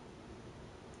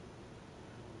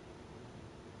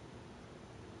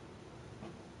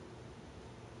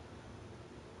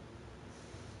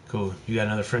 Cool. You got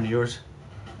another friend of yours?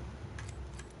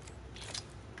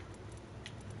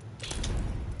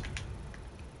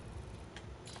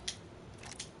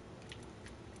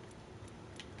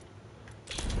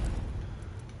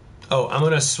 Oh, I'm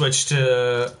gonna switch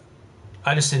to...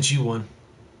 I just sent you one.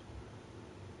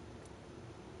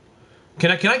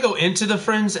 Can I go into the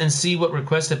friends and see what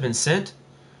requests have been sent?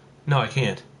 No, I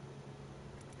can't.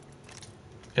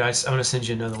 Yeah, I'm gonna send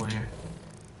you another one here.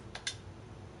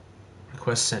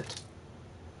 Request sent.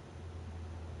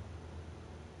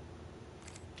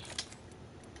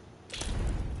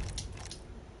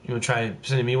 You wanna try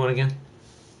sending me one again?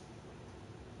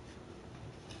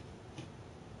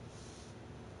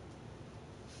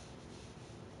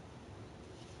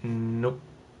 Nope.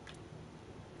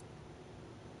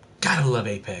 Gotta love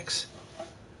Apex.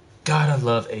 Gotta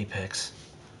love Apex.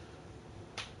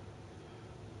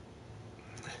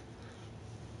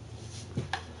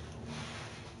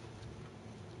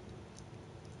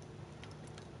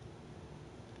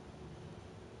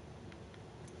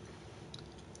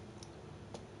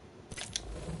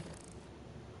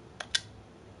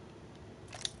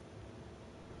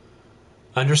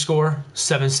 Underscore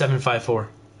 7754.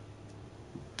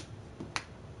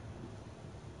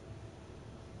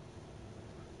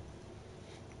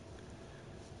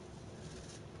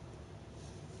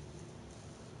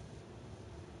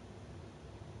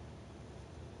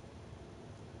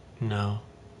 No.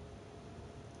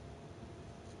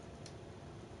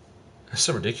 That's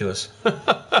so ridiculous.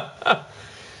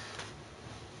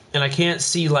 And I can't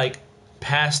see like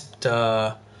past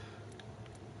like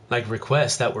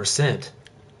requests that were sent.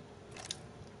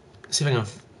 Let's see if I can.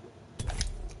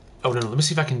 Oh no! Let me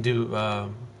see if I can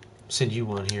do send you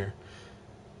one here.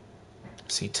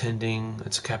 See, tending.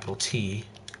 That's a capital T.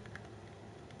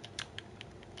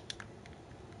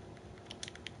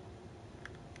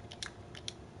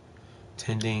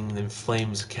 Tending, then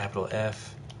flames, capital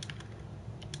F.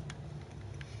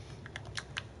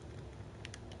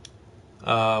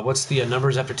 What's the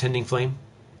numbers after tending flame?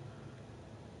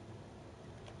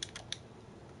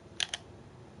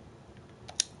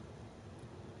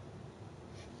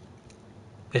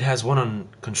 It has one on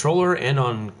controller and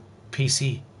on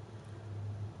PC.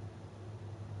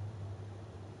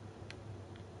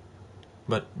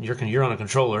 But you're on a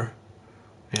controller.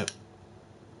 Yep.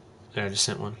 There, I just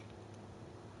sent one.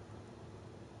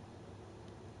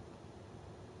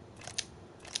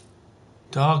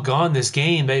 Doggone this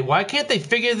game, babe. Why can't they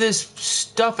figure this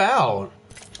stuff out?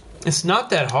 It's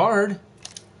not that hard.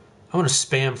 I want to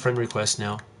spam friend requests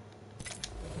now.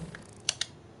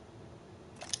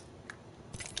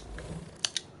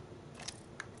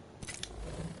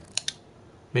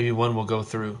 Maybe one will go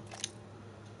through.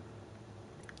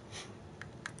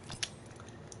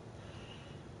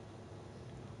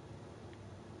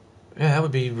 Yeah, that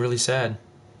would be really sad.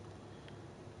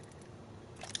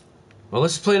 Well,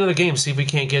 let's play another game, see if we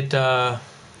can't get,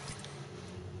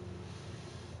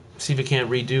 see if we can't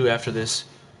redo after this.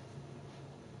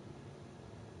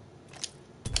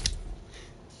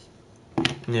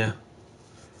 Yeah.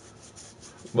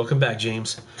 Welcome back,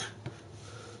 James.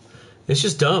 It's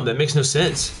just dumb. That makes no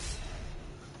sense.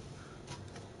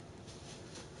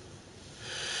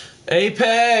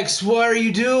 Apex, what are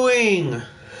you doing?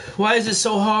 Why is it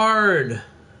so hard?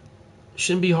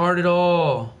 Shouldn't be hard at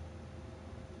all.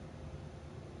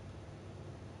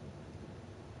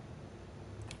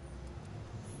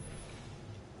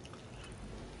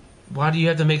 Why do you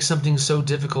have to make something so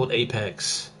difficult,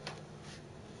 Apex?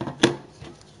 I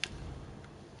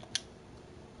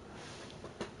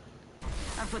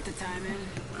put the time in.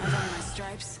 I've earned my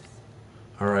stripes.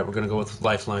 Alright, we're gonna go with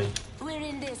Lifeline. We're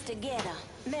in this together.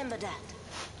 Remember that.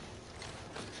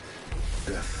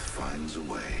 Death finds a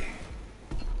way.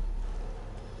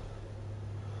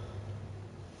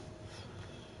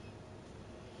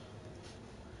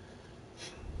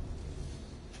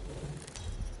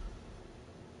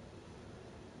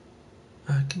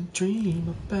 I can dream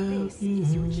about This you.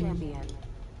 is your champion.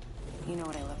 You know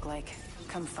what I look like.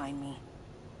 Come find me.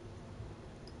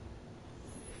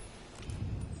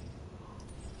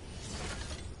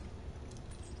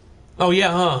 Oh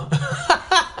yeah, huh?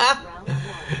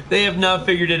 They have not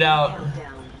figured it out.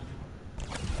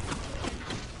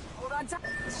 Hold on tight.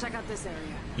 Let's check out this area.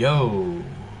 Yo.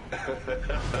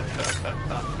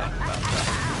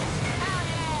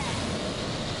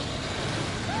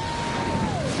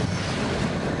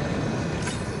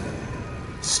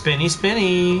 Spinny,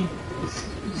 spinny.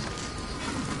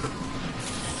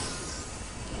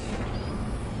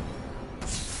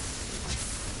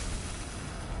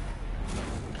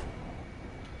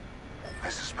 I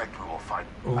suspect we will find.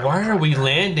 Why are we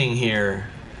landing here?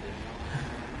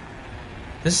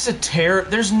 This is a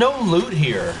there's no loot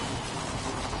here.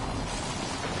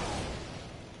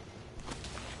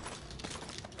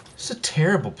 It's a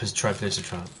terrible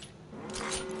Triplicitron.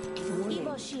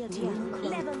 Evo shield here.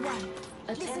 Level 1.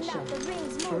 Listen up, the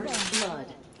ring's moving. First blood.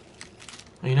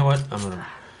 You know what? I'm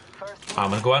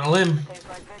gonna go out on a limb.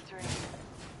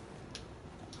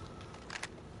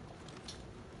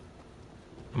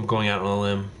 I'm going out on a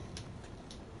limb.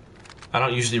 I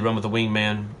don't usually run with a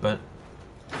wingman, but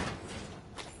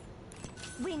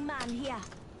Wingman here.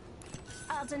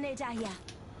 Alternator here.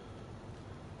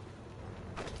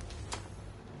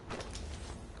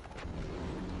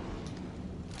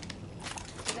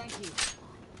 Thank you.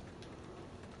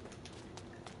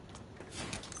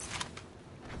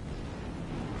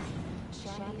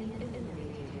 Champion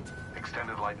eliminated.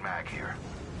 Extended light mag here.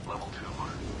 Level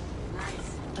 2.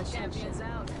 Nice. Attention. Champion's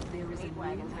out. There is a Meat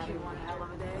wagon's new having kill. one hell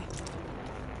of a day.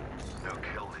 No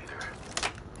kill leader.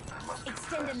 I must do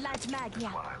Extended fast. light mag here.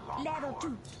 What I long Level for.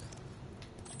 2.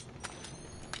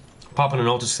 popping an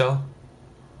ultra cell.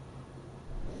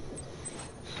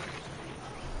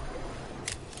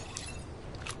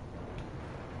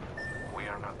 We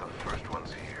are not the first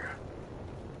ones here.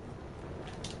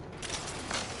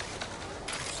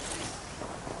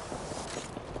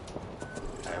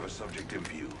 I have a subject in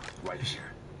view, right here.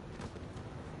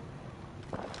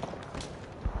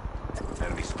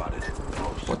 Enemy spotted.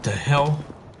 Close. What What the hell?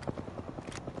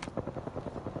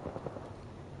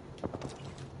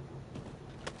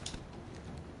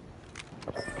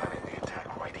 Planning the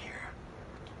attack right here.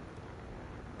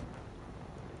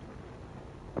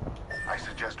 I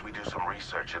suggest we do some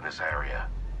research in this area.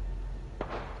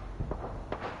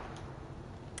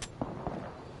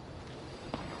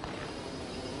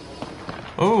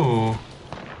 Oh.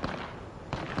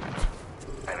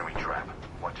 Enemy trap.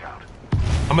 Watch out.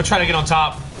 I'm gonna try to get on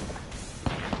top.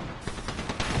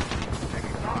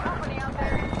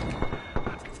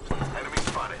 Enemy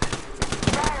spotted.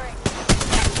 Firing.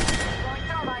 Going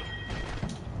thermite.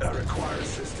 I require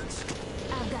assistance.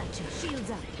 I've got you. Shields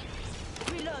up.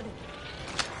 Reloading.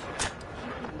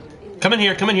 Come in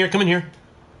here, come in here, come in here.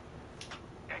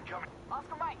 Incoming.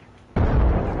 Oscar Mike.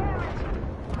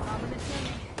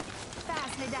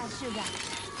 Pass me that sugar.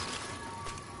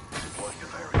 Deploying to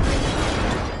area.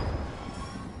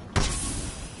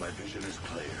 My vision is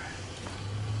clear.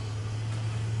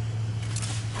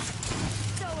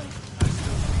 Stolen. I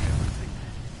still see everything.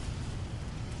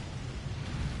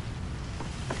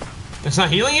 It's not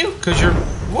healing you? Because you're...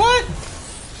 What?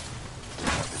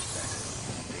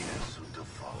 Data soon to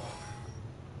follow.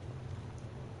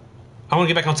 I want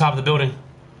to get back on top of the building.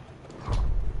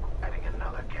 Adding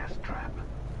another gas trap.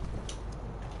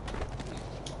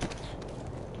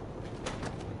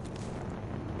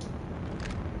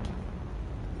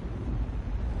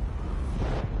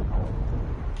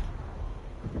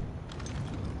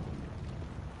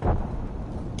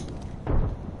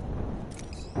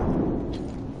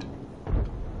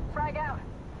 Frag out.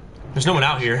 There's no one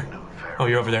out here. Oh,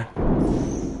 you're over there.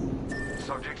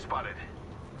 Subject spotted.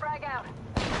 Frag out.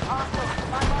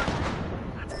 Hostile. My mark.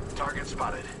 Target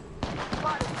spotted.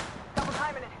 Spotted. Double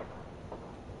timing it.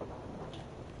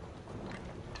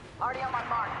 Already on my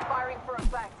mark. Firing for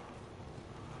effect.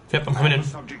 Yep, I'm coming in.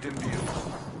 Subject in view.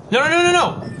 No, no, no, no,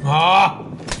 no! Ah!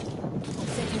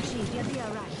 Second shield. You'll be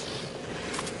alright.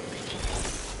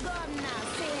 Gone now.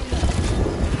 Say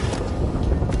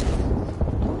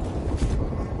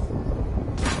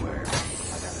Where? I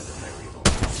added a variable.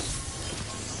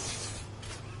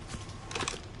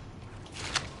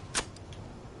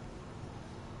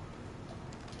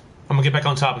 I'm gonna get back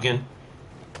on top again.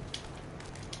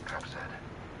 Trap set.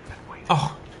 And wait.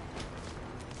 Oh.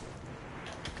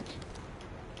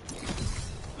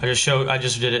 I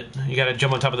just did it. You gotta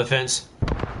jump on top of the fence.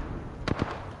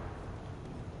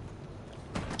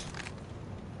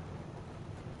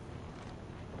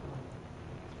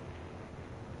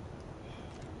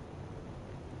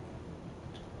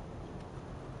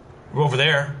 We're over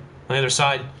there, on the other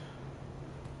side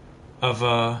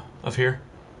of here.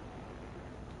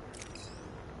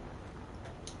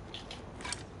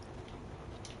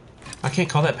 I can't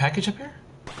call that package up here?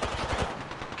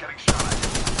 Getting shot at.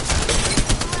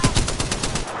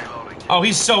 Reloading. Oh,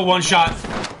 he's so one shot. Still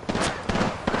see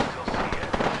it.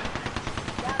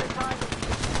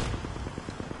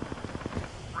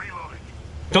 Reloading.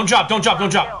 Don't drop, don't drop, don't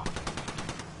drop.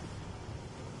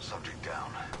 Subject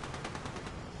down.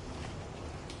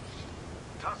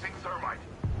 Tossing thermite.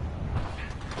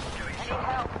 Getting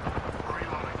shot.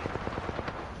 Reloading.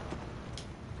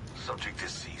 Subject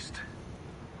is seized.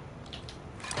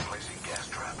 Placing gas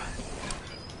trap.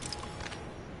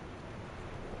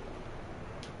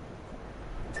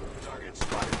 Target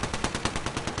spotted.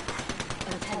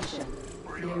 Attention.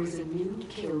 There is a new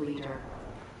kill leader.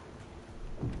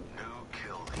 New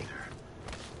kill leader.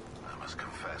 I must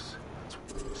confess.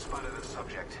 Spotted a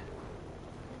subject.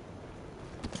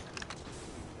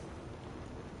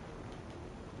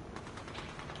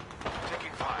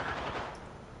 Taking fire.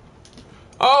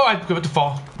 Oh, I'm about to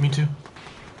fall. Me too.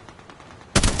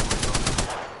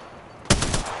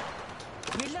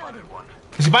 Spotted one.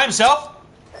 Is he by himself?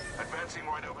 Advancing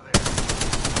right over there.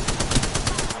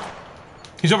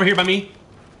 He's over here by me.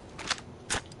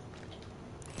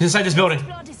 He's inside this building.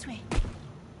 Explore this way.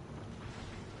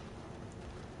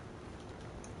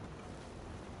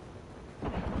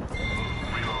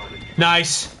 Reloading.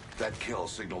 Nice. That kill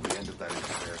signaled the end of that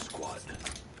entire squad.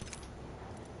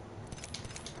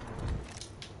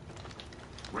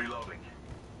 Reloading.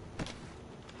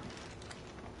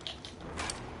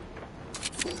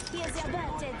 Here's your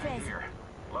birthday present. Here.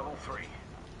 Level 3.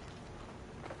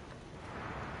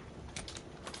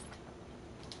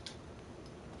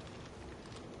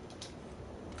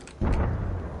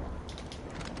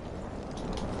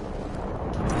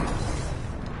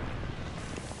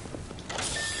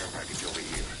 Care package over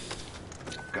here.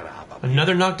 Gotta hop up.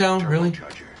 Another knockdown? Really?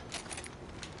 Turbocharger.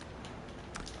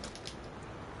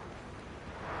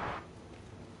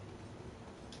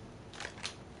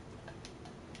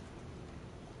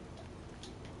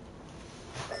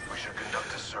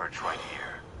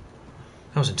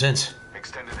 was intense.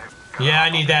 Extended hip. Yeah,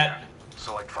 I need that.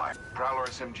 Select 5. Prowler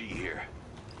SMG here.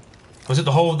 Was it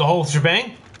the whole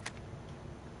shebang?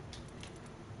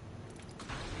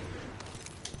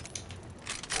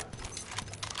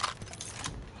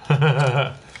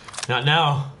 Not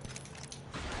now.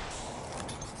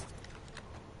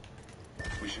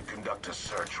 We should conduct a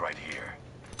search right here.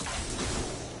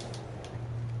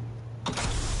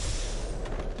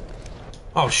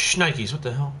 Oh, shnikes, what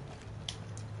the hell?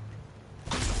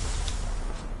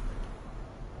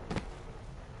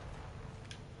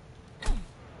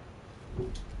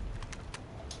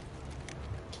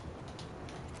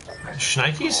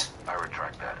 Shnikes? I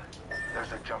retract that.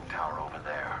 There's a jump tower over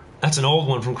there. That's an old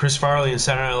one from Chris Farley and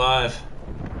Saturday Night Live.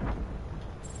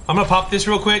 I'm gonna pop this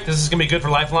real quick. This is gonna be good for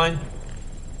Lifeline.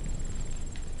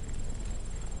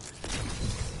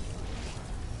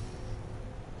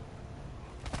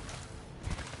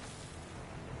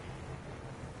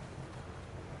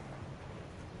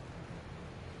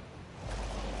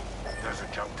 There's a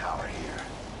jump tower here.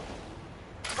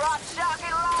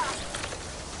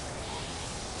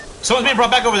 Someone's being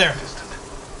brought back over there.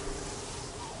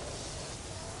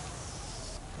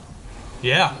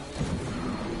 Yeah.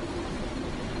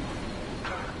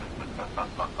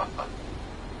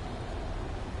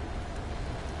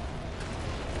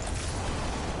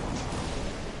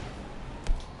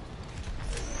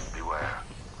 Beware.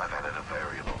 I've added a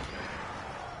variable.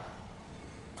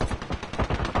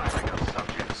 Firing on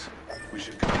subjects. We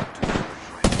should conduct a search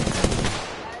right here.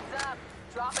 Heads up.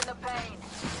 Dropping the pain.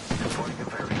 Deploying a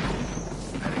variable.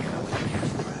 Heading another gas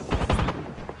trap.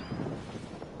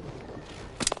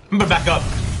 I'm gonna back up.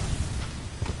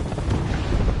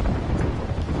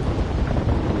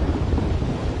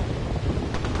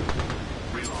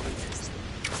 Reloading.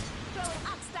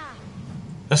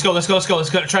 Let's go, let's go, let's go. Let's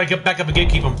go. Try to get back up and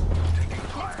gatekeep them. Taking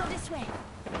fire. Let's go this way.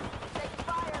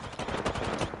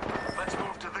 Let's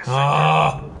move to this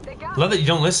Ah, love that you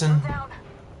don't listen.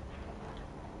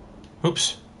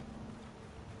 Oops.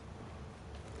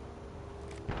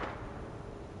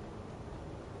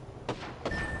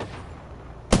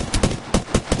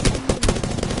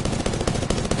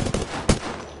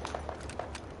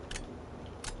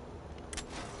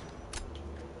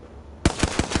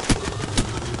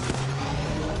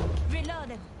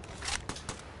 Reloaded.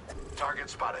 target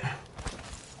spotted.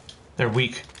 They're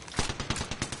weak.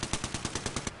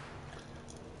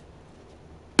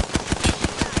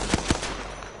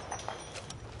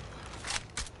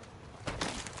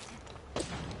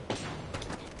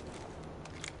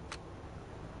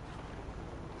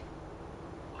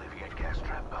 Leaving a gas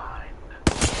trap behind.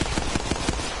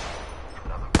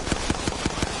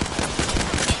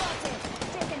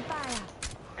 Taking fire.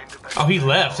 Oh, he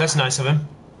left. That's nice of him.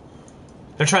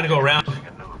 They're trying to go around. A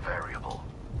new variable.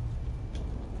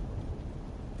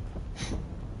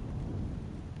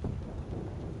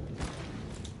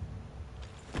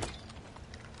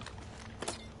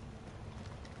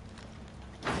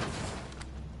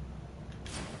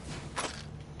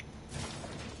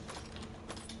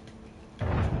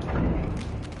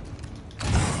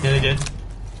 Yeah, they did.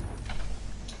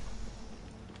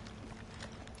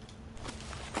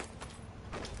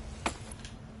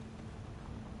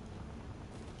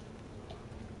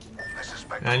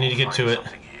 I need to get to it.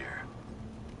 Here.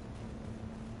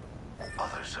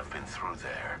 Others have been through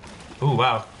there. Ooh,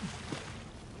 wow.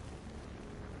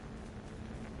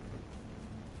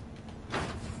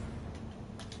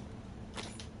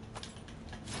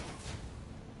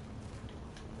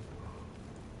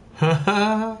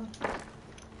 Haha.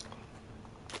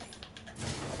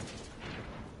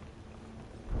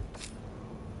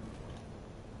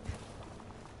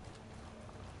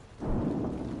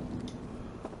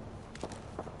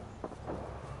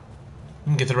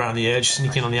 Get around the edge,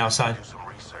 sneak in on the outside. Do some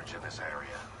research in this area.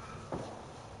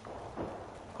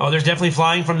 Oh, there's definitely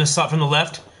flying from the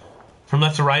left, from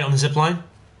left to right on the zip line.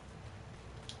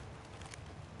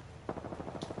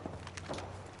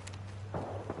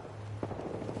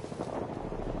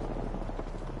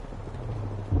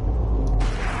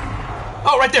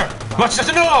 Oh, right there. Watch this.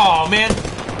 No, oh, man.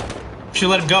 Should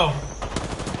let him go.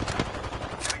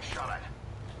 Getting shot at.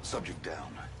 Subject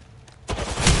down.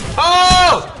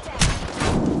 Oh!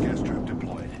 Gas trap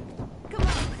deployed. Come on,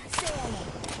 sail.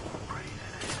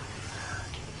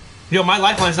 Yo, my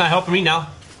lifeline's not helping me now.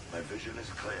 My vision is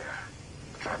clear.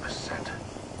 Trap is set.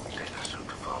 Data soon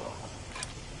to follow.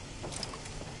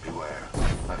 Beware.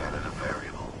 I've added a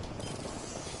variable.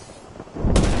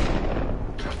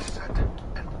 Trap set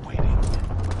and waiting.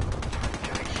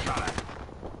 Getting shot at.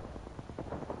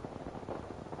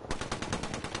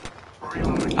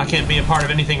 Reloading. I can't be a part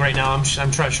of anything right now.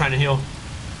 I'm trying to heal.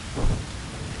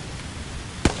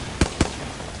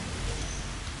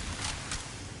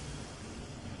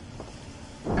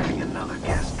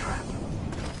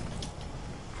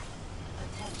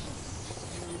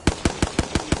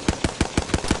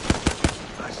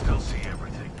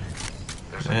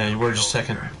 Yeah, we're just a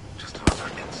second. Just another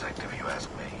insect if you ask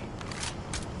me.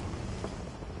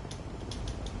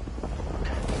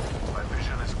 My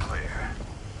vision is clear.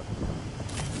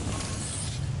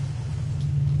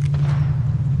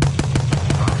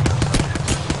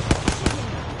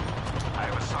 I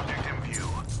have a subject in view.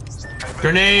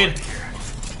 Grenade!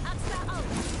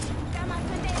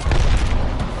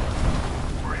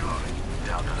 Reloading.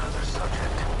 Down to another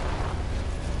subject.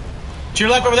 To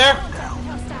your left over there.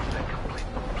 Complete.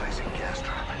 Placing gas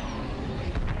trap.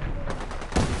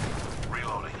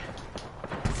 Reloading.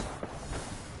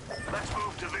 Let's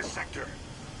move to this sector.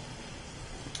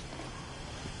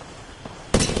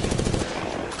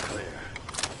 Clear.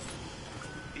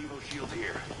 Evo shield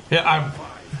here. Yeah, I'm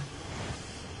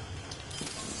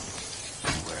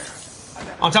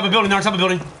on top of the building. They're on top of the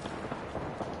building.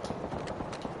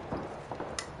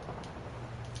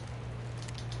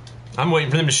 I'm waiting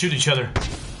for them to shoot each other.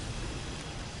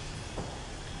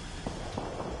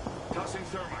 Tossing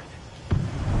thermite.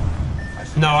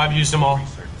 No, I've used them all.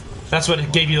 That's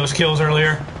what gave you those kills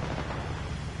earlier.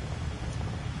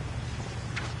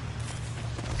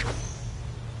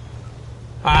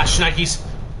 Ah, shnikes.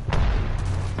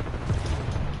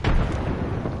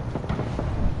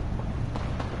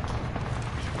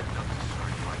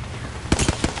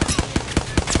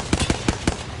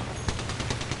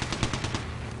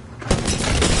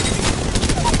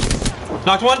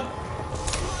 Knocked one.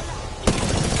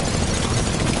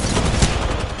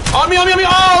 On me, on me, on me.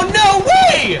 Oh, no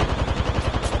way!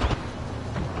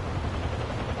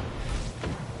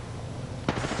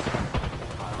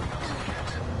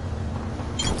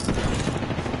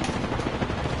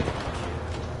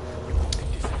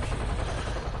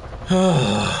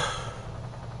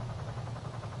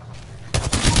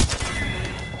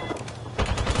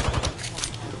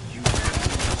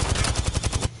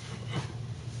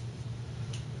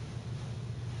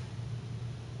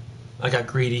 I got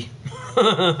greedy.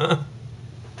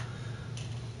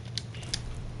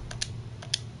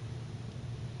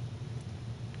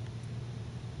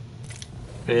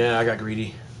 Yeah, I got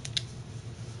greedy.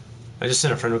 I just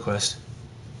sent a friend request.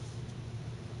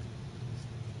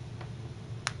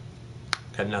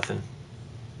 Got nothing.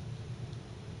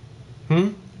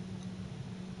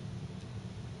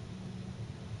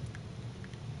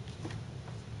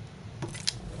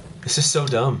 This is so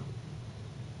dumb.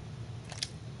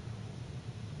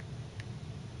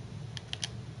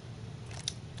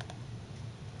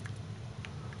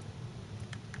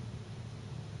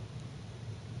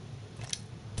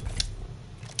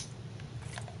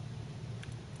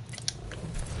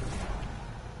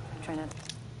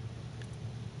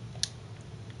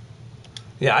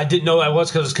 Yeah, I didn't know I was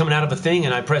because it was coming out of a thing,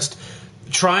 and I pressed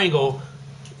triangle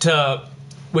to,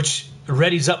 which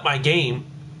readies up my game,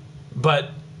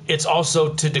 but it's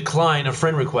also to decline a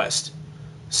friend request.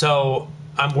 So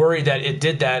I'm worried that it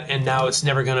did that, and now it's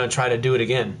never going to try to do it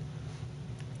again.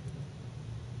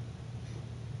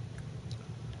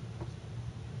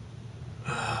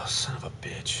 Oh, son of a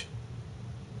bitch.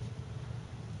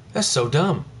 That's so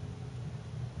dumb.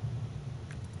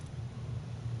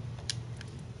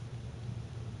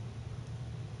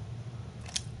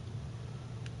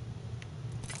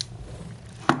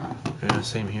 Yeah,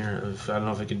 same here. I don't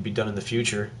know if it could be done in the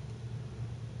future.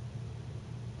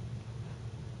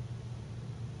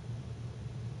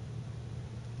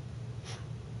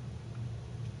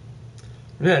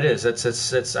 Yeah, it is.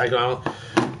 That's. I don't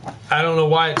know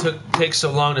why it takes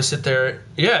so long to sit there.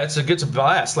 Yeah, it's a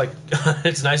blast. Like,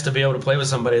 it's nice to be able to play with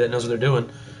somebody that knows what they're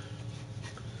doing.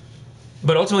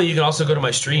 But ultimately, you can also go to my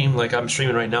stream. Like, I'm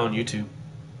streaming right now on YouTube.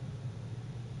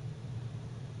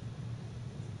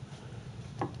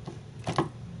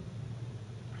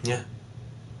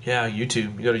 Yeah,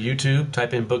 YouTube. You go to YouTube,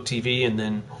 type in BookTV, and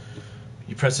then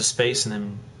you press the space, and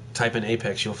then type in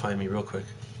Apex. You'll find me real quick.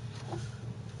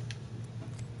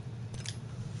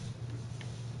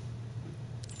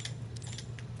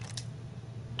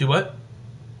 Do what?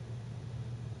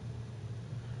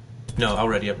 No, I'll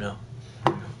ready up now.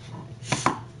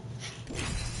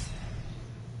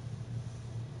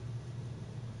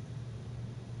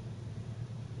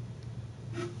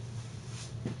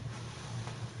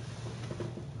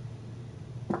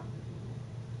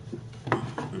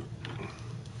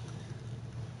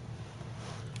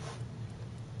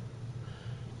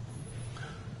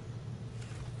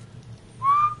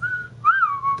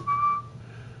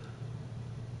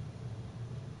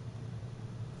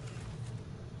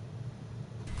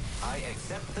 I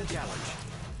accept the challenge.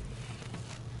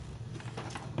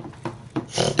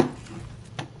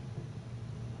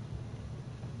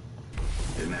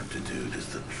 Ineptitude is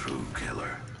the true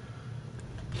killer.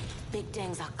 Big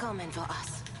things are coming for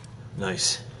us.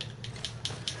 Nice.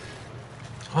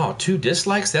 Oh, 2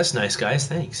 dislikes? That's nice, guys.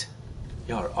 Thanks.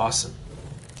 Y'all are awesome.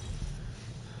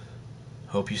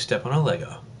 Hope you step on a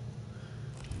Lego.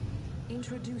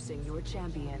 Introducing your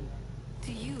champion.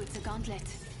 To you, it's a gauntlet.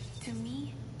 To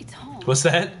me, it's home. What's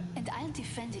that? And I'll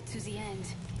defend it to the end.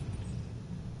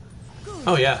 Good.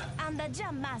 Oh, yeah. I'm the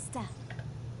jump master.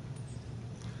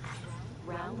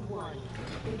 Round 1.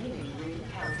 Beginning ring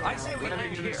countdown. I say we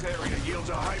land here. This area yields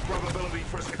a high probability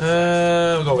for success.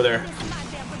 We'll go over there.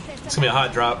 It's gonna be a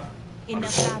hot drop.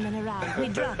 Enough rounding around. We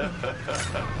drop it.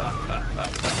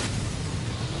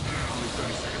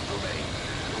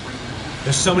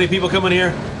 There's so many people coming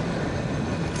here.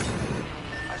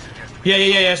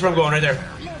 Yeah. That's where I'm going, right there.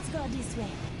 Let's go this way.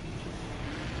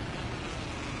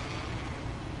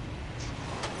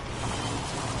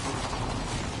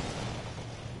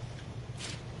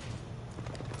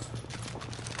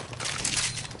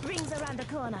 Rings around the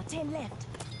corner. 10 left.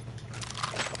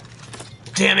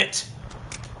 Damn it!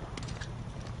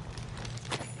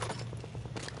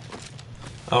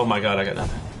 Oh my god, I got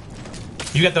nothing.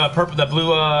 You got the purple, the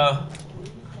blue,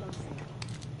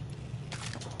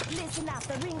 Listen up,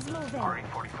 the ring's moving.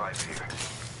 RE-45 here.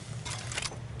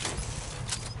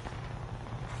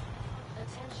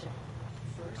 Attention.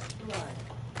 First blood.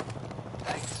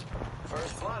 Thanks.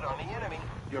 First blood on the enemy.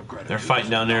 They're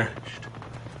fighting down there.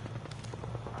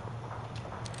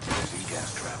 Placing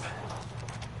gas trap.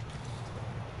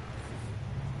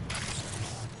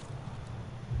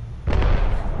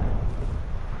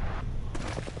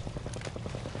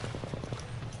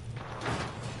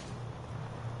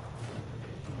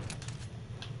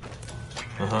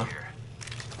 Uh-huh.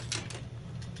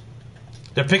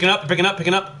 They're picking up, picking up.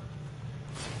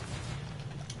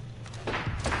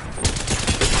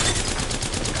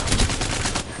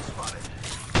 Spotted.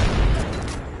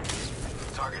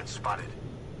 Target spotted.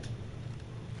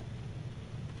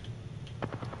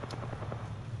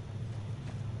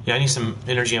 Yeah, I need some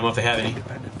energy ammo if they have any.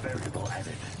 Independent variable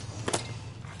added.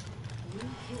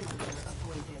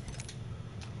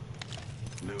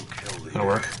 New kill leader. That'll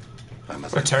work.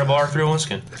 What a terrible R301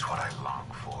 skin. That's what I long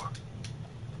for.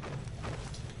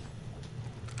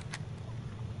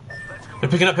 They're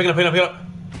picking up.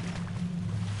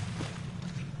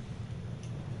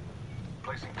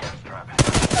 Placing gas trap.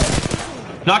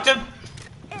 Knocked him.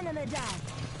 Enemy down.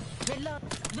 Reload.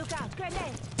 Look out.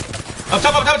 Grenade. Up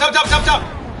top.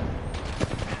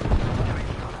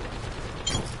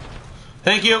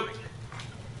 Thank you.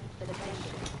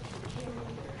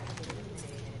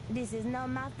 This is not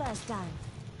my first time.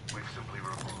 We've simply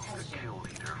removed the kill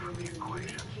leader from the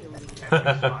equation.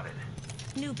 Enemy spotted.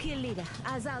 New kill leader.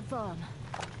 Eyes out for him.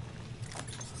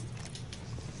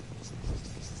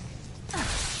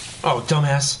 Oh,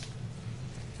 dumbass.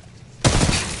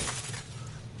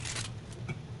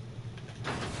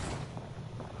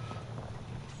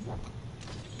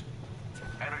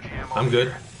 Energy ammo. I'm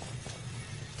good.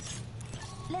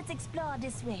 Let's explore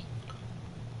this way.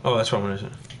 Oh, that's what I'm gonna do.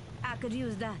 I could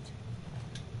use that.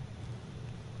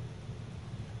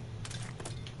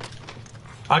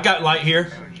 I got light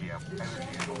here.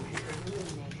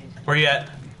 Where you at?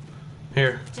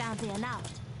 Here. Jumping out.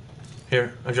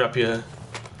 Here. I'll drop you a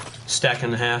stack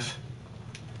and a half.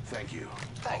 Thank you.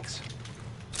 Thanks.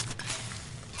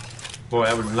 Boy,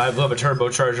 I would love a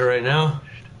turbocharger right now.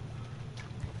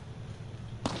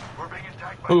 We're being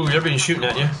attacked by Ooh, they're being shooting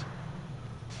at you.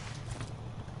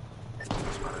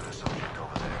 Spotted a subject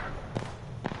over there.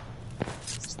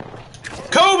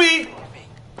 Kobe!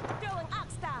 Throwing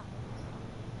ox down.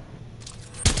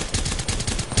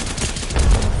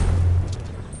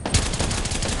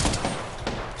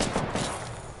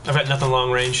 I've got nothing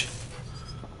long range.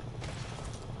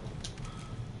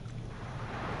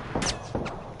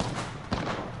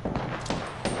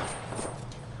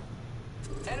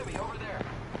 Enemy over there.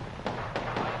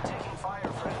 I am taking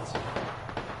fire, friends.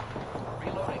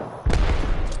 Reloading.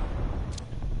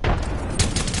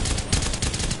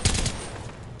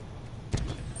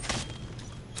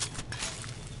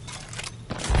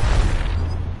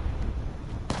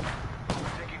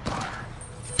 Taking fire.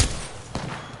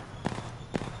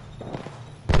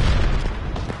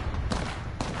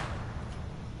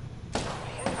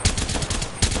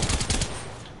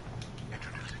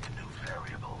 Introducing a new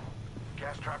variable.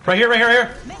 Gas trap. Right here.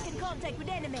 Making contact with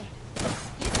enemy.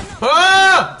 Listen up.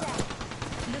 Ah!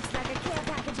 Looks like a care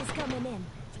package is coming in.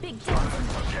 Big things in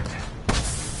Subject.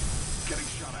 Getting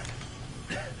shot at.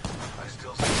 I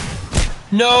still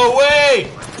see. No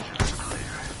way!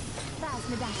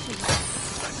 Plasma dashing.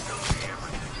 I still see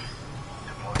everything.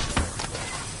 Deploy the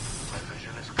variable. My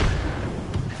vision is clear.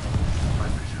 My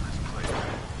vision is clear.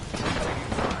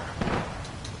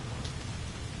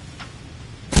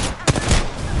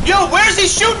 Yo, where's he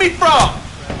shooting me from?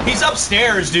 He's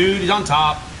upstairs, dude. He's on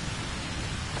top.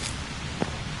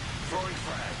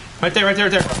 Right there, right there,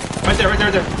 right there. Right there, right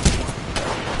there, right there.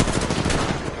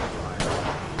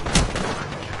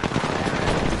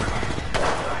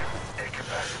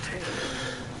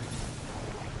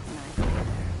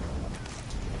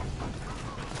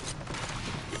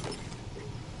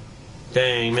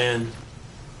 Dang, man.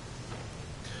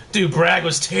 Dude, Bragg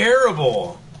was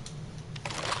terrible.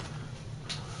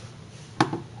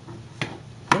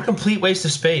 What a complete waste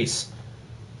of space.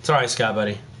 It's alright, Scott,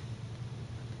 buddy.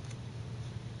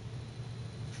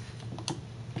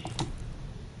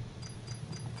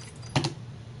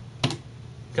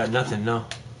 Got nothing, no.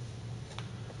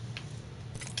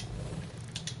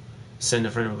 Send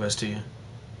a friend request to you.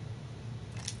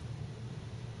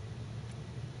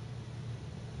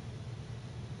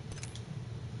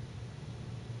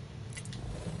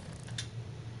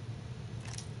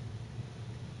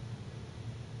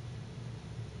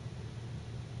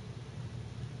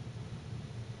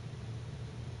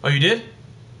 Oh, you did?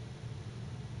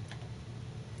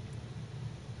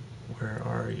 Where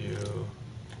are you?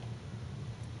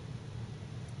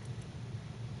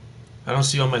 I don't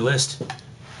see you on my list.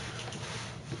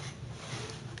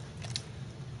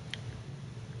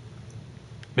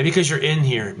 Maybe because you're in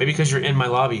here. Maybe because you're in my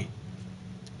lobby.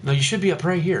 No, you should be up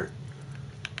right here.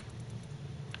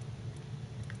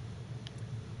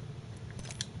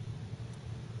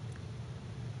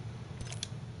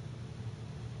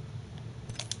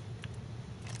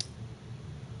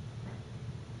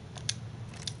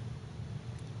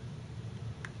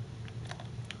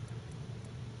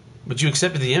 But you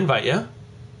accepted the invite, yeah?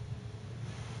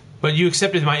 But you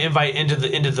accepted my invite into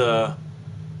the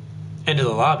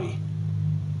lobby.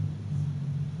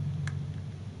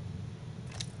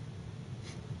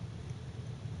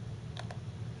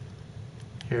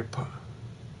 Here,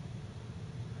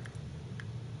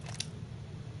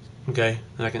 okay,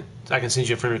 and I can send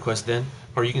you a friend request then,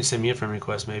 or you can send me a friend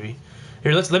request maybe.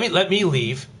 Here, let me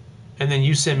leave, and then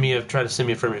you try to send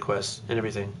me a friend request and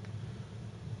everything.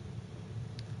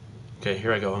 Okay,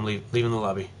 here I go. I'm leaving the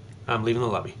lobby. I'm leaving the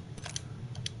lobby.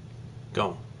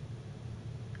 Go.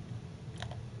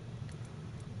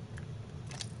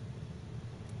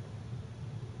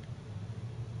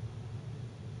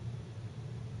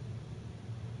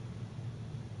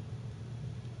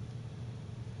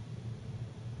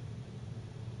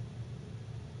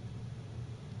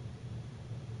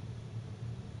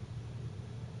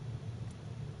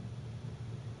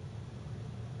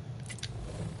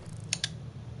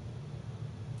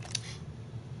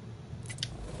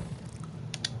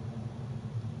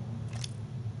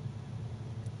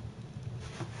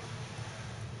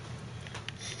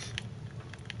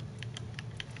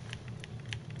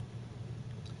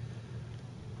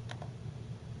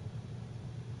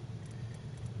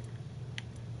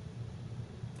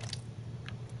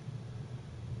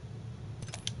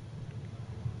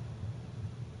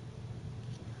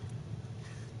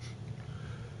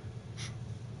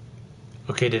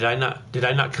 Okay, did I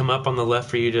not come up on the left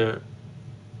for you to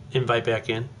invite back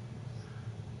in?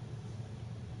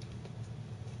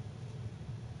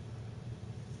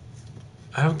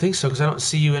 I don't think so, because I don't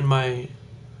see you in my...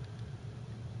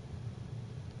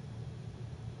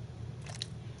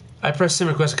 I pressed send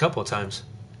request a couple of times.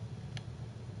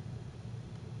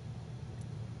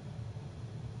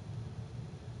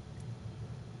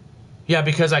 Yeah,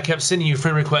 because I kept sending you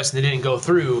friend requests and they didn't go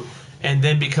through, and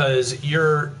then because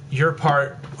you're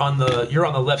on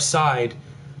the left side,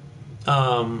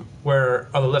 where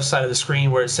on the left side of the screen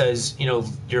where it says, you know,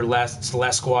 it's the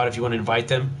last squad if you want to invite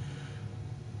them,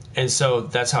 and so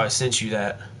that's how I sent you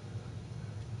that.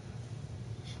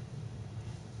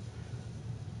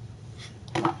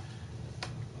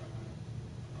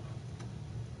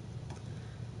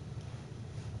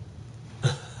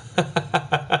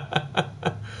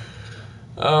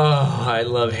 Oh,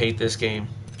 I hate this game.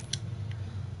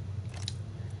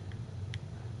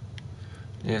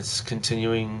 It's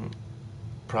continuing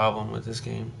problem with this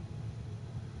game.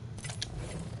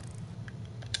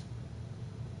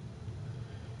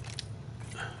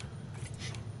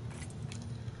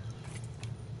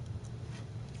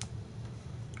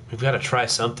 We've got to try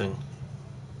something.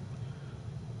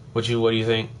 What do you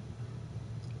think?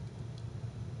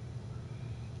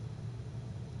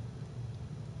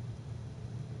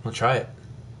 We'll try it.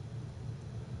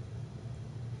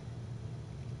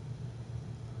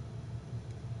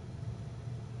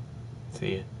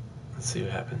 Let's see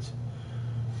what happens.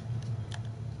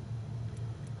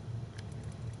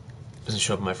 Doesn't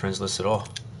show up on my friends list at all.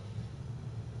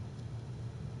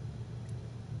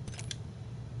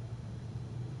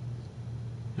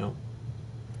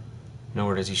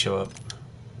 Nowhere does he show up.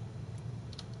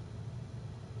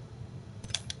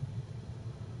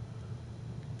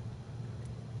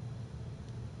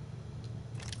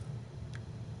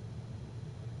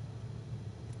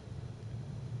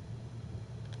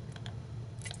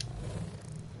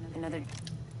 Another.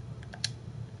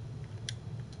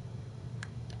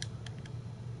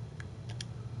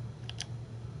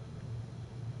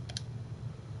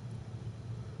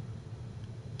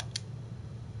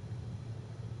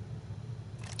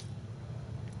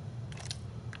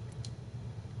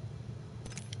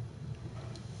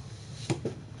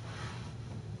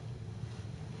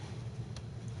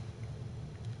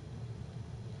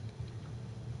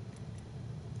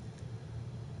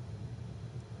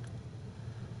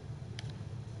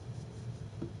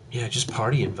 Yeah, just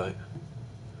party invite.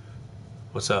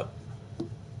 What's up?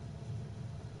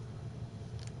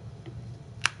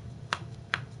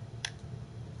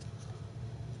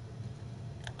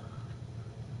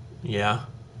 Yeah.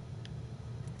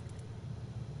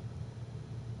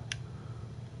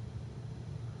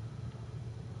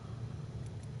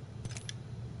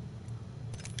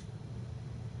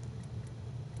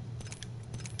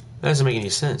 That doesn't make any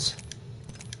sense.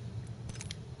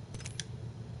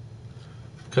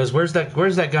 Because where's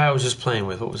that guy I was just playing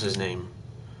with? What was his name?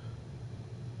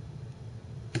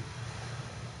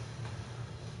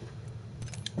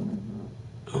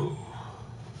 Oh.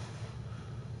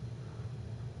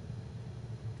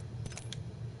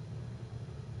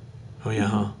 Oh yeah,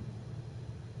 huh?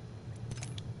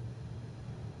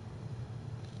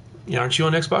 Yeah, aren't you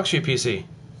on Xbox or your PC?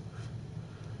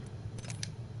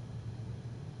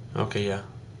 Okay, yeah.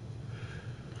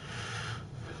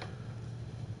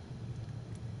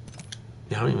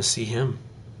 Yeah, I don't even see him.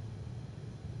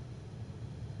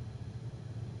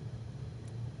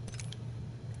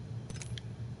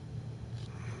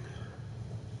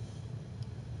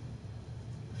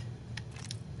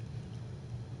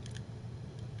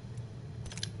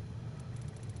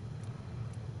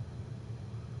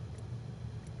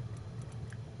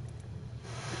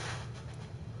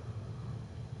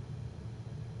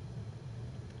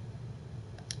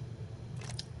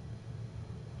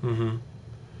 Mm-hmm.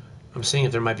 I'm seeing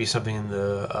if there might be something in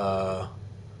the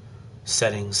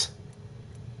settings.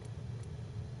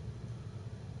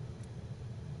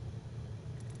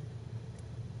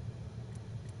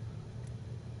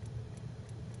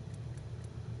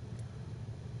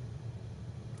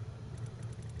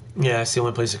 Yeah, that's the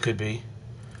only place it could be.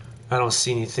 I don't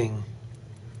see anything.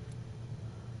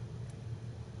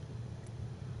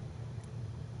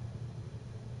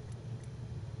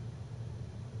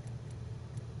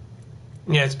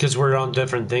 Yeah, it's because we're on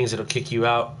different things. It'll kick you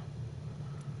out.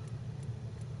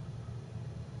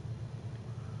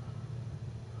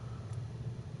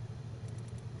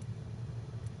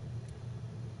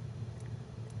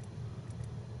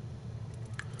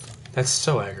 That's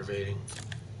so aggravating.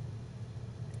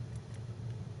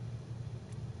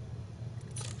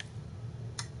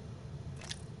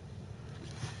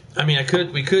 I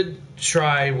mean, we could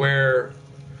try where,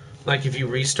 like, if you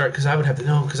restart, because I would have to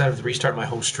know, because I have to restart my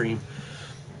whole stream.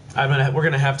 We're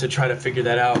gonna have to try to figure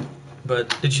that out.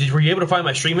 But were you able to find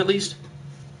my stream at least?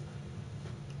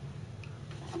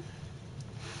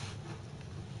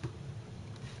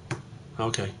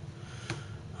 Okay.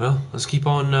 Well, let's keep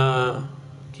on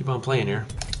playing here.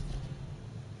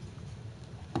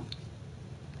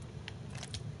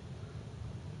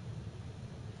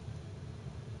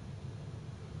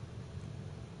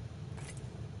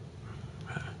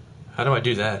 How do I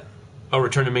do that? Oh,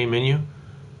 return to main menu?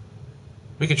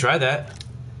 We could try that.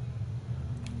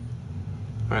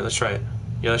 Alright, let's try it.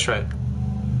 Yeah, let's try it.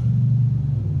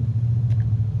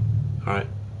 Alright.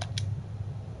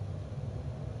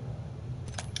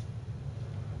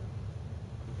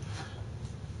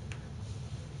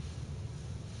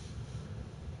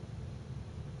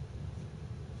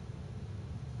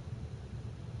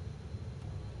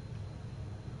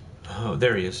 Oh,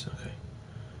 there he is. Okay.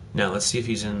 Now, let's see if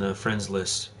he's in the friends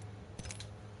list.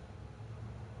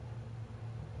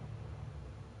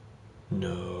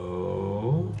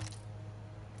 No.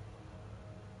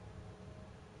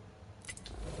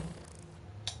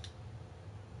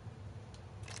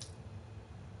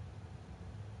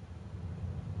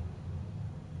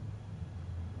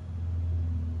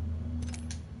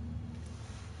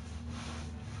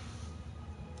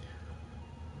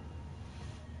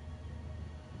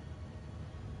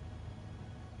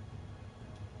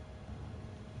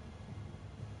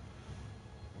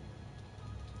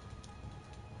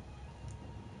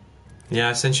 Yeah,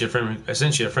 I sent you a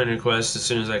friend request as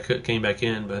soon as I came back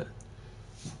in, but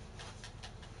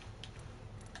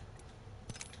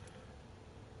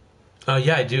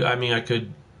Yeah, I do. I mean, I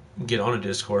could get on a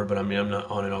Discord, but I mean, I'm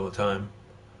not on it all the time.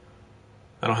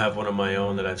 I don't have one of my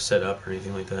own that I've set up or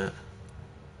anything like that.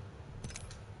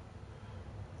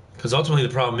 Because ultimately,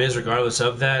 the problem is, regardless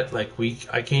of that, like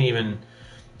I can't even,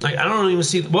 like, I don't even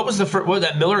see what was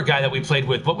that Miller guy that we played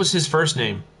with. What was his first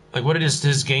name? Like, what did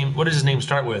his game? What did his name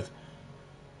start with?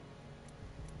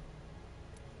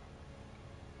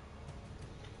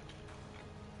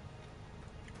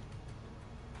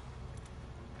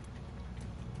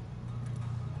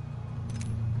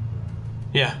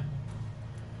 Yeah.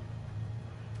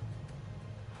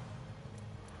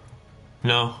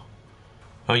 No.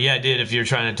 Oh yeah, I did. If you're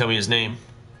trying to tell me his name.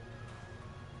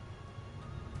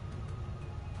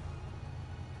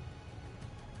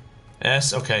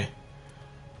 S. Okay.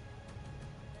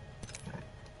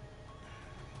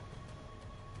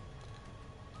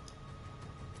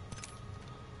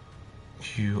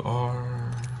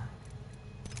 QR.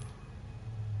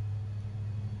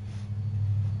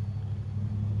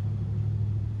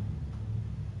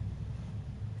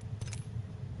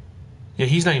 Yeah,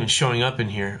 he's not even showing up in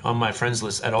here on my friends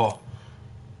list at all.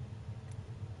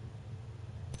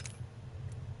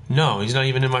 No, he's not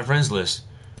even in my friends list.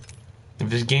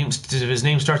 If his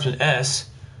name starts with S,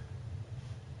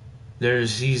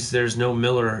 there's no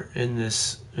Miller in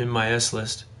my S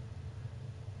list.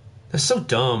 That's so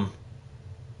dumb.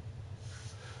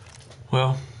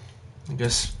 Well, I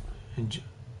guess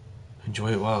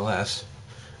enjoy it while it lasts.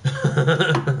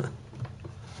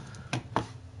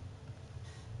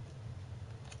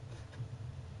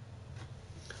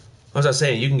 What was I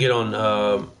saying? You can get on.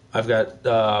 I've got.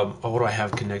 What do I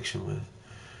have connection with?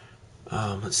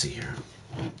 Let's see here.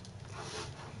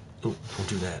 Oh, don't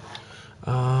do that.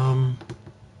 I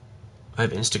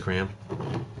have Instagram.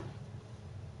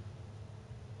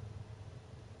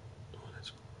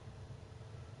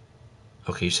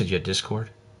 Okay, you said you had Discord?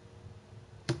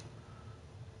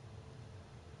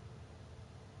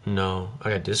 No, I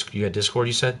got Discord. You got Discord,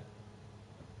 you said?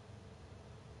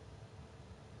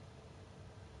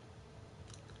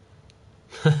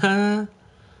 We'll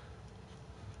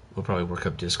probably work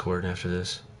up Discord after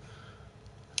this.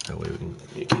 That way we can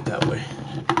communicate that way.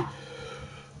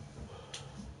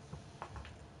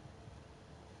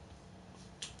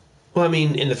 Well, I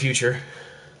mean, in the future.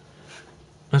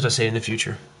 As I say, in the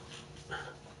future.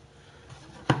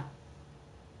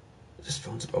 This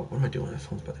phone's... Oh, what am I doing? That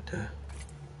phone's about to die.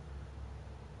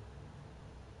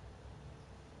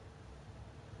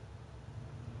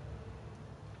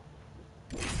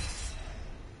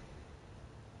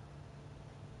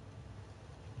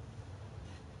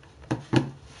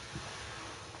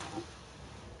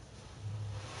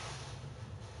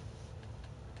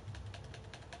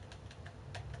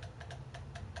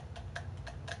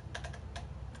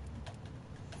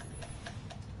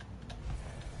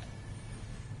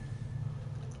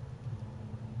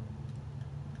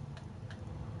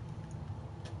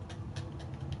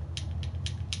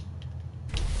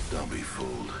 Don't be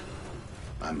fooled.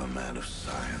 I'm a man of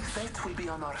science. Fate will be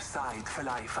on our side,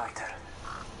 Fly Fighter.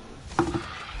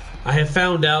 I have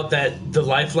found out that the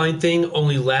lifeline thing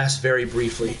only lasts very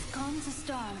briefly. Comes a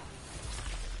storm.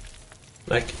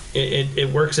 Like, it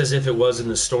works as if it was in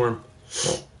the storm.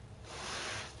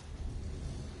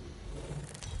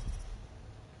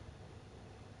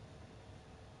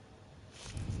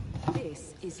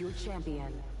 This is your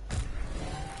champion.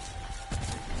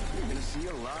 You're gonna see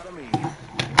a lot of me.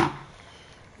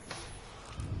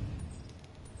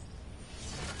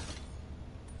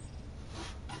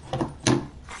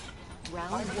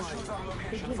 Round one.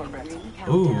 Beginning ring countdown.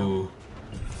 Ooh.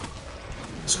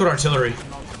 Let's go to artillery.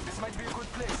 This might be a good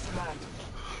place to land.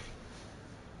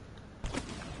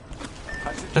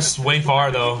 That's way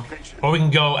far, though. Or we can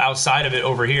go outside of it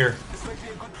over here. This might be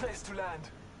a good place to land.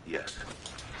 Yes.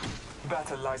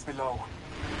 Battle lies below.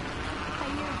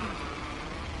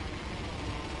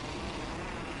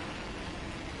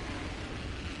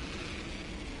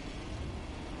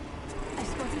 I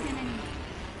spotted an enemy.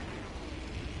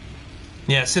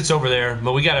 Yeah, it sits over there,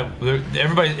 but we gotta...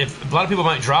 Everybody... If a lot of people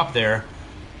might drop there,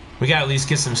 we gotta at least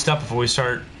get some stuff before we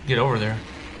get over there.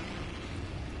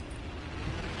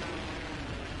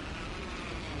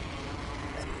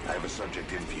 I have a subject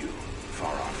in view.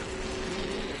 Far off.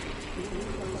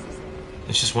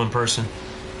 It's just one person.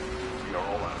 We are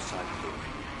all outside the loop.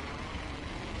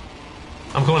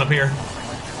 I'm going up here. In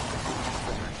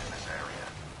this area.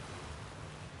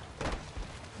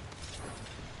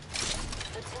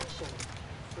 Attention.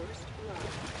 First blood.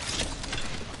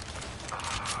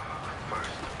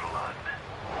 First blood.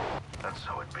 That's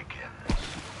how it begins.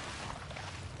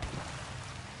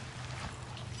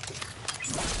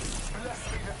 Bless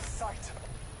me with sight.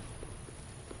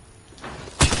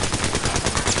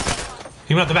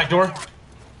 He went out the back door.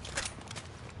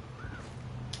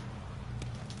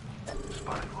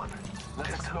 Spotted one.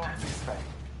 Let us go this way.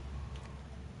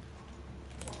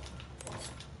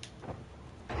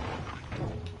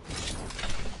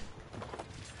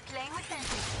 Playing with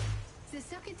sentries. The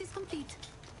circuit is complete.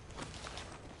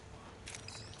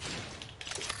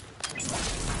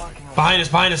 Behind us,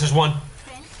 there's one.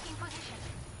 Friends in position.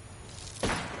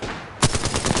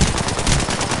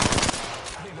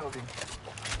 Reloading.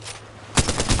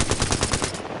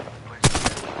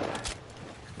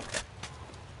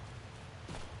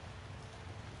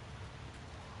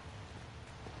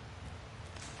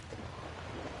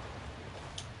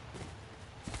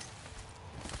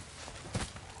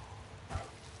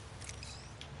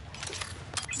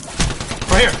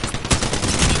 Right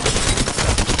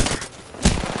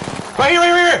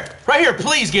here. Right here,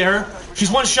 please get her.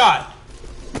 She's one shot.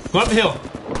 Go up the hill.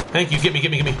 Thank you, get me.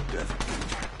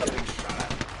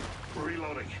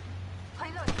 Reloading.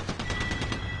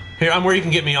 Here, I'm where you can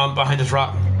get me on behind this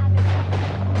rock.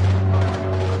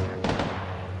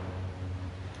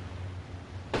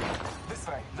 This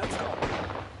way. Let's go.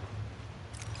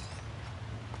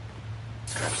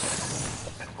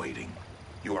 And waiting.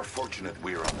 You are fortunate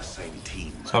we are on the same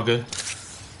team. It's all good.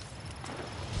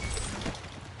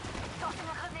 Tossing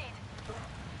a grenade.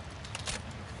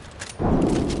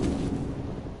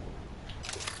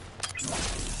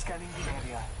 Scanning the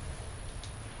area.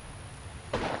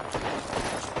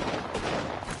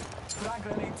 Frag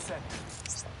grenade set.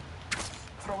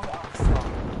 Throw the arc star.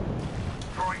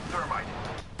 Throwing thermite.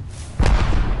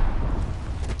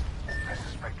 I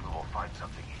suspect we will find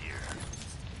something here.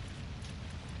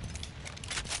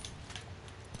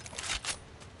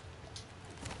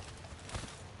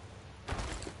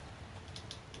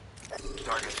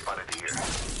 Target spotted here.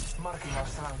 Marking our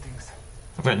surroundings.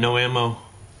 I've got no ammo.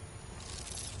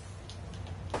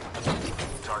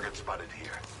 Target spotted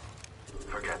here.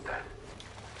 Forget that.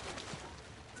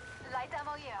 Light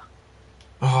ammo here.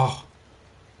 Oh.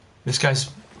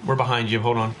 We're behind you,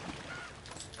 hold on.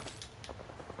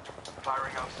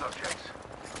 Firing on subjects.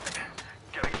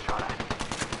 Getting shot at.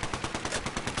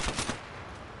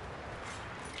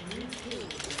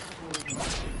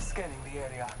 Scanning the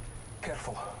area.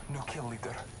 Careful. No kill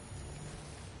leader.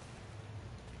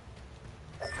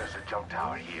 There's a jump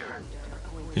tower here.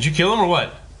 Did you kill him or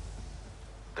what?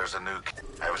 There's a nuke.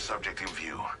 I have a subject in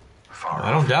view. Far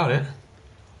I don't doubt it.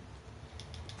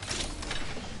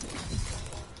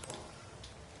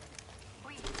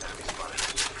 Enemy spotted.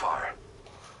 Far.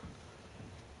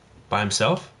 By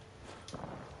himself?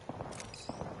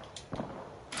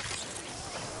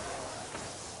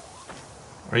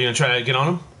 Are you gonna try to get on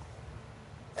him?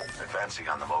 Advancing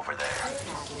on them over there.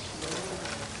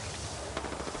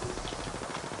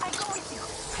 I go with you.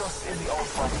 Trust in the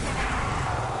Alpha.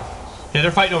 Yeah,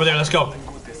 they're fighting over there, let's go.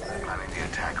 Good this time. Planning the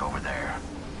attack over there.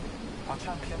 Our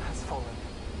champion has fallen.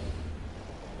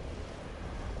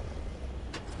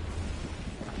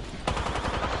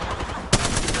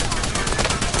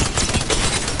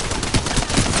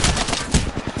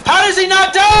 How does he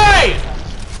not die?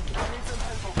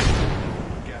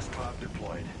 Gas cloud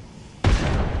deployed.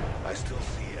 I still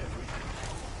see everything.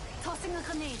 Tossing a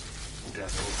grenade.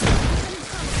 Death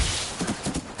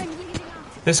I'm bleeding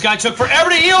out. This guy took forever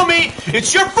to heal me.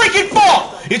 It's your freaking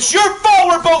fault. It's your fault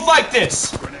we're both like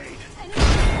this. grenade.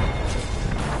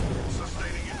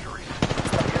 Sustaining injury.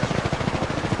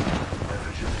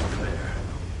 Vision is clear.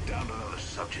 Down to another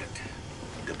subject.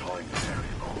 Deploying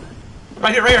variable.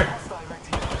 Right here, right here. Hostile right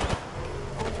here.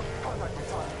 Contact with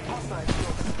target. Hostile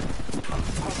close.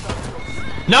 Hostile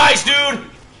close. Nice, dude.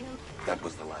 That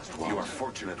was the last one. You are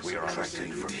fortunate we are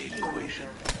tracking for the equation.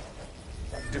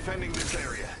 Defending this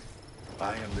area.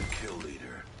 I am the kill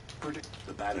leader. Predict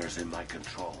the batter's in my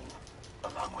control,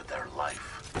 along with their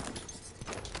life.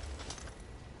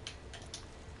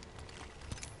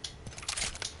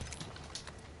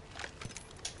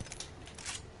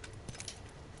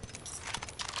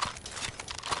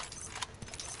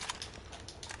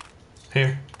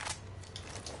 Here.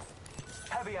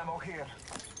 Heavy ammo here.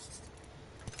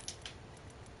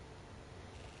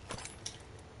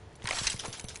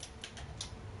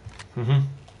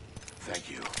 Thank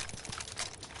you.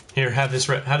 Here, have this.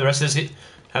 Have the rest of this.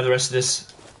 Have the rest of this.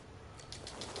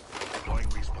 Deploying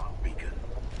respawn beacon.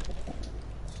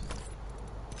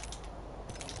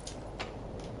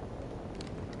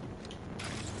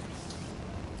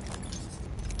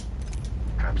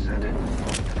 Trap set. And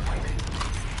waiting.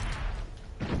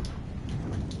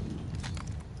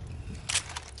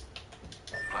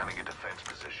 Planning a defense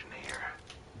position here.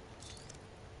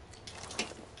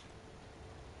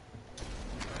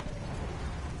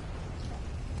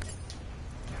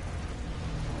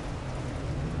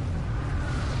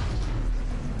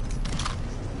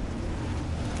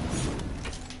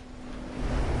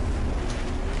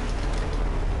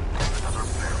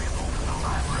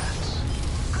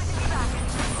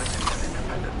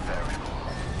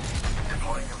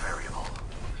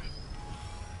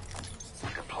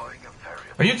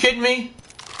 you kidding me?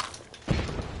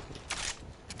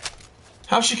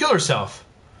 How'd she kill herself?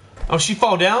 Oh, she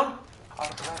fall down?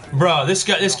 Bruh, this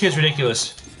kid's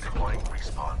ridiculous. Deploying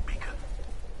respawn beacon.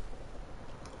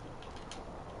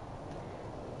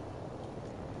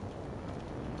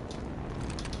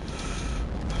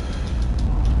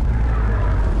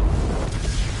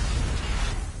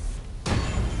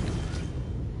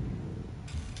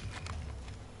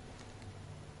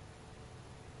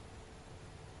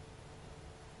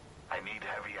 I need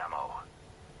heavy ammo.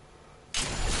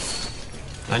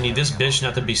 I need this bitch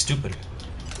not to be stupid.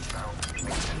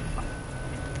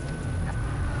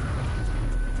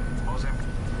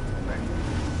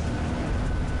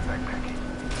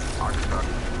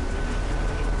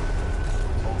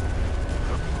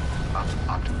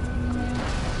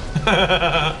 Extended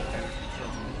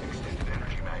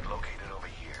energy mag located over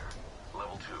here.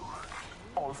 Level 2.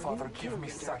 All Father, give me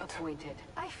sight. Appointed.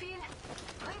 I feel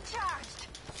recharged.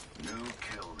 New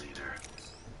kill leader.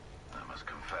 I must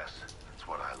confess, it's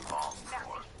what I long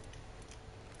for.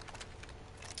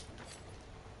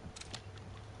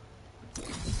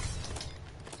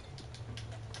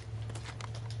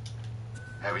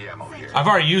 Heavy ammo here. I've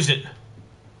already used it.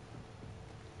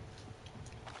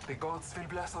 The gods will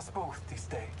bless us both this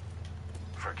day.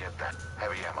 Forget that.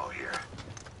 Heavy ammo here.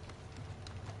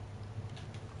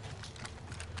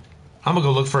 I'm gonna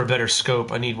go look for a better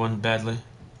scope. I need one badly.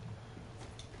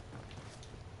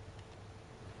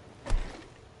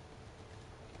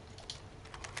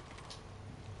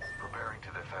 Preparing to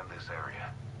defend this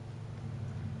area.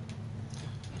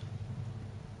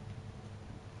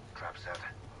 Trap set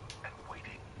and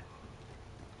waiting.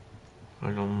 I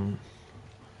don't.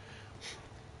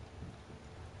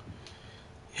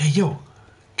 Hey, yo,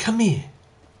 come here.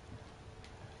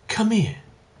 Come here.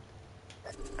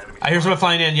 I hear someone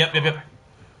flying in. Yep. I'm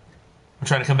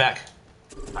trying to come back.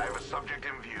 I have a subject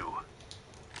in view.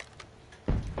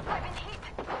 I've been hit.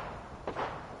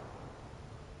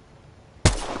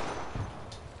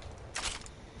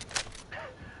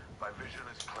 My vision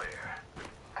is clear.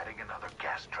 Adding another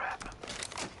gas trap.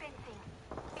 Fencing.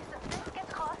 If the fence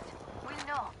gets crossed, we'll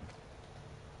know.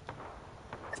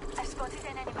 I've spotted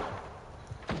an enemy.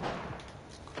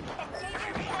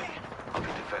 Engaging the enemy. I'll be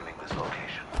defending this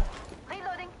location.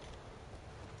 Reloading.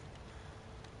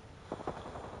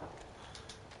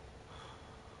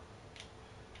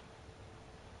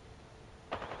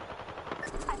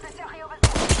 Adversary over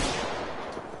there.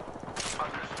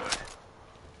 Understood.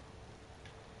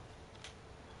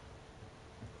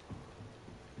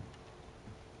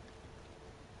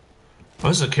 Oh,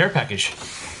 this is a care package.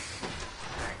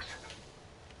 Thanks.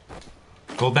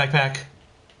 Gold backpack.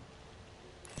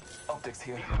 Optics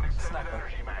here. Extended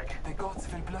Sniper. energy mag. The gods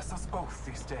will bless us both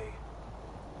this day.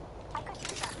 I could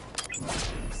use that.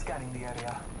 Scanning the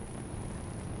area.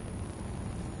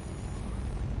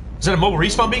 Is that a mobile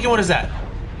respawn beacon? What is that?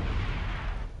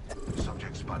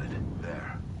 Subject spotted.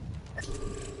 There.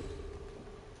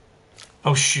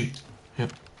 Oh shoot.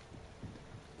 Yep.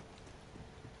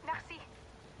 Merci.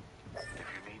 If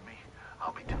you need me,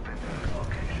 I'll be defending this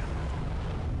location.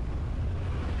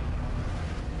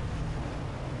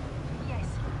 Yes.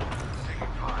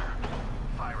 Taking fire.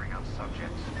 Firing on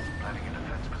subjects. Planning a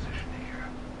defense position here.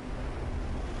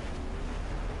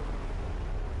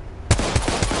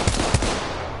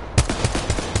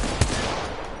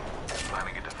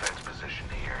 Planning a defense position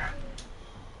here.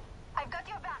 I've got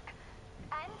your back.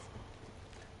 And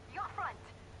your front.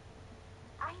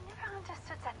 I never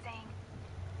understood that saying.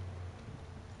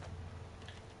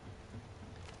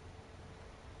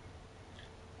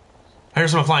 I hear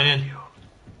someone flying in.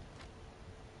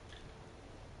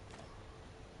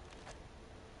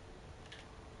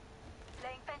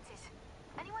 Laying fences.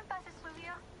 Anyone passes through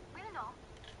here, we'll know.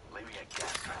 Leaving a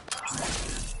gas trap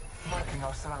behind. Marking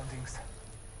our surroundings.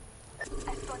 I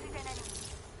spotted an enemy.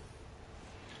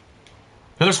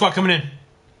 Another squad coming in.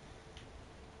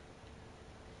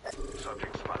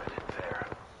 Subject spotted. There.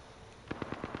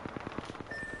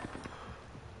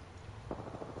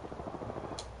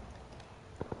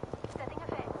 Setting a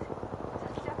fence. The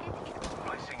circuit is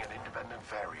Placing an independent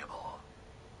variable.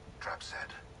 Trap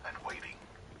set and waiting.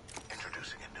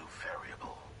 Introducing a new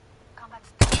variable. combat.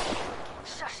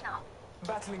 Shush now.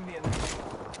 Battling the enemy.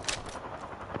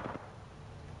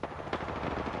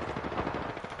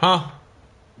 Huh?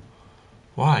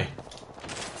 Why?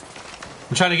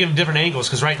 I'm trying to give him different angles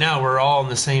because right now we're all in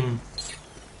the same.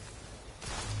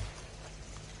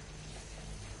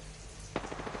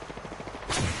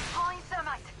 Calling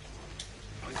thermite.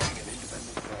 Placing an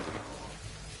independent variable.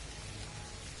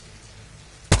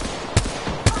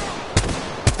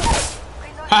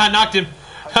 Ha! Knocked him.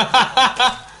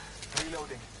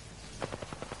 Reloading.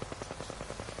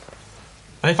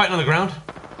 they fighting on the ground?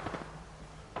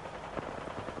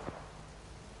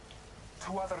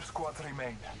 2 other squads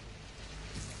remain.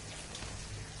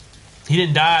 He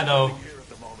didn't die though.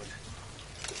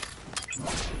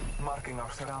 Marking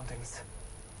our surroundings.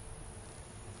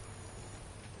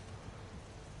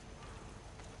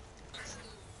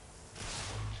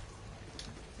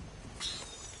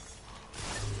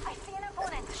 I see an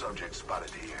opponent. Subject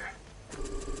spotted here.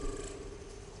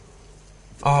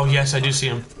 Oh yes, I do see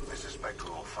him. I suspect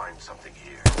we will find something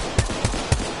here.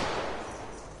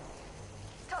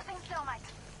 Tossing thermite.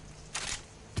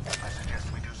 I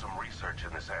suggest we do some research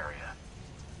in this area.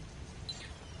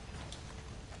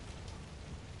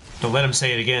 Don't let him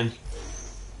say it again.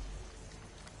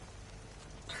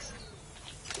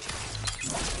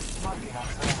 Marking our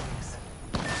surroundings.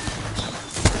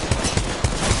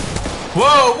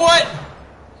 Whoa, what?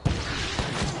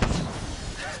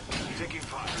 Taking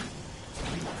fire.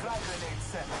 Frag grenade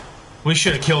set. We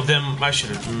should have killed them. I should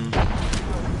have.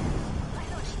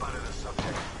 Spotted a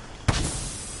subject.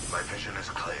 My vision is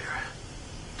clear.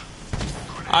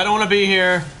 I don't want to be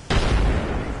here.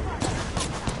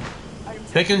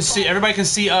 They can see. Everybody can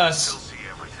see us. Still see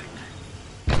everything.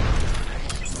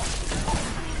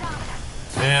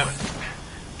 Yeah.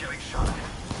 Getting shot.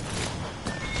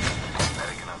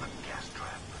 Medic another gas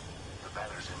trap. The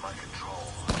batter's in my control.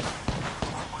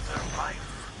 With their life,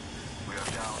 we are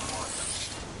down one.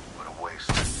 What a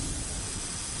waste.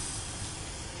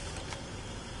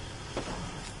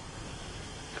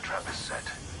 The trap is set.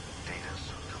 Data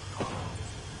soon to follow.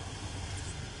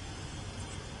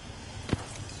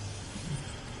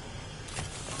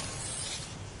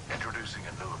 Introducing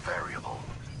a new variable.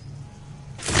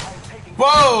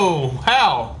 Whoa!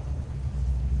 How?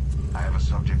 I have a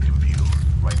subject in view,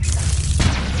 right here.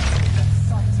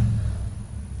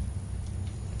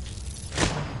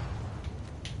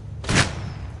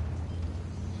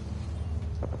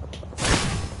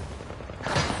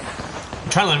 I'm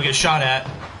trying to let him get shot at.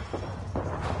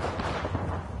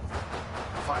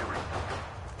 Firing.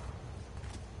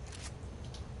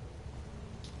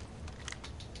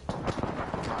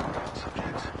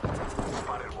 Subjects.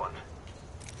 Spotted one.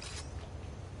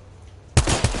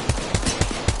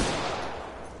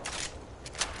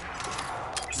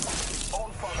 All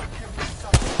father killed this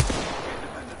subject.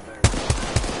 Independent variable.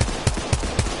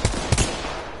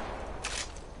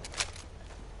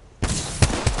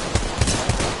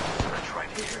 Search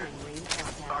right here.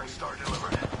 Dark Star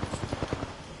delivered.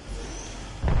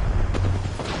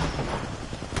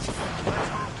 Let's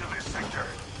move to this sector.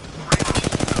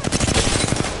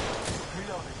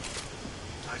 Reloading.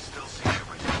 I still see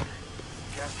everything.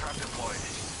 Gas trap deployed.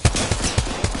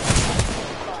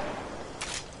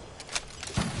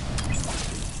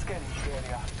 Scanning the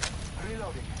area.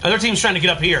 Reloading. Other team's trying to get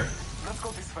up here. Let's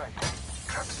go this way.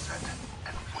 Trap set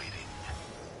and waiting.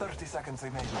 30 seconds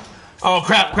remain. Oh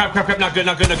crap! Crap! Crap! Crap! Not good!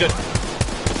 Not good! Not good!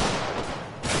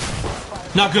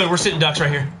 Not good. We're sitting ducks right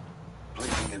here.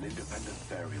 Placing an independent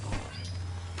variable.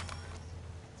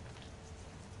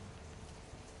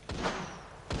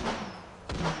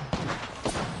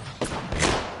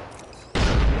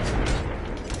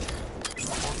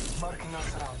 Marking our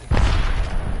surroundings.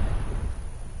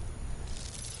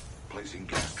 Placing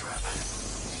gas trap.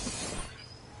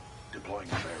 Deploying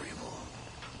variable.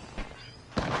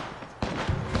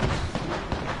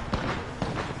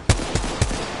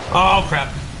 Oh crap!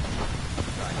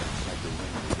 Inside the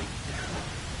ring leading there.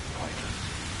 Fighters.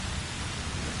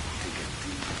 Take it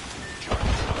deep.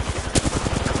 Charge.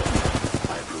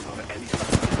 I approve of anything.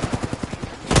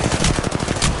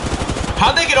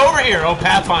 How'd they get over here? Oh,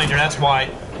 Pathfinder. That's why.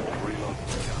 Reloading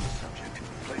down the subject.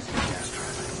 Placing gas trap.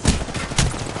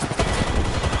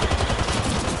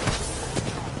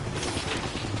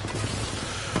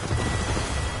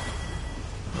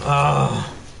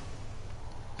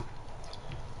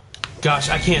 Gosh,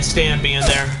 I can't stand being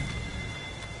there.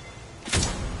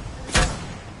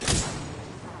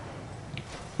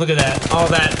 Look at that. All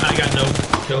that. I got no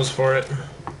kills for it.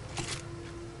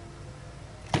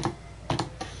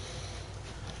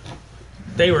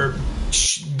 They were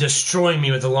destroying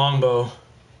me with the longbow.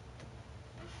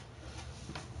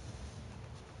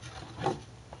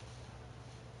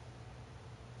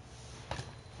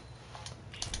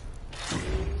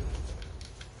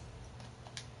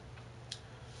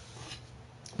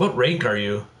 What rank are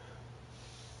you?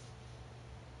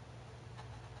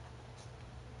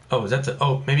 Oh, is that the...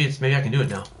 Oh, maybe I can do it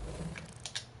now.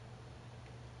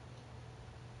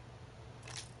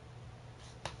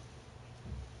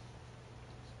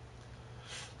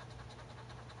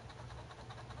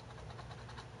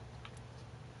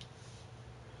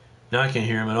 Now I can't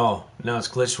hear him at all. Now it's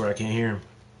glitched where I can't hear him.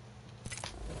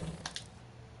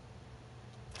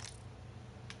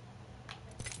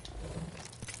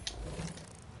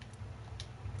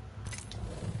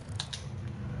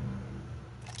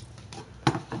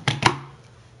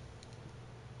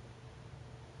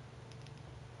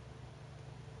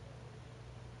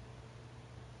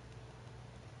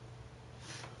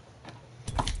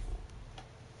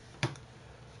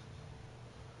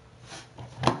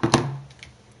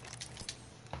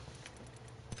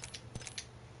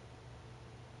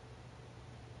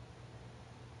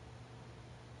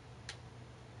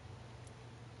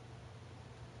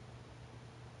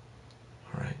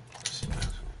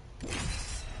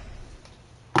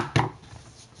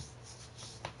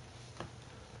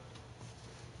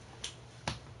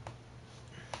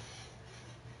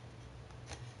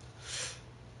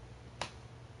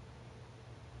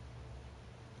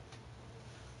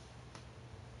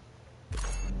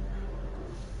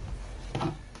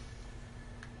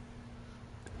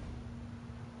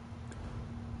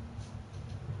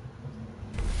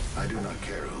 do not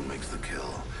care who makes the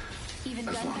kill, Even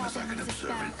as long as I gunpowder can needs its observe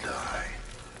back. it die.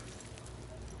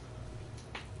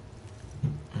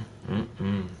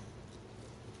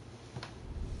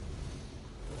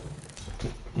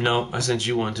 No, I sent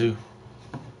you one too.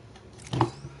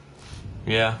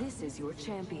 Yeah. This is your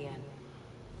champion.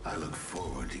 I look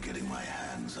forward to getting my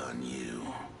hands on you.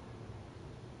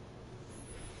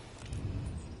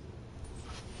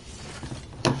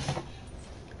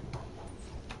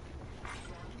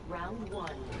 Round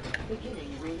 1.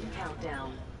 Beginning ring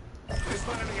countdown. This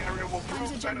landing area will I'm the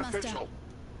prove jump master. beneficial.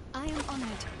 I am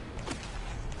honored.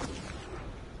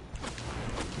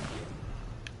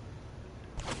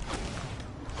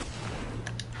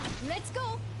 Let's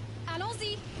go.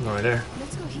 Allons-y. Right there.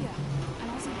 Let's go here.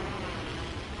 Allons-y.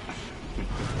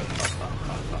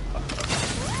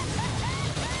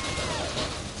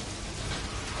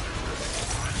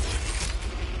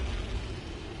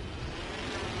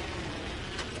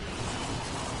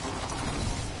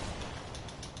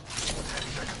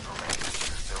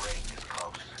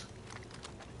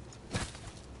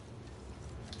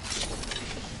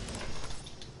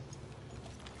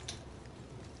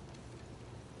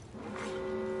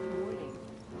 Warning.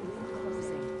 Ring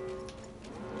closing.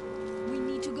 We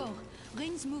need to go.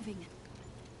 Ring's moving.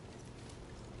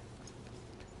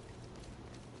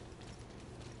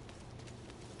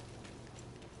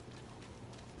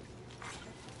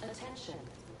 Attention.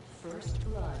 First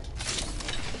blood.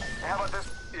 How about this?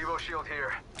 Evo shield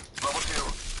here. Level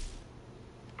 2.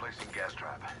 Placing gas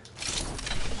trap.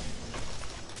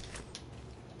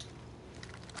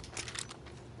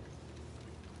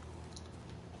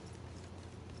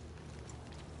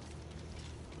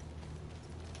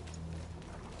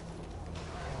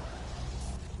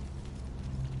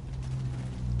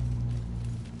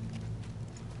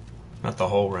 Not the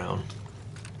whole round.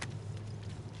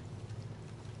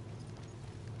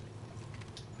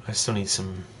 I still need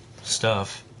some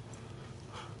stuff.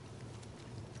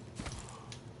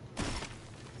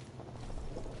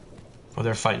 Oh,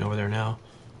 they're fighting over there now.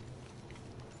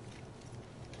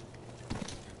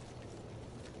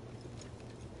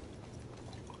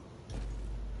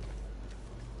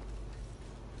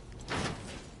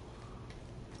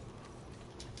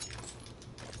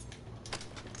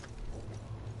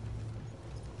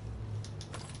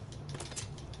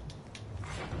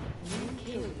 New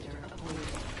kill leader appointed.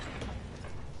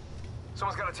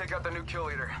 Someone's got to take out the new kill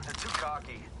leader. They're too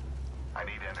cocky. I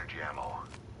need energy ammo.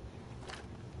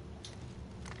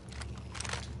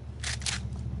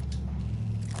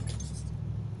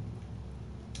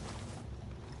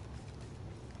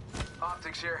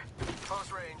 Optics here.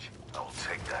 Close range. I will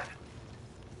take that.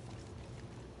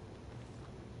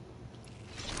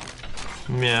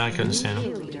 Yeah, I couldn't stand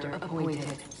Kill him. leader appointed.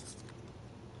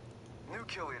 New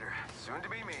kill leader. Soon to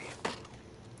be me.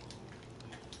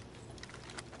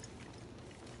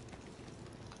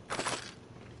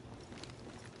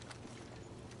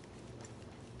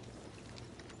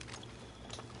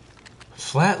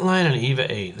 Flatline and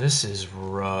Eva 8. This is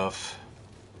rough.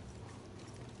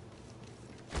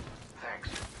 Thanks.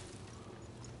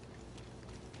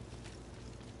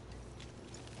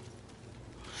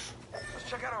 Let's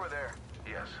check out over there.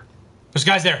 Yes. There's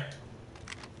guys there.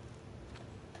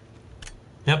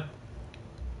 Yep.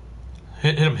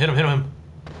 Hit him, hit him, hit him.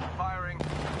 Firing.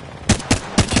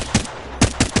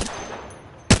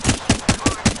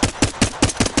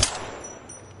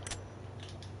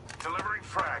 Delivering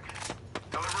frag.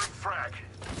 Delivering frag.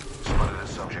 Spotted a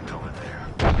subject over there.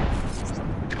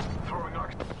 Throwing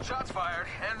arc. Shots fired,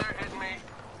 and they're hitting me.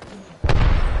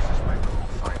 I suspect we'll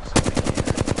find something here.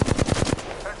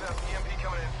 Heads up, EMP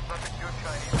coming in. Not the good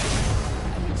kind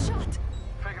either. Good shot.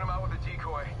 Faking them out with a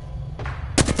decoy.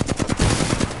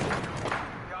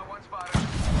 Got one spotted.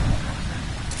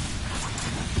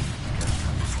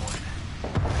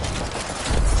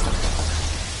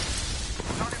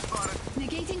 Target spotted.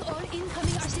 Negating all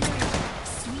incoming artillery.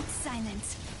 Sweet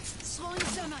silence. Throwing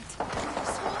thermite. Throwing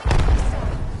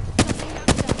pulsar. Nothing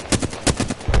knocked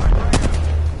down.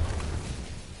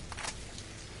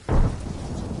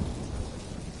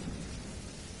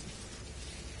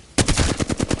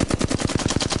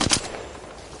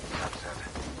 That's it.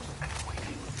 And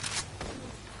waiting.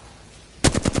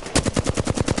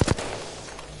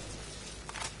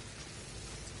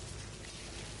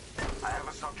 I have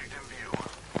a subject in view.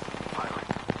 Firing.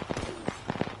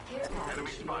 Care Enemy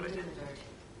package spotted. being delivered.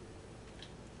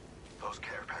 Those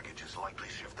care packages likely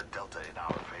shift the delta in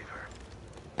our favor.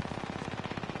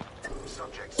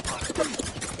 Subject spotted.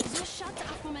 The shot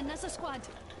from another squad.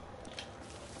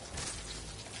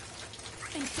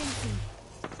 And fencing.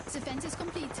 The fence is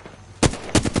complete.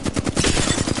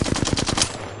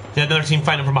 Yeah, another team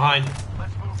fighting from behind.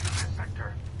 Let's move to this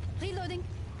sector. Reloading.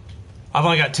 I've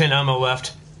only got 10 ammo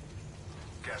left.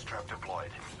 Gas trap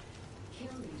deployed.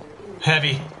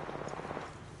 Heavy.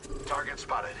 Target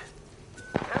spotted.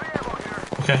 Heavy ammo here.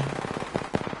 Okay.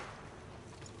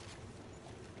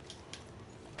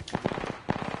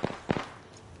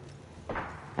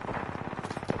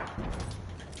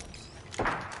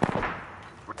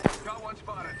 Got one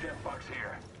spotted. Jet box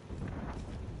here.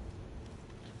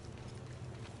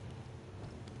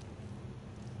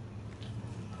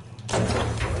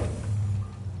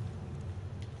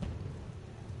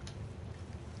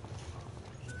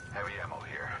 Heavy ammo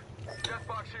here. Jet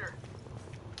box here.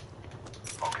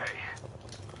 Okay.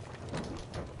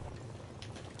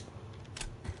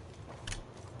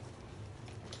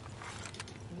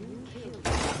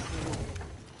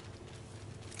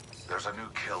 There's a new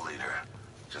kill leader.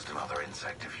 Just another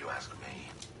insect if you ask me.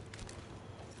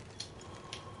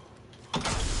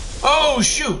 Oh,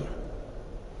 shoot!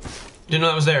 Didn't know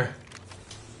that was there.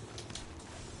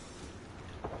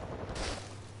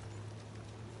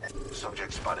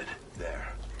 Subject spotted.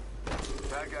 There.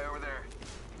 Bad guy over there.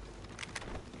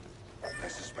 I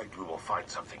suspect we will find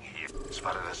something here.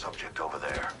 Spotted a subject over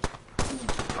there.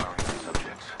 Firing at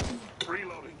subjects.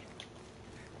 Reloading.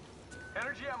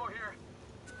 Energy ammo here.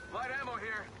 Light ammo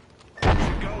here.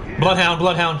 Go here. Bloodhound,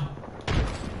 bloodhound.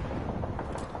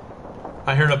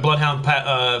 I heard a bloodhound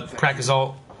crack his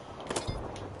ult.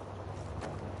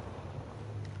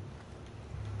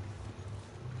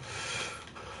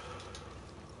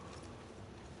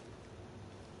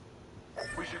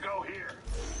 We should go here.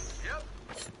 Yep.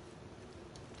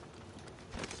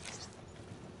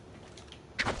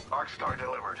 Arcstar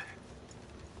delivered.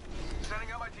 Sending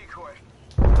out my decoy.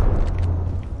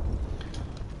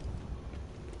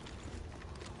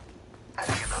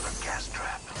 Adding another gas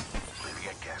trap. Leaving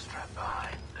a gas trap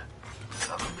behind.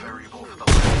 Another variable for the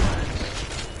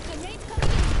left. Grenade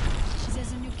coming in.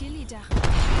 There's a new kill leader.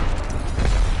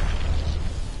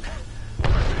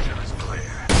 Our vision is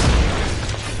clear.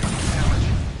 Damage.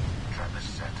 Trap is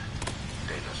set.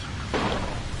 Data's controlled.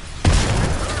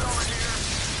 Over here.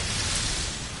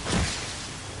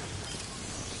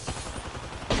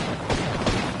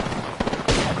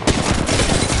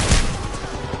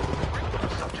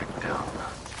 Subject down.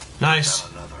 Nice.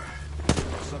 Down another.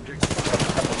 Subject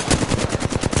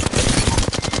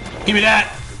Give me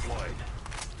that. deployed.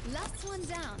 Last one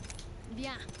down.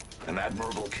 Bien. An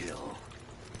admirable kill.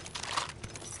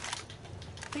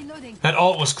 Reloading. That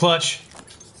ult was clutch.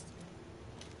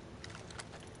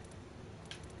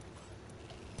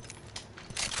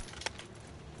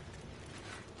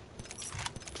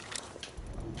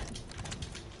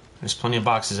 There's plenty of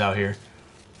boxes out here.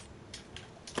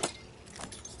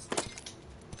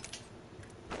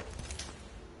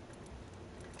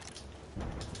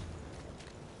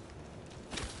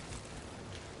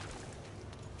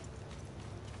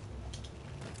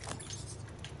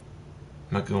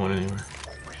 I'm not going anywhere.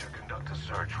 We should conduct a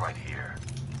search right here.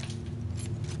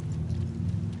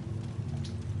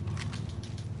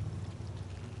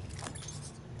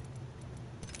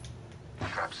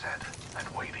 Trap set and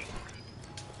waiting.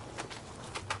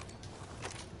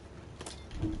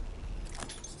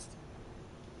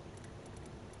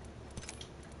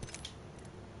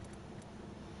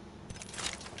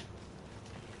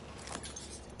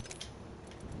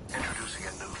 Introducing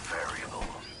a new variable.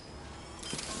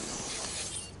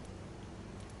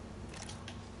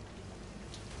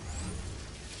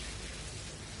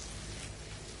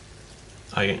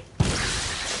 I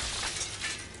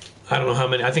don't know how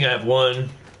many. I think I have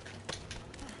one.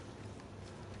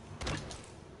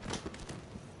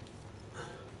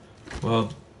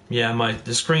 Well, yeah,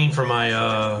 the screen for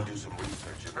my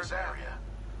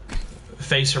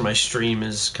face for my stream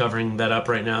is covering that up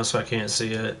right now, so I can't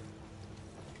see it.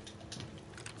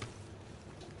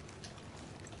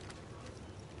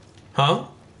 Huh?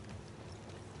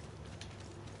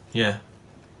 Yeah.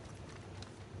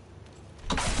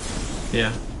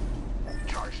 Yeah.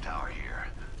 Charge tower here.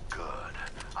 Good.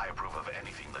 I approve of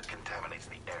anything that contaminates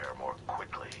the air more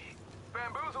quickly.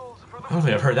 Bamboozles for the I don't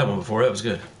think I've heard that one before. That was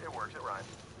good. It works, it rhymes.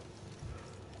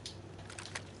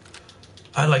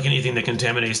 I like anything that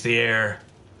contaminates the air.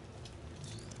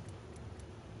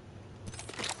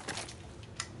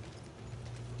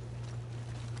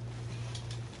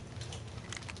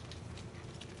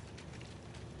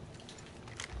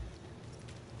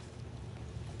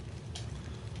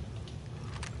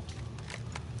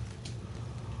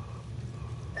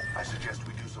 I suggest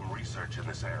we do some research in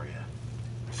this area.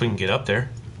 If we can get up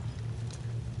there.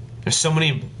 There's so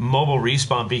many mobile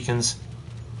respawn beacons.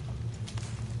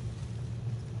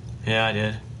 Yeah, I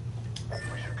did.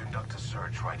 We should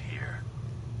search right here.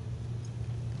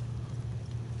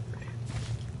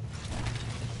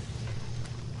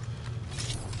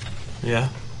 Yeah.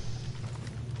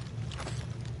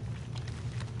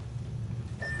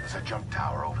 There's a jump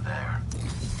tower over there.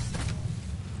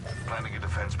 Planning a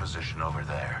defense position over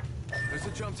there. There's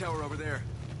a jump tower over there.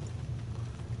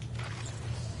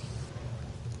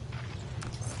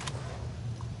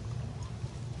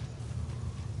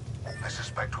 I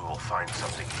suspect we will find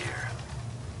something here.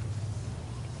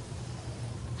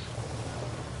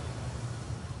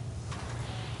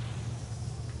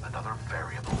 Another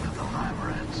variable for the lab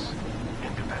rats.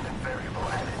 Independent variable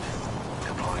added.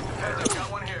 Deploying the Heads up,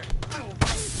 got one here.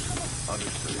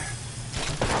 Understood.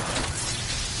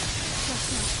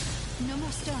 No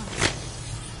more storm.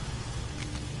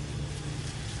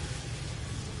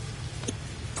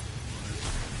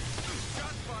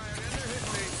 Shots fired and they're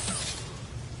hitting me.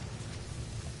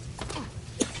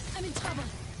 I'm in trouble.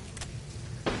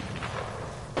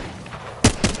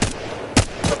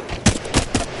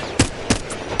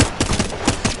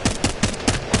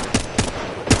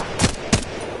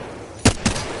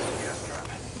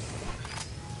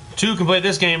 Two can play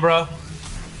this game, bro.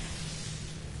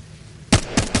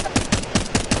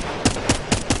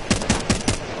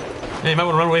 Hey, you might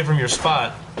want to run away from your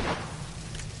spot.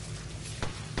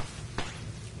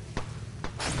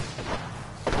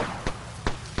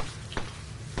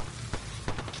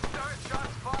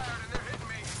 Shots fired and they're hitting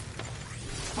me.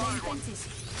 Laying fences.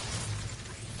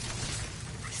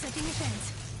 Setting a fence.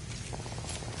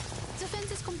 The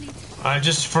fence is complete.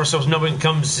 Just for so nobody can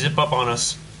come zip up on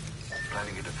us.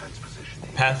 Planning a defense position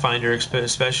here. Pathfinder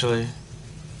especially.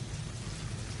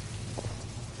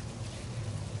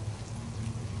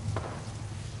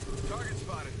 Target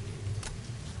spotted.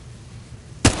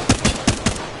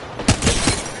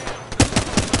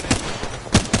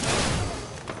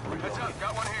 Heads up,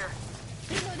 got one here.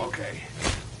 Okay.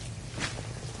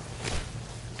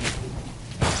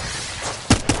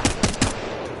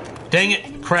 Dang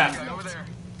it! Crap. Guy over there.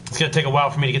 It's gonna take a while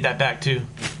for me to get that back too.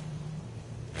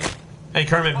 Hey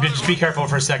Kermit, just be careful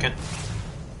for a second.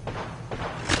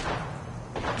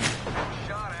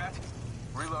 Shot at.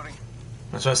 Reloading.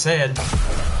 That's what I said.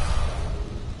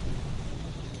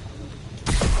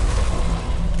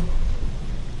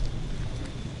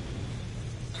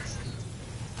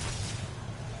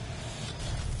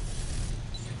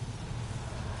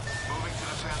 Moving to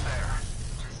defend there.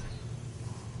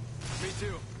 Me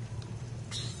too.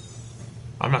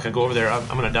 I'm not gonna go over there. I'm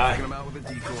gonna die. Taking him out with a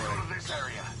decoy. Go to this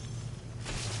area.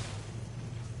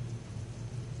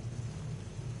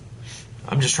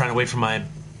 I'm just trying to wait for my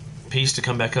piece to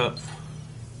come back up.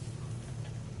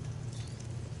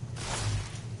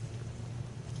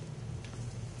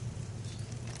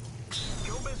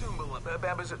 Kill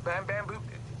bamboo.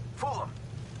 Fool him.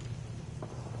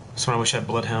 That's when I wish I had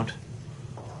Bloodhound.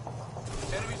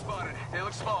 Enemy spotted. They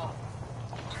look small.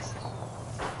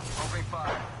 Opening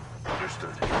fire.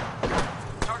 Understood.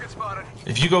 Target spotted.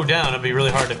 If you go down, it'll be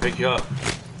really hard to pick you up.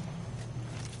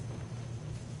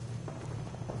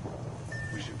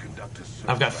 We should conduct a search.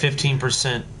 I've got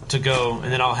 15% to go,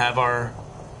 and then I'll have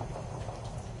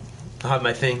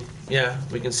my thing. Yeah,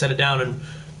 we can set it down and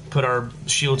put our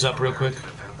shields up real quick.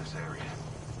 Defend this area.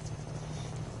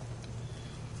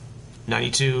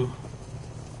 92.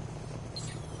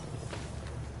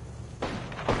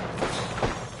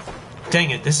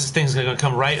 Dang it, this thing's gonna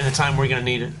come right in the time we're gonna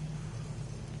need it.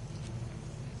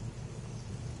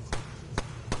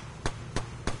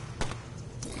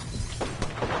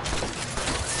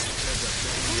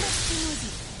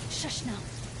 Shush now.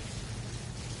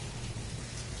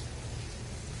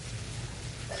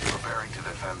 Preparing to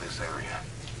defend this area.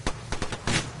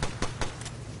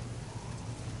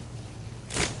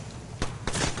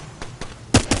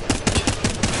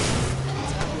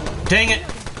 Dang it!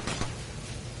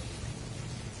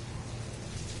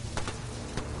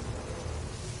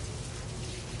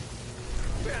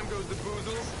 Bam goes the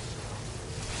boozle.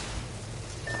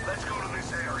 Let's go to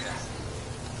this area.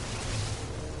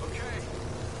 Okay.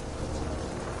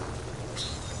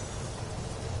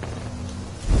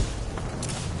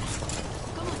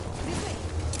 Come on, this way.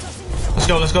 Crossing the Let's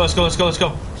go, let's go, let's go, let's go, let's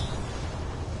go.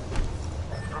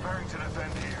 Preparing to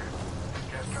defend here.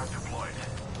 Gas trap deployed.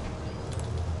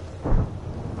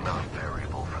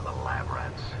 Non-variable for the lab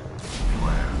rats.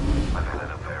 Beware. I've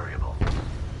added a variable.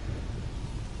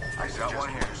 I got one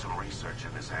here. Do some research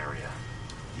in this area.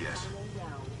 Yes.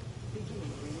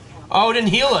 Oh, it didn't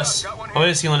heal us. Oh, it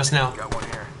is healing us now. Got one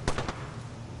here.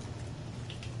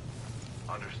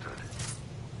 Understood.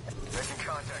 Making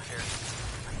contact here.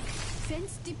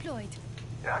 fence deployed.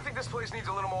 Yeah, I think this place needs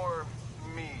a little more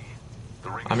me.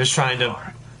 I'm just trying to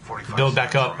build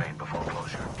back up. Before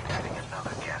closure. Adding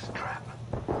another gas trap.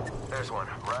 There's one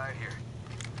right here.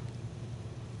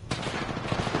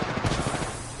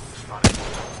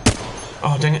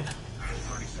 Oh, dang it.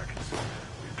 30 seconds.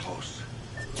 We're close.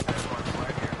 There's one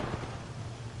right here.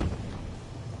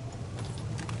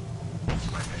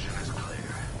 My vision is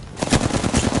clear.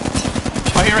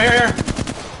 Oh, here.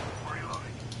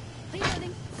 Reloading.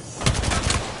 Reloading.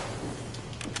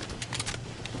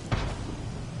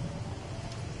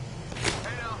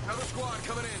 Hey now, another squad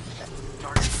coming in.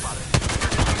 Target spotted.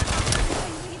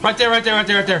 Right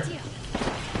there.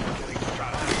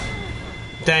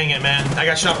 Dang it, man. I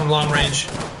got shot from long range.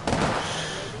 They will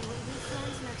be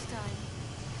friends next time.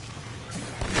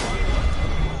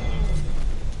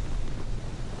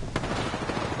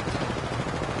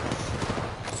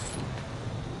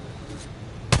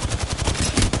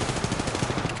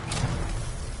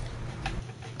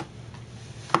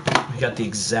 We got the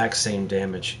exact same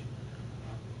damage.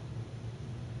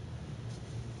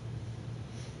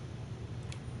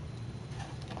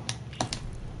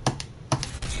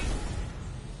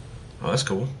 Oh, that's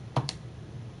cool.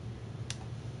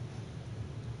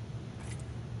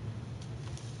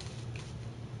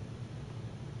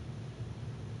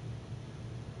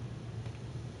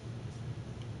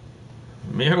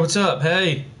 Mira, what's up?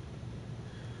 Hey.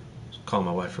 Just call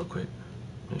my wife real quick.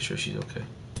 Make sure she's okay.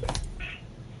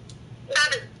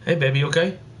 Hey, baby, you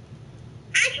okay?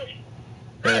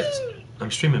 I'm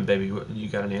streaming, baby. You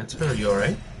got an answer? Are you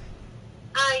alright?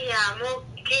 I am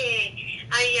okay.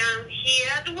 I am here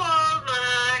at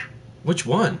Walmart. Which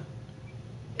one?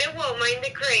 The Walmart in the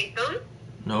Creighton.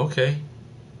 No, okay.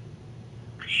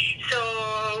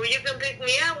 So you can pick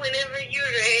me up whenever you're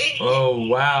ready. Oh,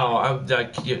 wow.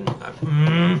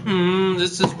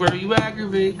 This is where you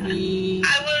aggravate me.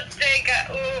 I will take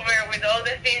an Uber with all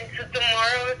the things. So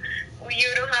tomorrow you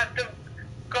don't have to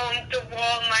come to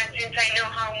Walmart since I know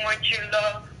how much you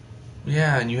love.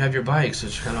 Yeah, and you have your bike, so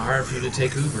it's kind of hard for you to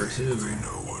take Uber, too.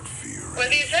 What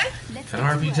do you say? Kind of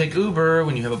hard for you to take Uber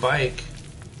when you have a bike.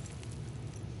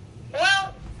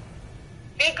 Well,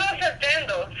 it goes at $10,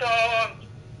 so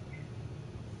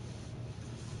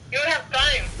you have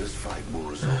time. This fight will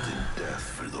result in death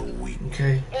for the weak.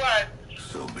 Okay. What?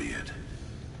 So be it.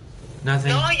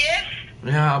 Nothing. No, yes?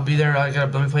 Yeah, I'll be there.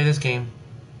 Let me play this game.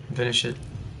 Finish it.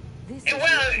 Well,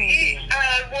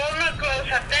 Walmart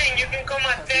closes at 10. You can come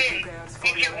at 10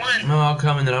 if you want. No, I'll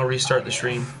come and then I'll restart the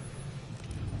stream.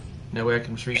 That way I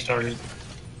can restart it.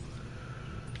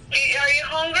 Are you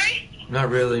hungry? Not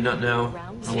really, not now.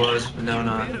 I was, but now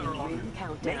not. You were,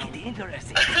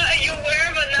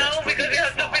 but now because you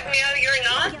have to pick me up, you're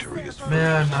not?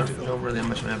 Man, I don't really have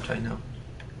much of an appetite now.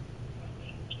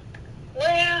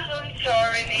 Well, I'm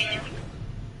sorry, Nina.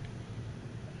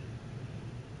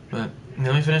 But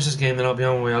let me finish this game, then I'll be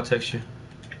on my way. I'll text you.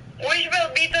 Which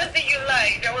Velvetas do you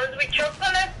like? The ones with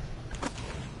chocolate?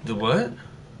 The what?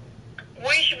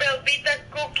 Which Velveeta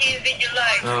cookies did you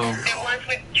like? Oh. The ones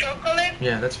with chocolate?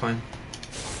 Yeah, that's fine.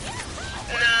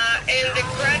 And the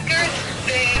crackers,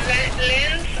 the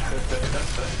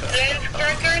Lens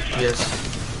crackers? Yes.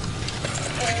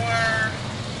 Or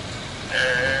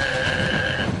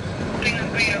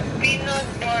peanut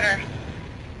butter.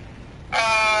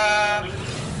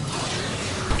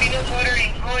 Peanut butter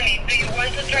and honey. Do you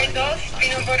want to try those?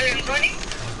 Peanut butter and honey?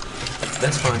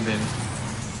 That's fine, baby.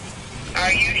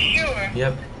 Are you sure?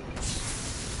 Yep.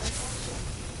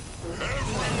 And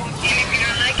if you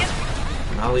don't like it?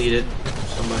 I'll eat it.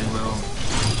 Somebody will.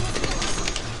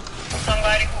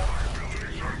 Somebody who?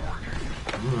 I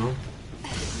don't know.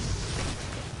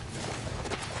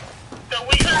 So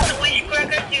which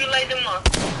crackers do you like the most?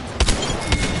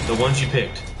 The ones you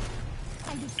picked.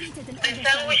 The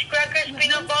sandwich crackers,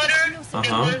 peanut butter? The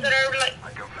ones that are like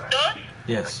those?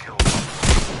 Yes.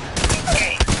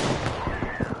 Okay.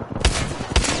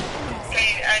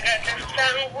 Okay, I got the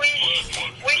sandwich.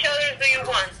 Which others do you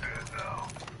want?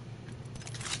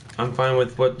 I'm fine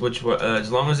with which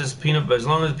as long as it's peanut butter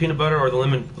or the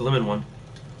lemon one.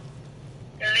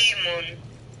 Lemon.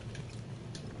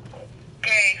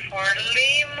 Okay, for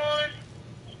lemon,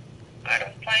 I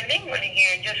don't find lemon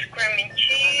here. Just cream and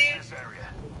cheese.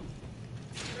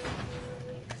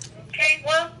 Okay,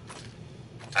 well,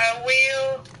 I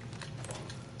will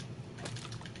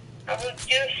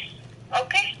just.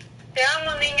 Okay. Damn,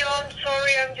 niño, I'm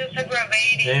sorry. I'm just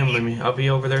aggravating. Damn, I'll be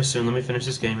over there soon. Let me finish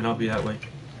this game and I'll be that way.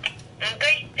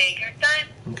 Okay, take your time.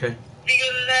 Okay. Do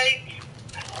you like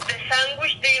the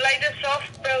sandwich? Do you like the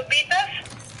soft Velvetas?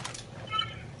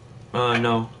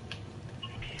 No.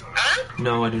 Huh?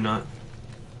 No, I do not.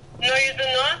 No, you do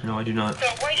not? No, I do not. So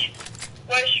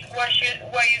Why you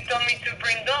told me to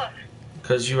bring those?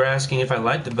 Because you were asking if I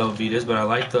like the Belvitas, but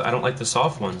I don't like the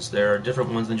soft ones. There are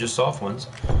different ones than just soft ones.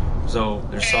 So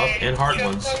there's soft and hard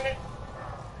ones.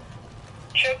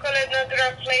 Chocolate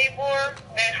natural flavor,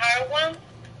 the hard one?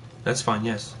 That's fine,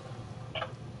 yes. I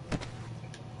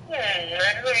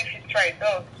don't know if you tried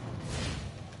those.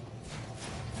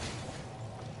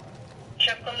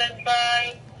 Chocolate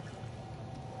bar.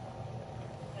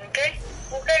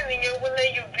 Okay, then you will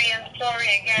let you be. I'm sorry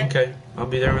again. Okay, I'll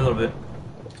be there in a little bit.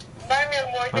 Bye, mi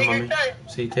amor. Bye, Take your mommy. time.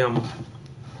 Sí, te amo.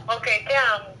 Okay, te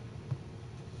amo.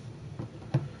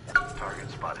 Target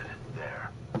spotted. There.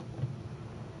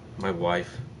 My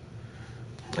wife.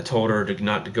 I told her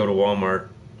not to go to Walmart,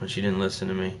 but she didn't listen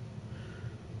to me.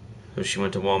 So she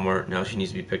went to Walmart. Now she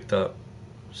needs to be picked up.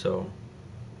 So.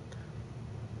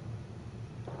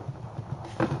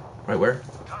 Right where?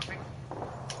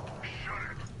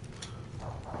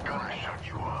 Gonna shut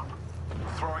you up.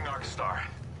 Throwing Arc Star.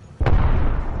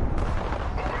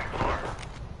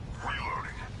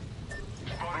 Reloading.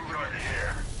 Spotting right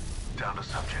here. Down to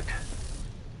subject.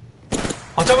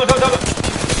 On top, on top, on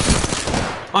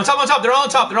top! On top, on top! They're all on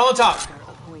top! They're all on top!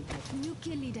 New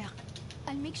kill leader.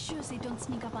 I'll make sure they don't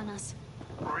sneak up on us.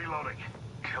 Reloading.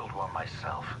 Killed one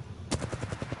myself.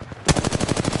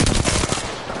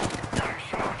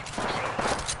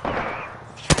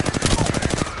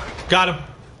 Got him!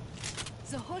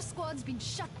 The whole squad's been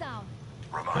shut down.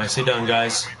 Nicely done,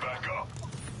 guys.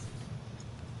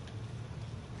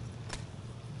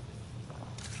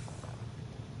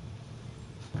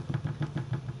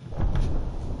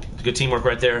 Good teamwork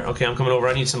right there. Okay, I'm coming over.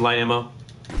 I need some light ammo.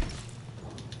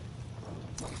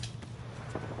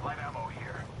 Light ammo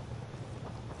here.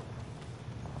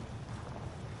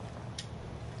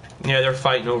 Yeah, they're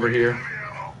fighting over here.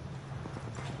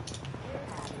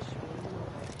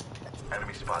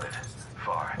 Enemy spotted.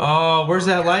 Far. Oh, where's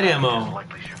that light ammo?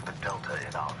 Likely shift the delta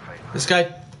in our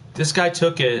favor. This guy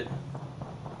took it.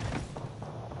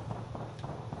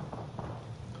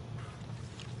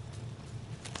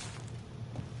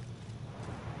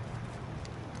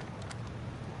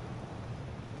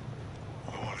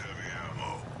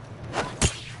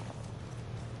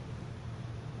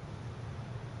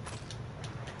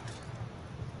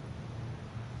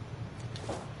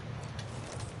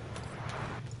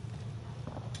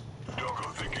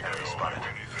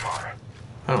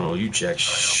 I don't know, you check.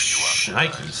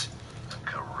 Nikes.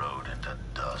 Corrode into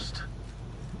dust.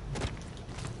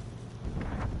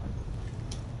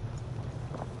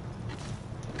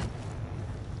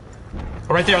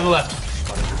 Oh, right there on the left.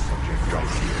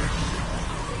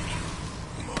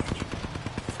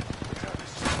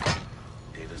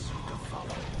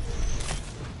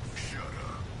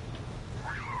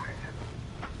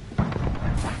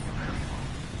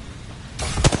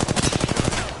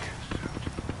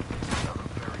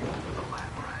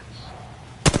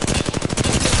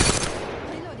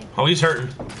 Oh, he's hurting.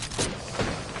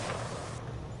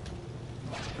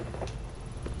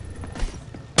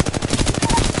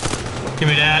 Give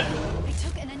me that. I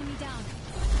took an enemy down.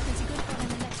 Pretty good for an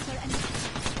electrical enemy.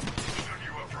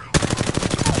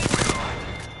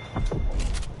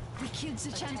 We killed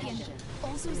the champion.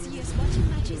 Also, he is watching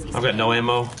matches. I've got no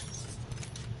ammo.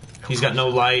 He's got no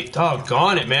light.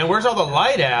 Doggone it, man. Where's all the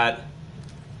light at?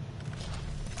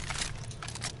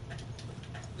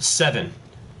 7.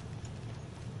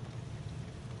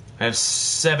 I have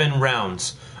 7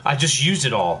 rounds. I just used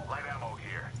it all. Light ammo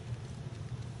here.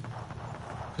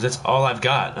 Because that's all I've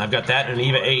got. I've got that and an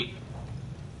EVA 8.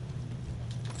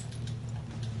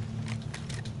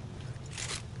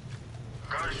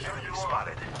 Gonna shoot you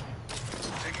spotted.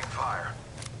 Taking fire.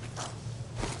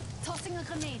 Tossing a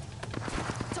grenade.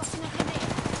 Tossing a grenade.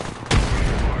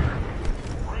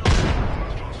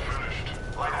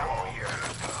 Light ammo here.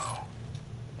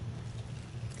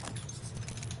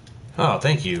 Oh,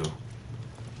 thank you.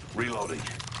 Reloading.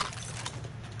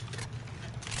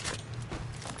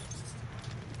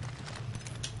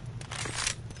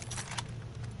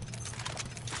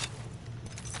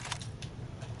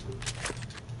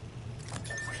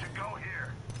 We should go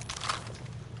here.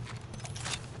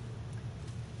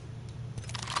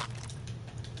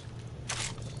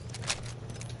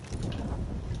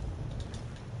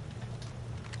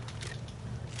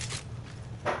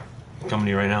 Coming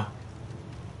to you right now.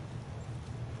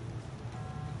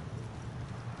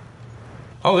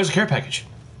 Oh, there's a care package.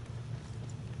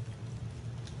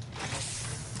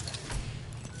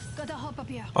 Gotta hop up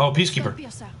here. Oh, Peacekeeper. Up here,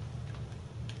 sir.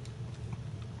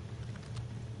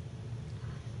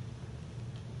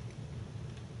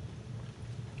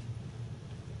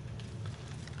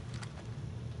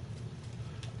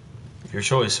 Your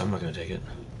choice. I'm not going to take it.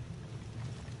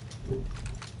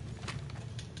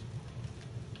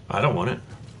 I don't want it.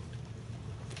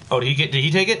 Oh, did he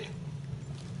take it?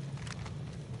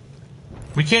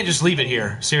 We can't just leave it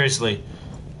here. Seriously.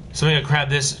 Somebody gonna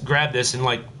grab this and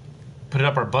like put it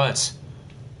up our butts.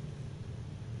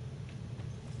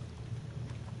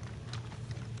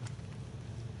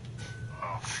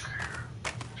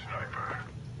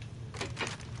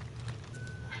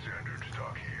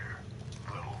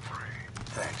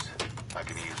 Thanks. I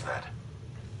can use that.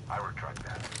 I retract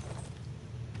that.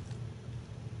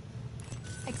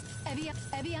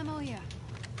 Heavy ammo here.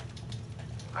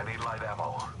 I need light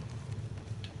ammo.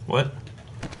 What?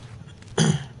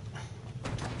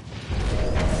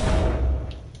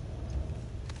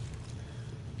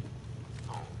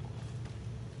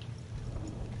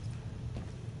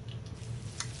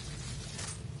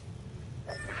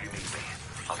 If you need me,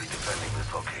 I'll be defending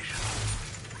this location.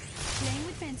 Playing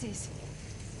with fences.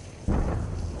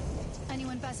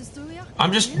 Anyone passes through here?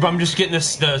 I'm just getting the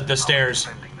stairs.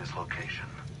 Defending this location.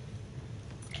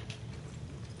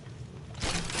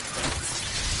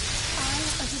 Eye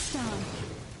of the storm.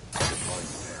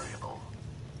 Deploying variable.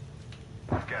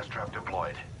 Gas trap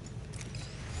deployed.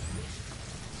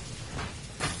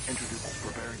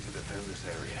 Preparing to defend this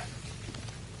area.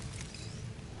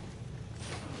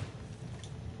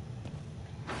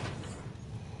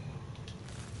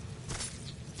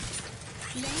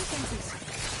 Laying fences.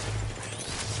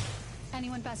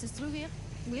 Anyone passes through here,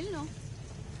 we'll know.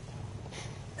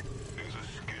 There's a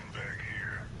skin bag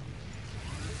here.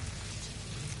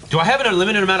 Do I have an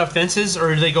unlimited amount of fences,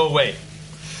 or do they go away?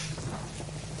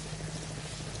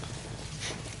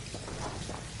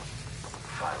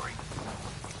 Firing.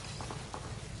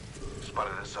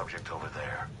 Spotted a subject over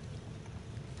there.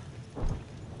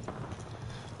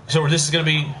 So this is gonna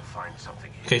be Find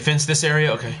something here. okay. Fence this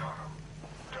area. Okay.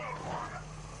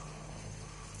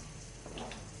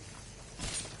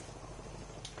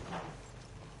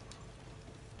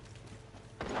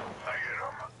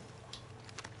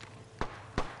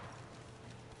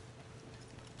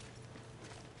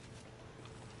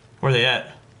 Where are they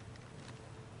at?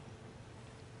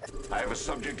 I have a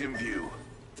subject in view.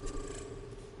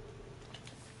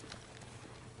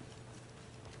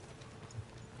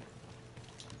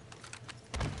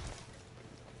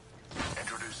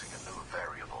 Introducing a new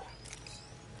variable.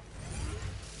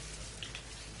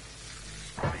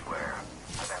 Beware,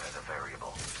 I've added a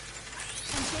variable.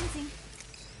 I'm fencing.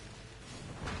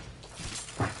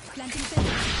 Planting fence.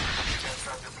 Gas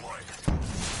trap deployed.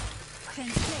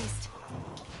 Fence placed.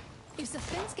 If the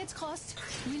fence gets crossed,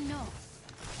 we'll know.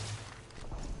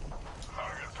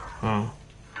 Oh.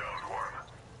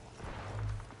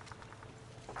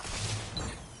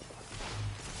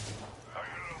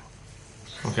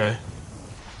 Okay.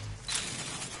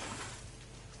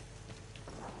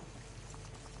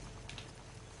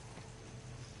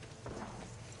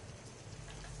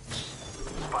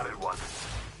 Spotted one.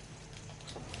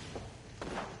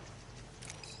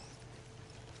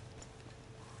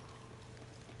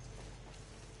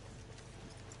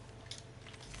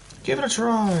 Give it a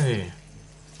try.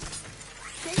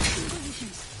 Fence in position.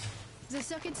 The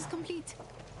circuit is complete.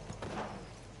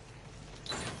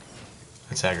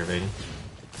 That's aggravating.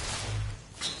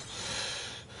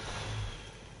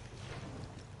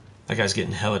 That guy's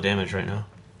getting hella damage right now.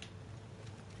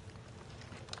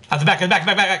 At the back,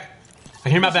 back. I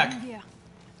hear him out back.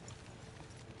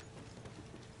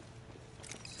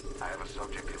 I have a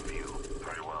subject in view.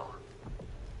 Very well.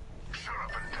 Shut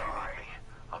up and die.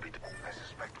 I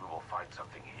suspect we will find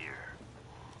something here.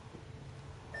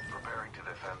 Preparing to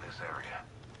defend this area.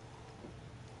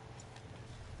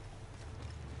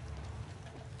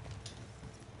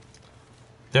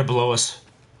 They're below us.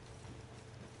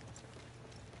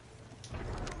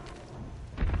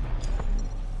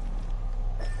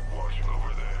 Watch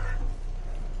over there.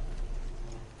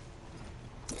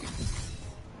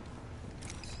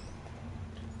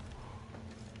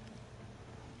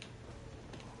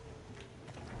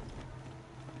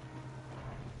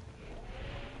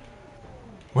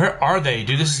 Where are they?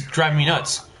 Dude, this is driving me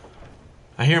nuts.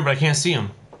 I hear him, but I can't see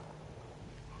him.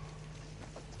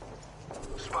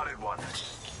 Spotted one.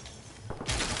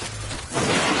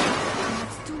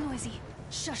 It's too noisy.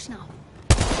 Shush now.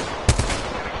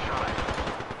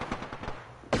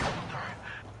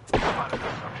 Spotted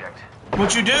the subject.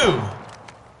 What'd you do?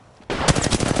 Two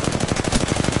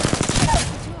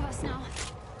of us now.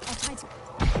 I'll try to.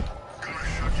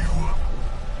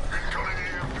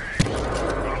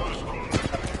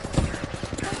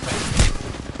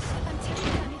 I'm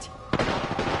taking damage.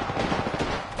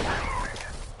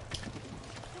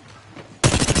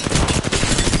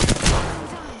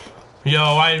 Yo,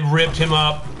 I ripped him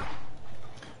up.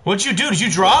 What'd you do? Did you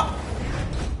drop?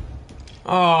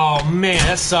 Oh man,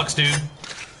 that sucks, dude.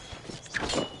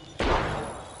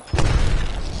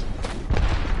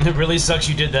 It really sucks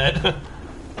you did that.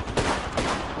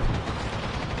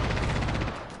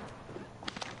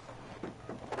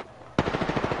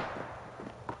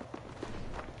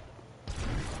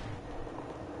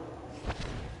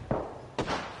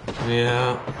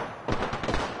 Yeah.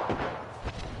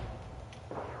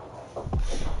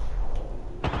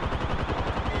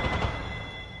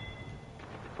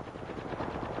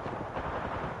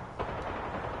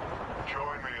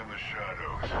 Join me in the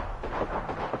shadows.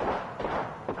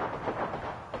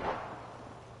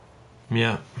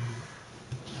 Yeah.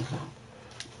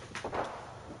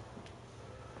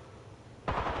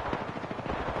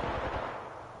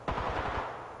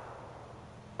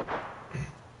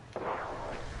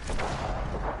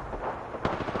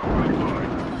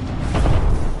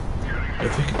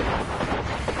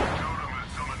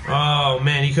 Oh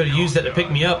man, he could have used that to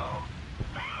pick me up.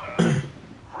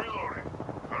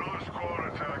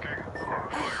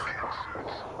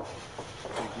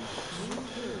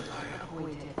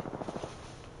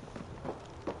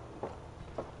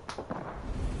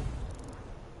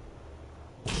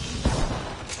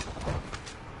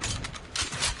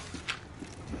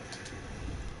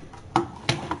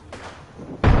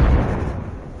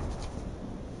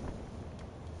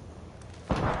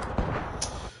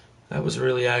 That was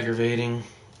really aggravating.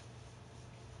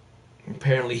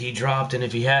 Apparently he dropped, and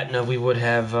if he hadn't, we would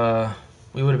have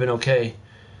been okay.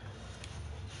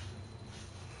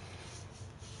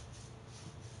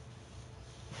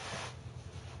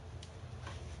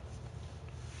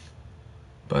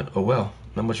 But oh well,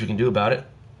 not much we can do about it.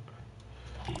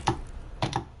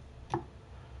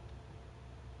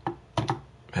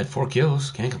 Had 4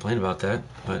 kills, can't complain about that.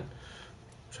 But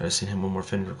try to send him one more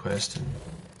friend request and.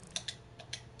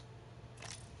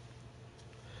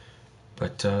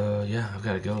 But yeah, I've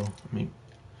got to go. Let me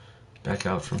back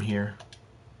out from here.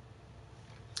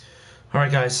 All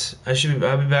right, guys. I'll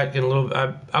be back in a little.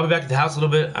 I'll be back at the house a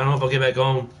little bit. I don't know if I'll get back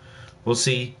home. We'll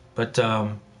see. But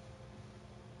oh,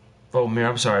 Mir,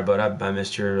 I'm sorry, bud. I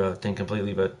missed your thing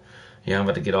completely. But yeah, I'm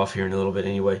about to get off here in a little bit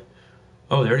anyway.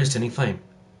 Oh, there it is, Tending Flame.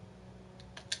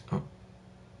 Oh.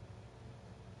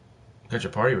 Got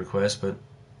your party request, but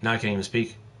now I can't even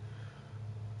speak.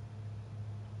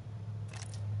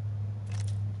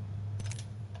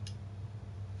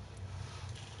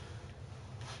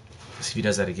 Let's see if he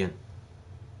does that again.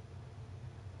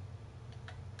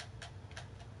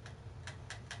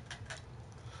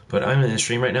 But I'm in the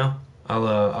stream right now.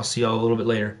 I'll see y'all a little bit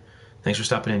later. Thanks for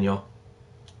stopping in, y'all.